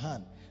 Lift your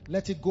hand.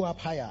 Let it go up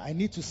higher. I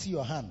need to see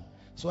your hand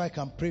so I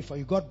can pray for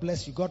you. God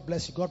bless you. God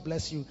bless you. God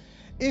bless you.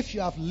 If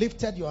you have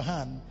lifted your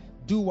hand,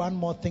 do one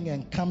more thing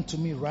and come to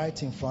me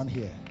right in front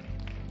here.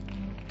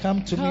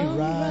 Come to me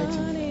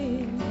right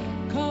in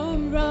front.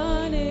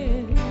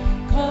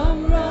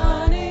 Come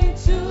running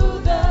to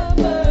the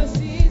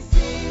mercy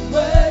seat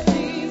where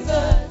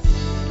Jesus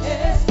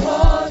is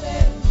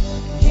calling.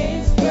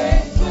 His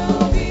grace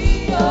will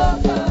be your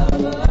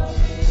covering.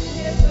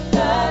 His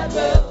blood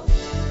will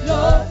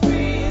flow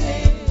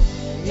freely.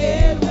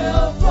 It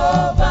will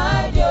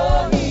provide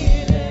your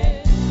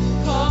healing.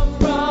 Come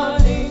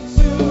running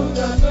to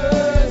the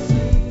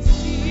mercy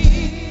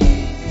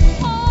seat.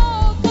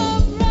 Oh,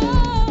 come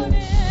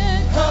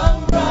running.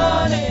 Come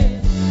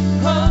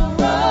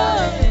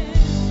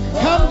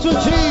Come to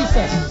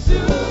Jesus.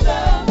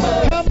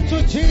 Come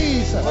to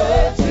Jesus.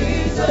 where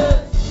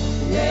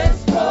Jesus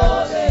is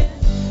calling.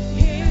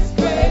 His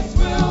grace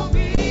will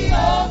be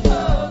your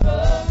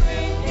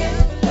covering.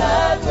 His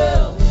blood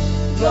will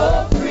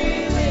flow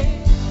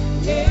freely.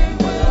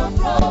 It will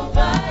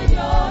provide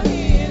your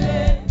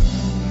healing.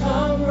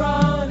 Come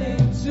running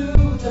to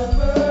the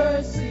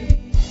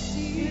mercy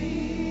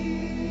seat.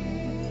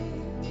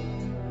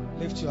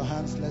 Lift your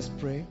hands. Let's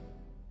pray.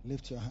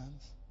 Lift your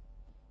hands.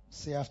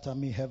 Say after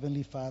me,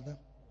 Heavenly Father,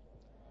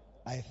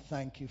 I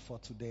thank you for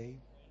today.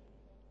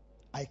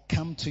 I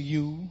come to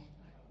you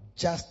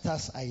just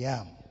as I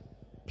am.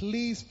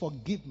 Please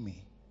forgive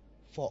me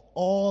for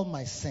all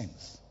my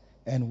sins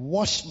and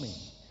wash me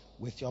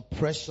with your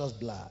precious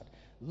blood.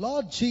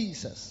 Lord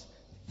Jesus,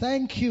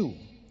 thank you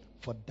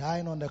for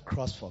dying on the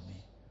cross for me.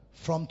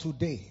 From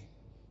today,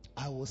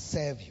 I will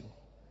serve you.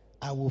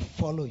 I will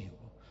follow you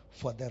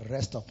for the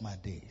rest of my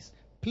days.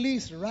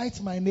 Please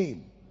write my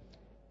name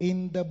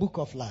in the book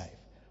of life.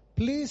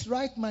 Please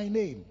write my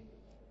name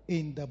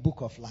in the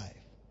book of life.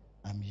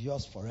 I'm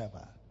yours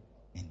forever.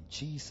 In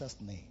Jesus'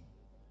 name,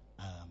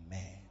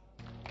 amen.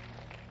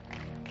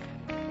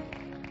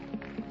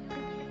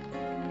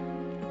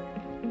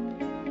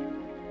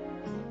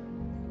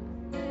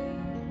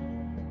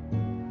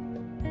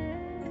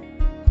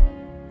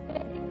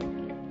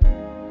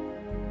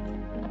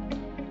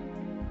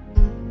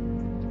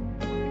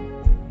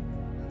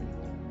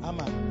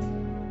 Amma,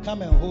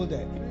 come and hold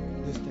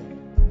this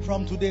thing.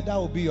 From today, that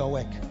will be your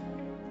work.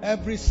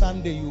 Every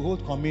Sunday, you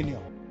hold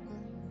communion.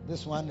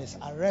 This one is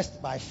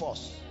arrest by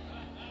force.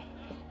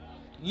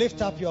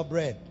 Lift up your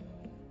bread.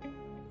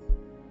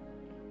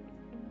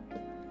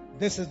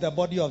 This is the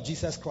body of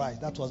Jesus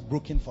Christ that was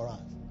broken for us.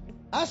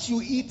 As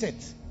you eat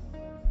it,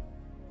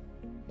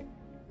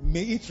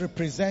 may it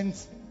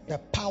represent the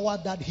power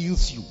that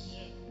heals you.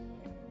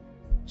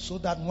 So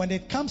that when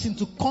it comes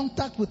into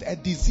contact with a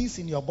disease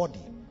in your body,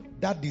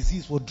 that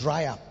disease will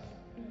dry up.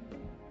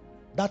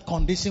 That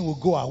condition will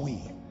go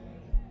away.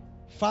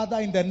 Father,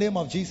 in the name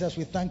of Jesus,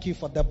 we thank you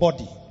for the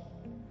body.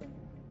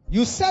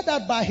 You said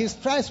that by his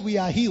stripes we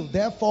are healed.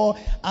 Therefore,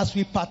 as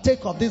we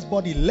partake of this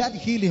body, let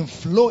healing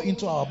flow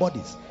into our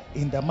bodies.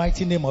 In the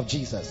mighty name of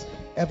Jesus.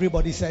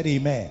 Everybody said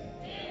amen.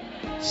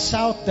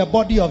 Shout the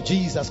body of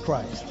Jesus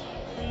Christ.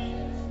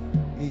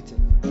 Eat it.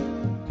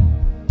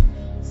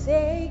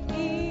 Take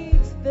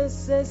it,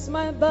 this is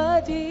my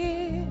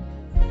body,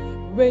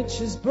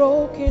 which is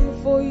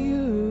broken for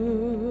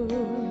you.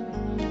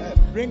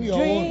 Bring your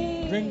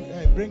own.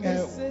 Bring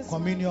a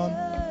communion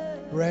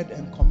bread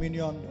and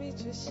communion.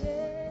 Which is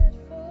shed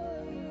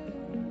for you.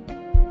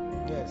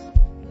 Yes.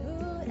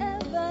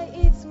 Whoever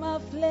eats my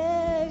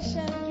flesh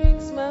and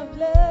drinks my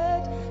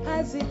blood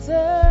has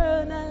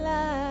eternal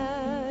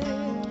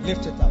life.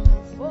 Lift it up.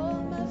 For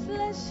my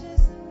flesh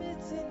is meat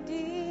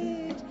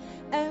indeed,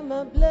 and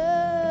my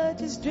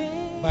blood is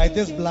drink. By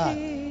this blood,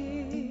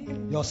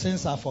 your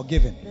sins are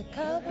forgiven. The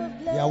cup of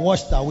blood They are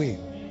washed away.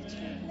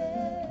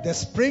 The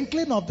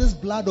sprinkling of this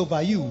blood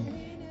over you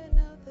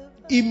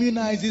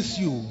immunizes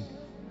you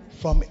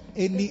from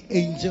any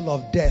angel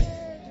of death,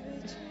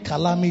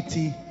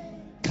 calamity,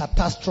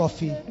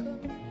 catastrophe,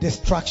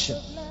 destruction.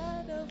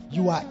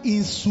 You are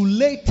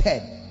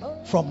insulated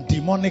from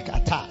demonic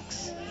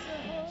attacks.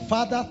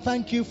 Father,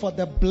 thank you for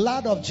the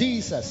blood of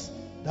Jesus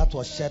that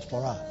was shed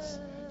for us.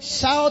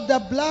 Shout the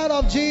blood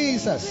of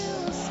Jesus.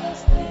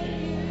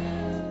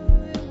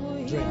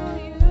 Drink.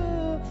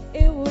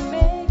 It will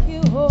make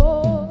you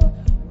whole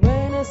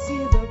when I see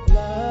the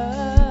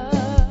blood.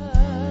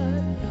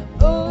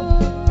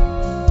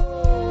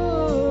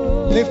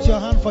 Oh, Lift your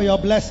hand for your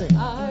blessing.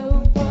 I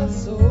will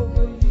pass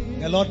over you.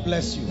 The Lord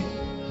bless you.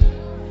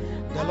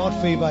 The Lord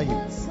favor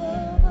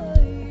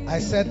you. I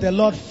said the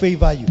Lord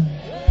favor you.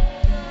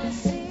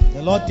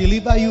 The Lord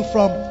deliver you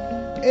from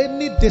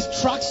any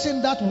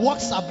distraction that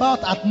walks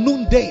about at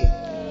noonday.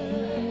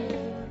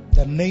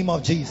 The name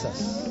of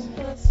Jesus.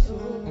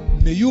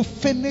 May you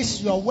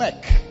finish your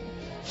work.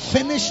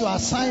 Finish your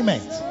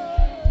assignment.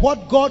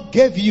 What God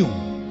gave you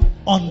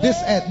on this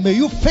earth, may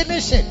you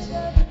finish it.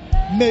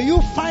 May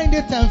you find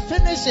it and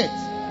finish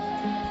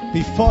it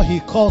before he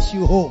calls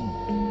you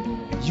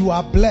home. You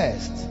are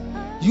blessed.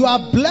 You are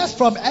blessed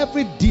from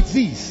every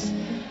disease.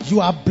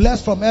 You are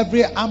blessed from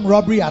every armed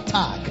robbery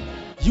attack.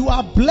 You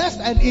are blessed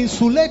and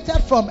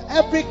insulated from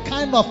every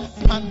kind of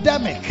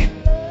pandemic.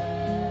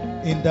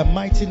 In the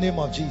mighty name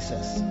of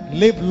Jesus.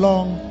 Live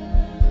long,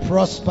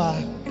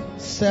 prosper,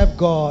 serve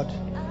God,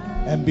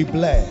 and be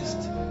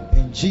blessed.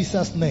 In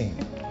Jesus' name.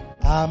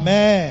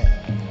 Amen.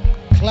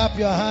 Clap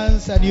your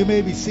hands and you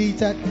may be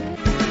seated.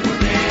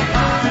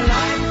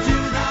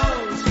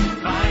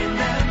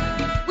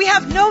 We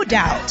have no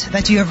doubt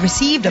that you have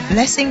received a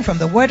blessing from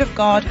the Word of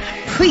God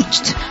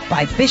preached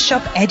by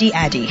Bishop Eddie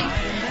Addy.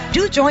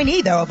 Do join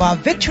either of our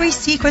Victory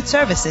Secret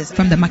services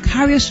from the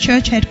Macarius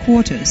Church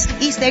headquarters,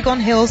 East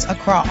Legon Hills,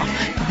 Accra,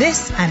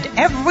 this and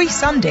every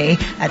Sunday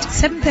at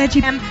 7:30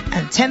 p.m.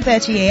 and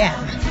 10:30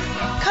 a.m.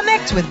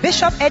 Connect with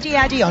Bishop Eddie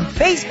Addy on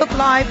Facebook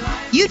Live,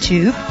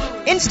 YouTube,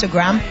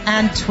 Instagram,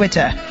 and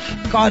Twitter.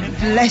 God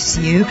bless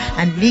you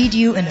and lead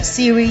you in a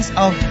series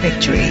of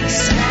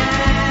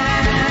victories.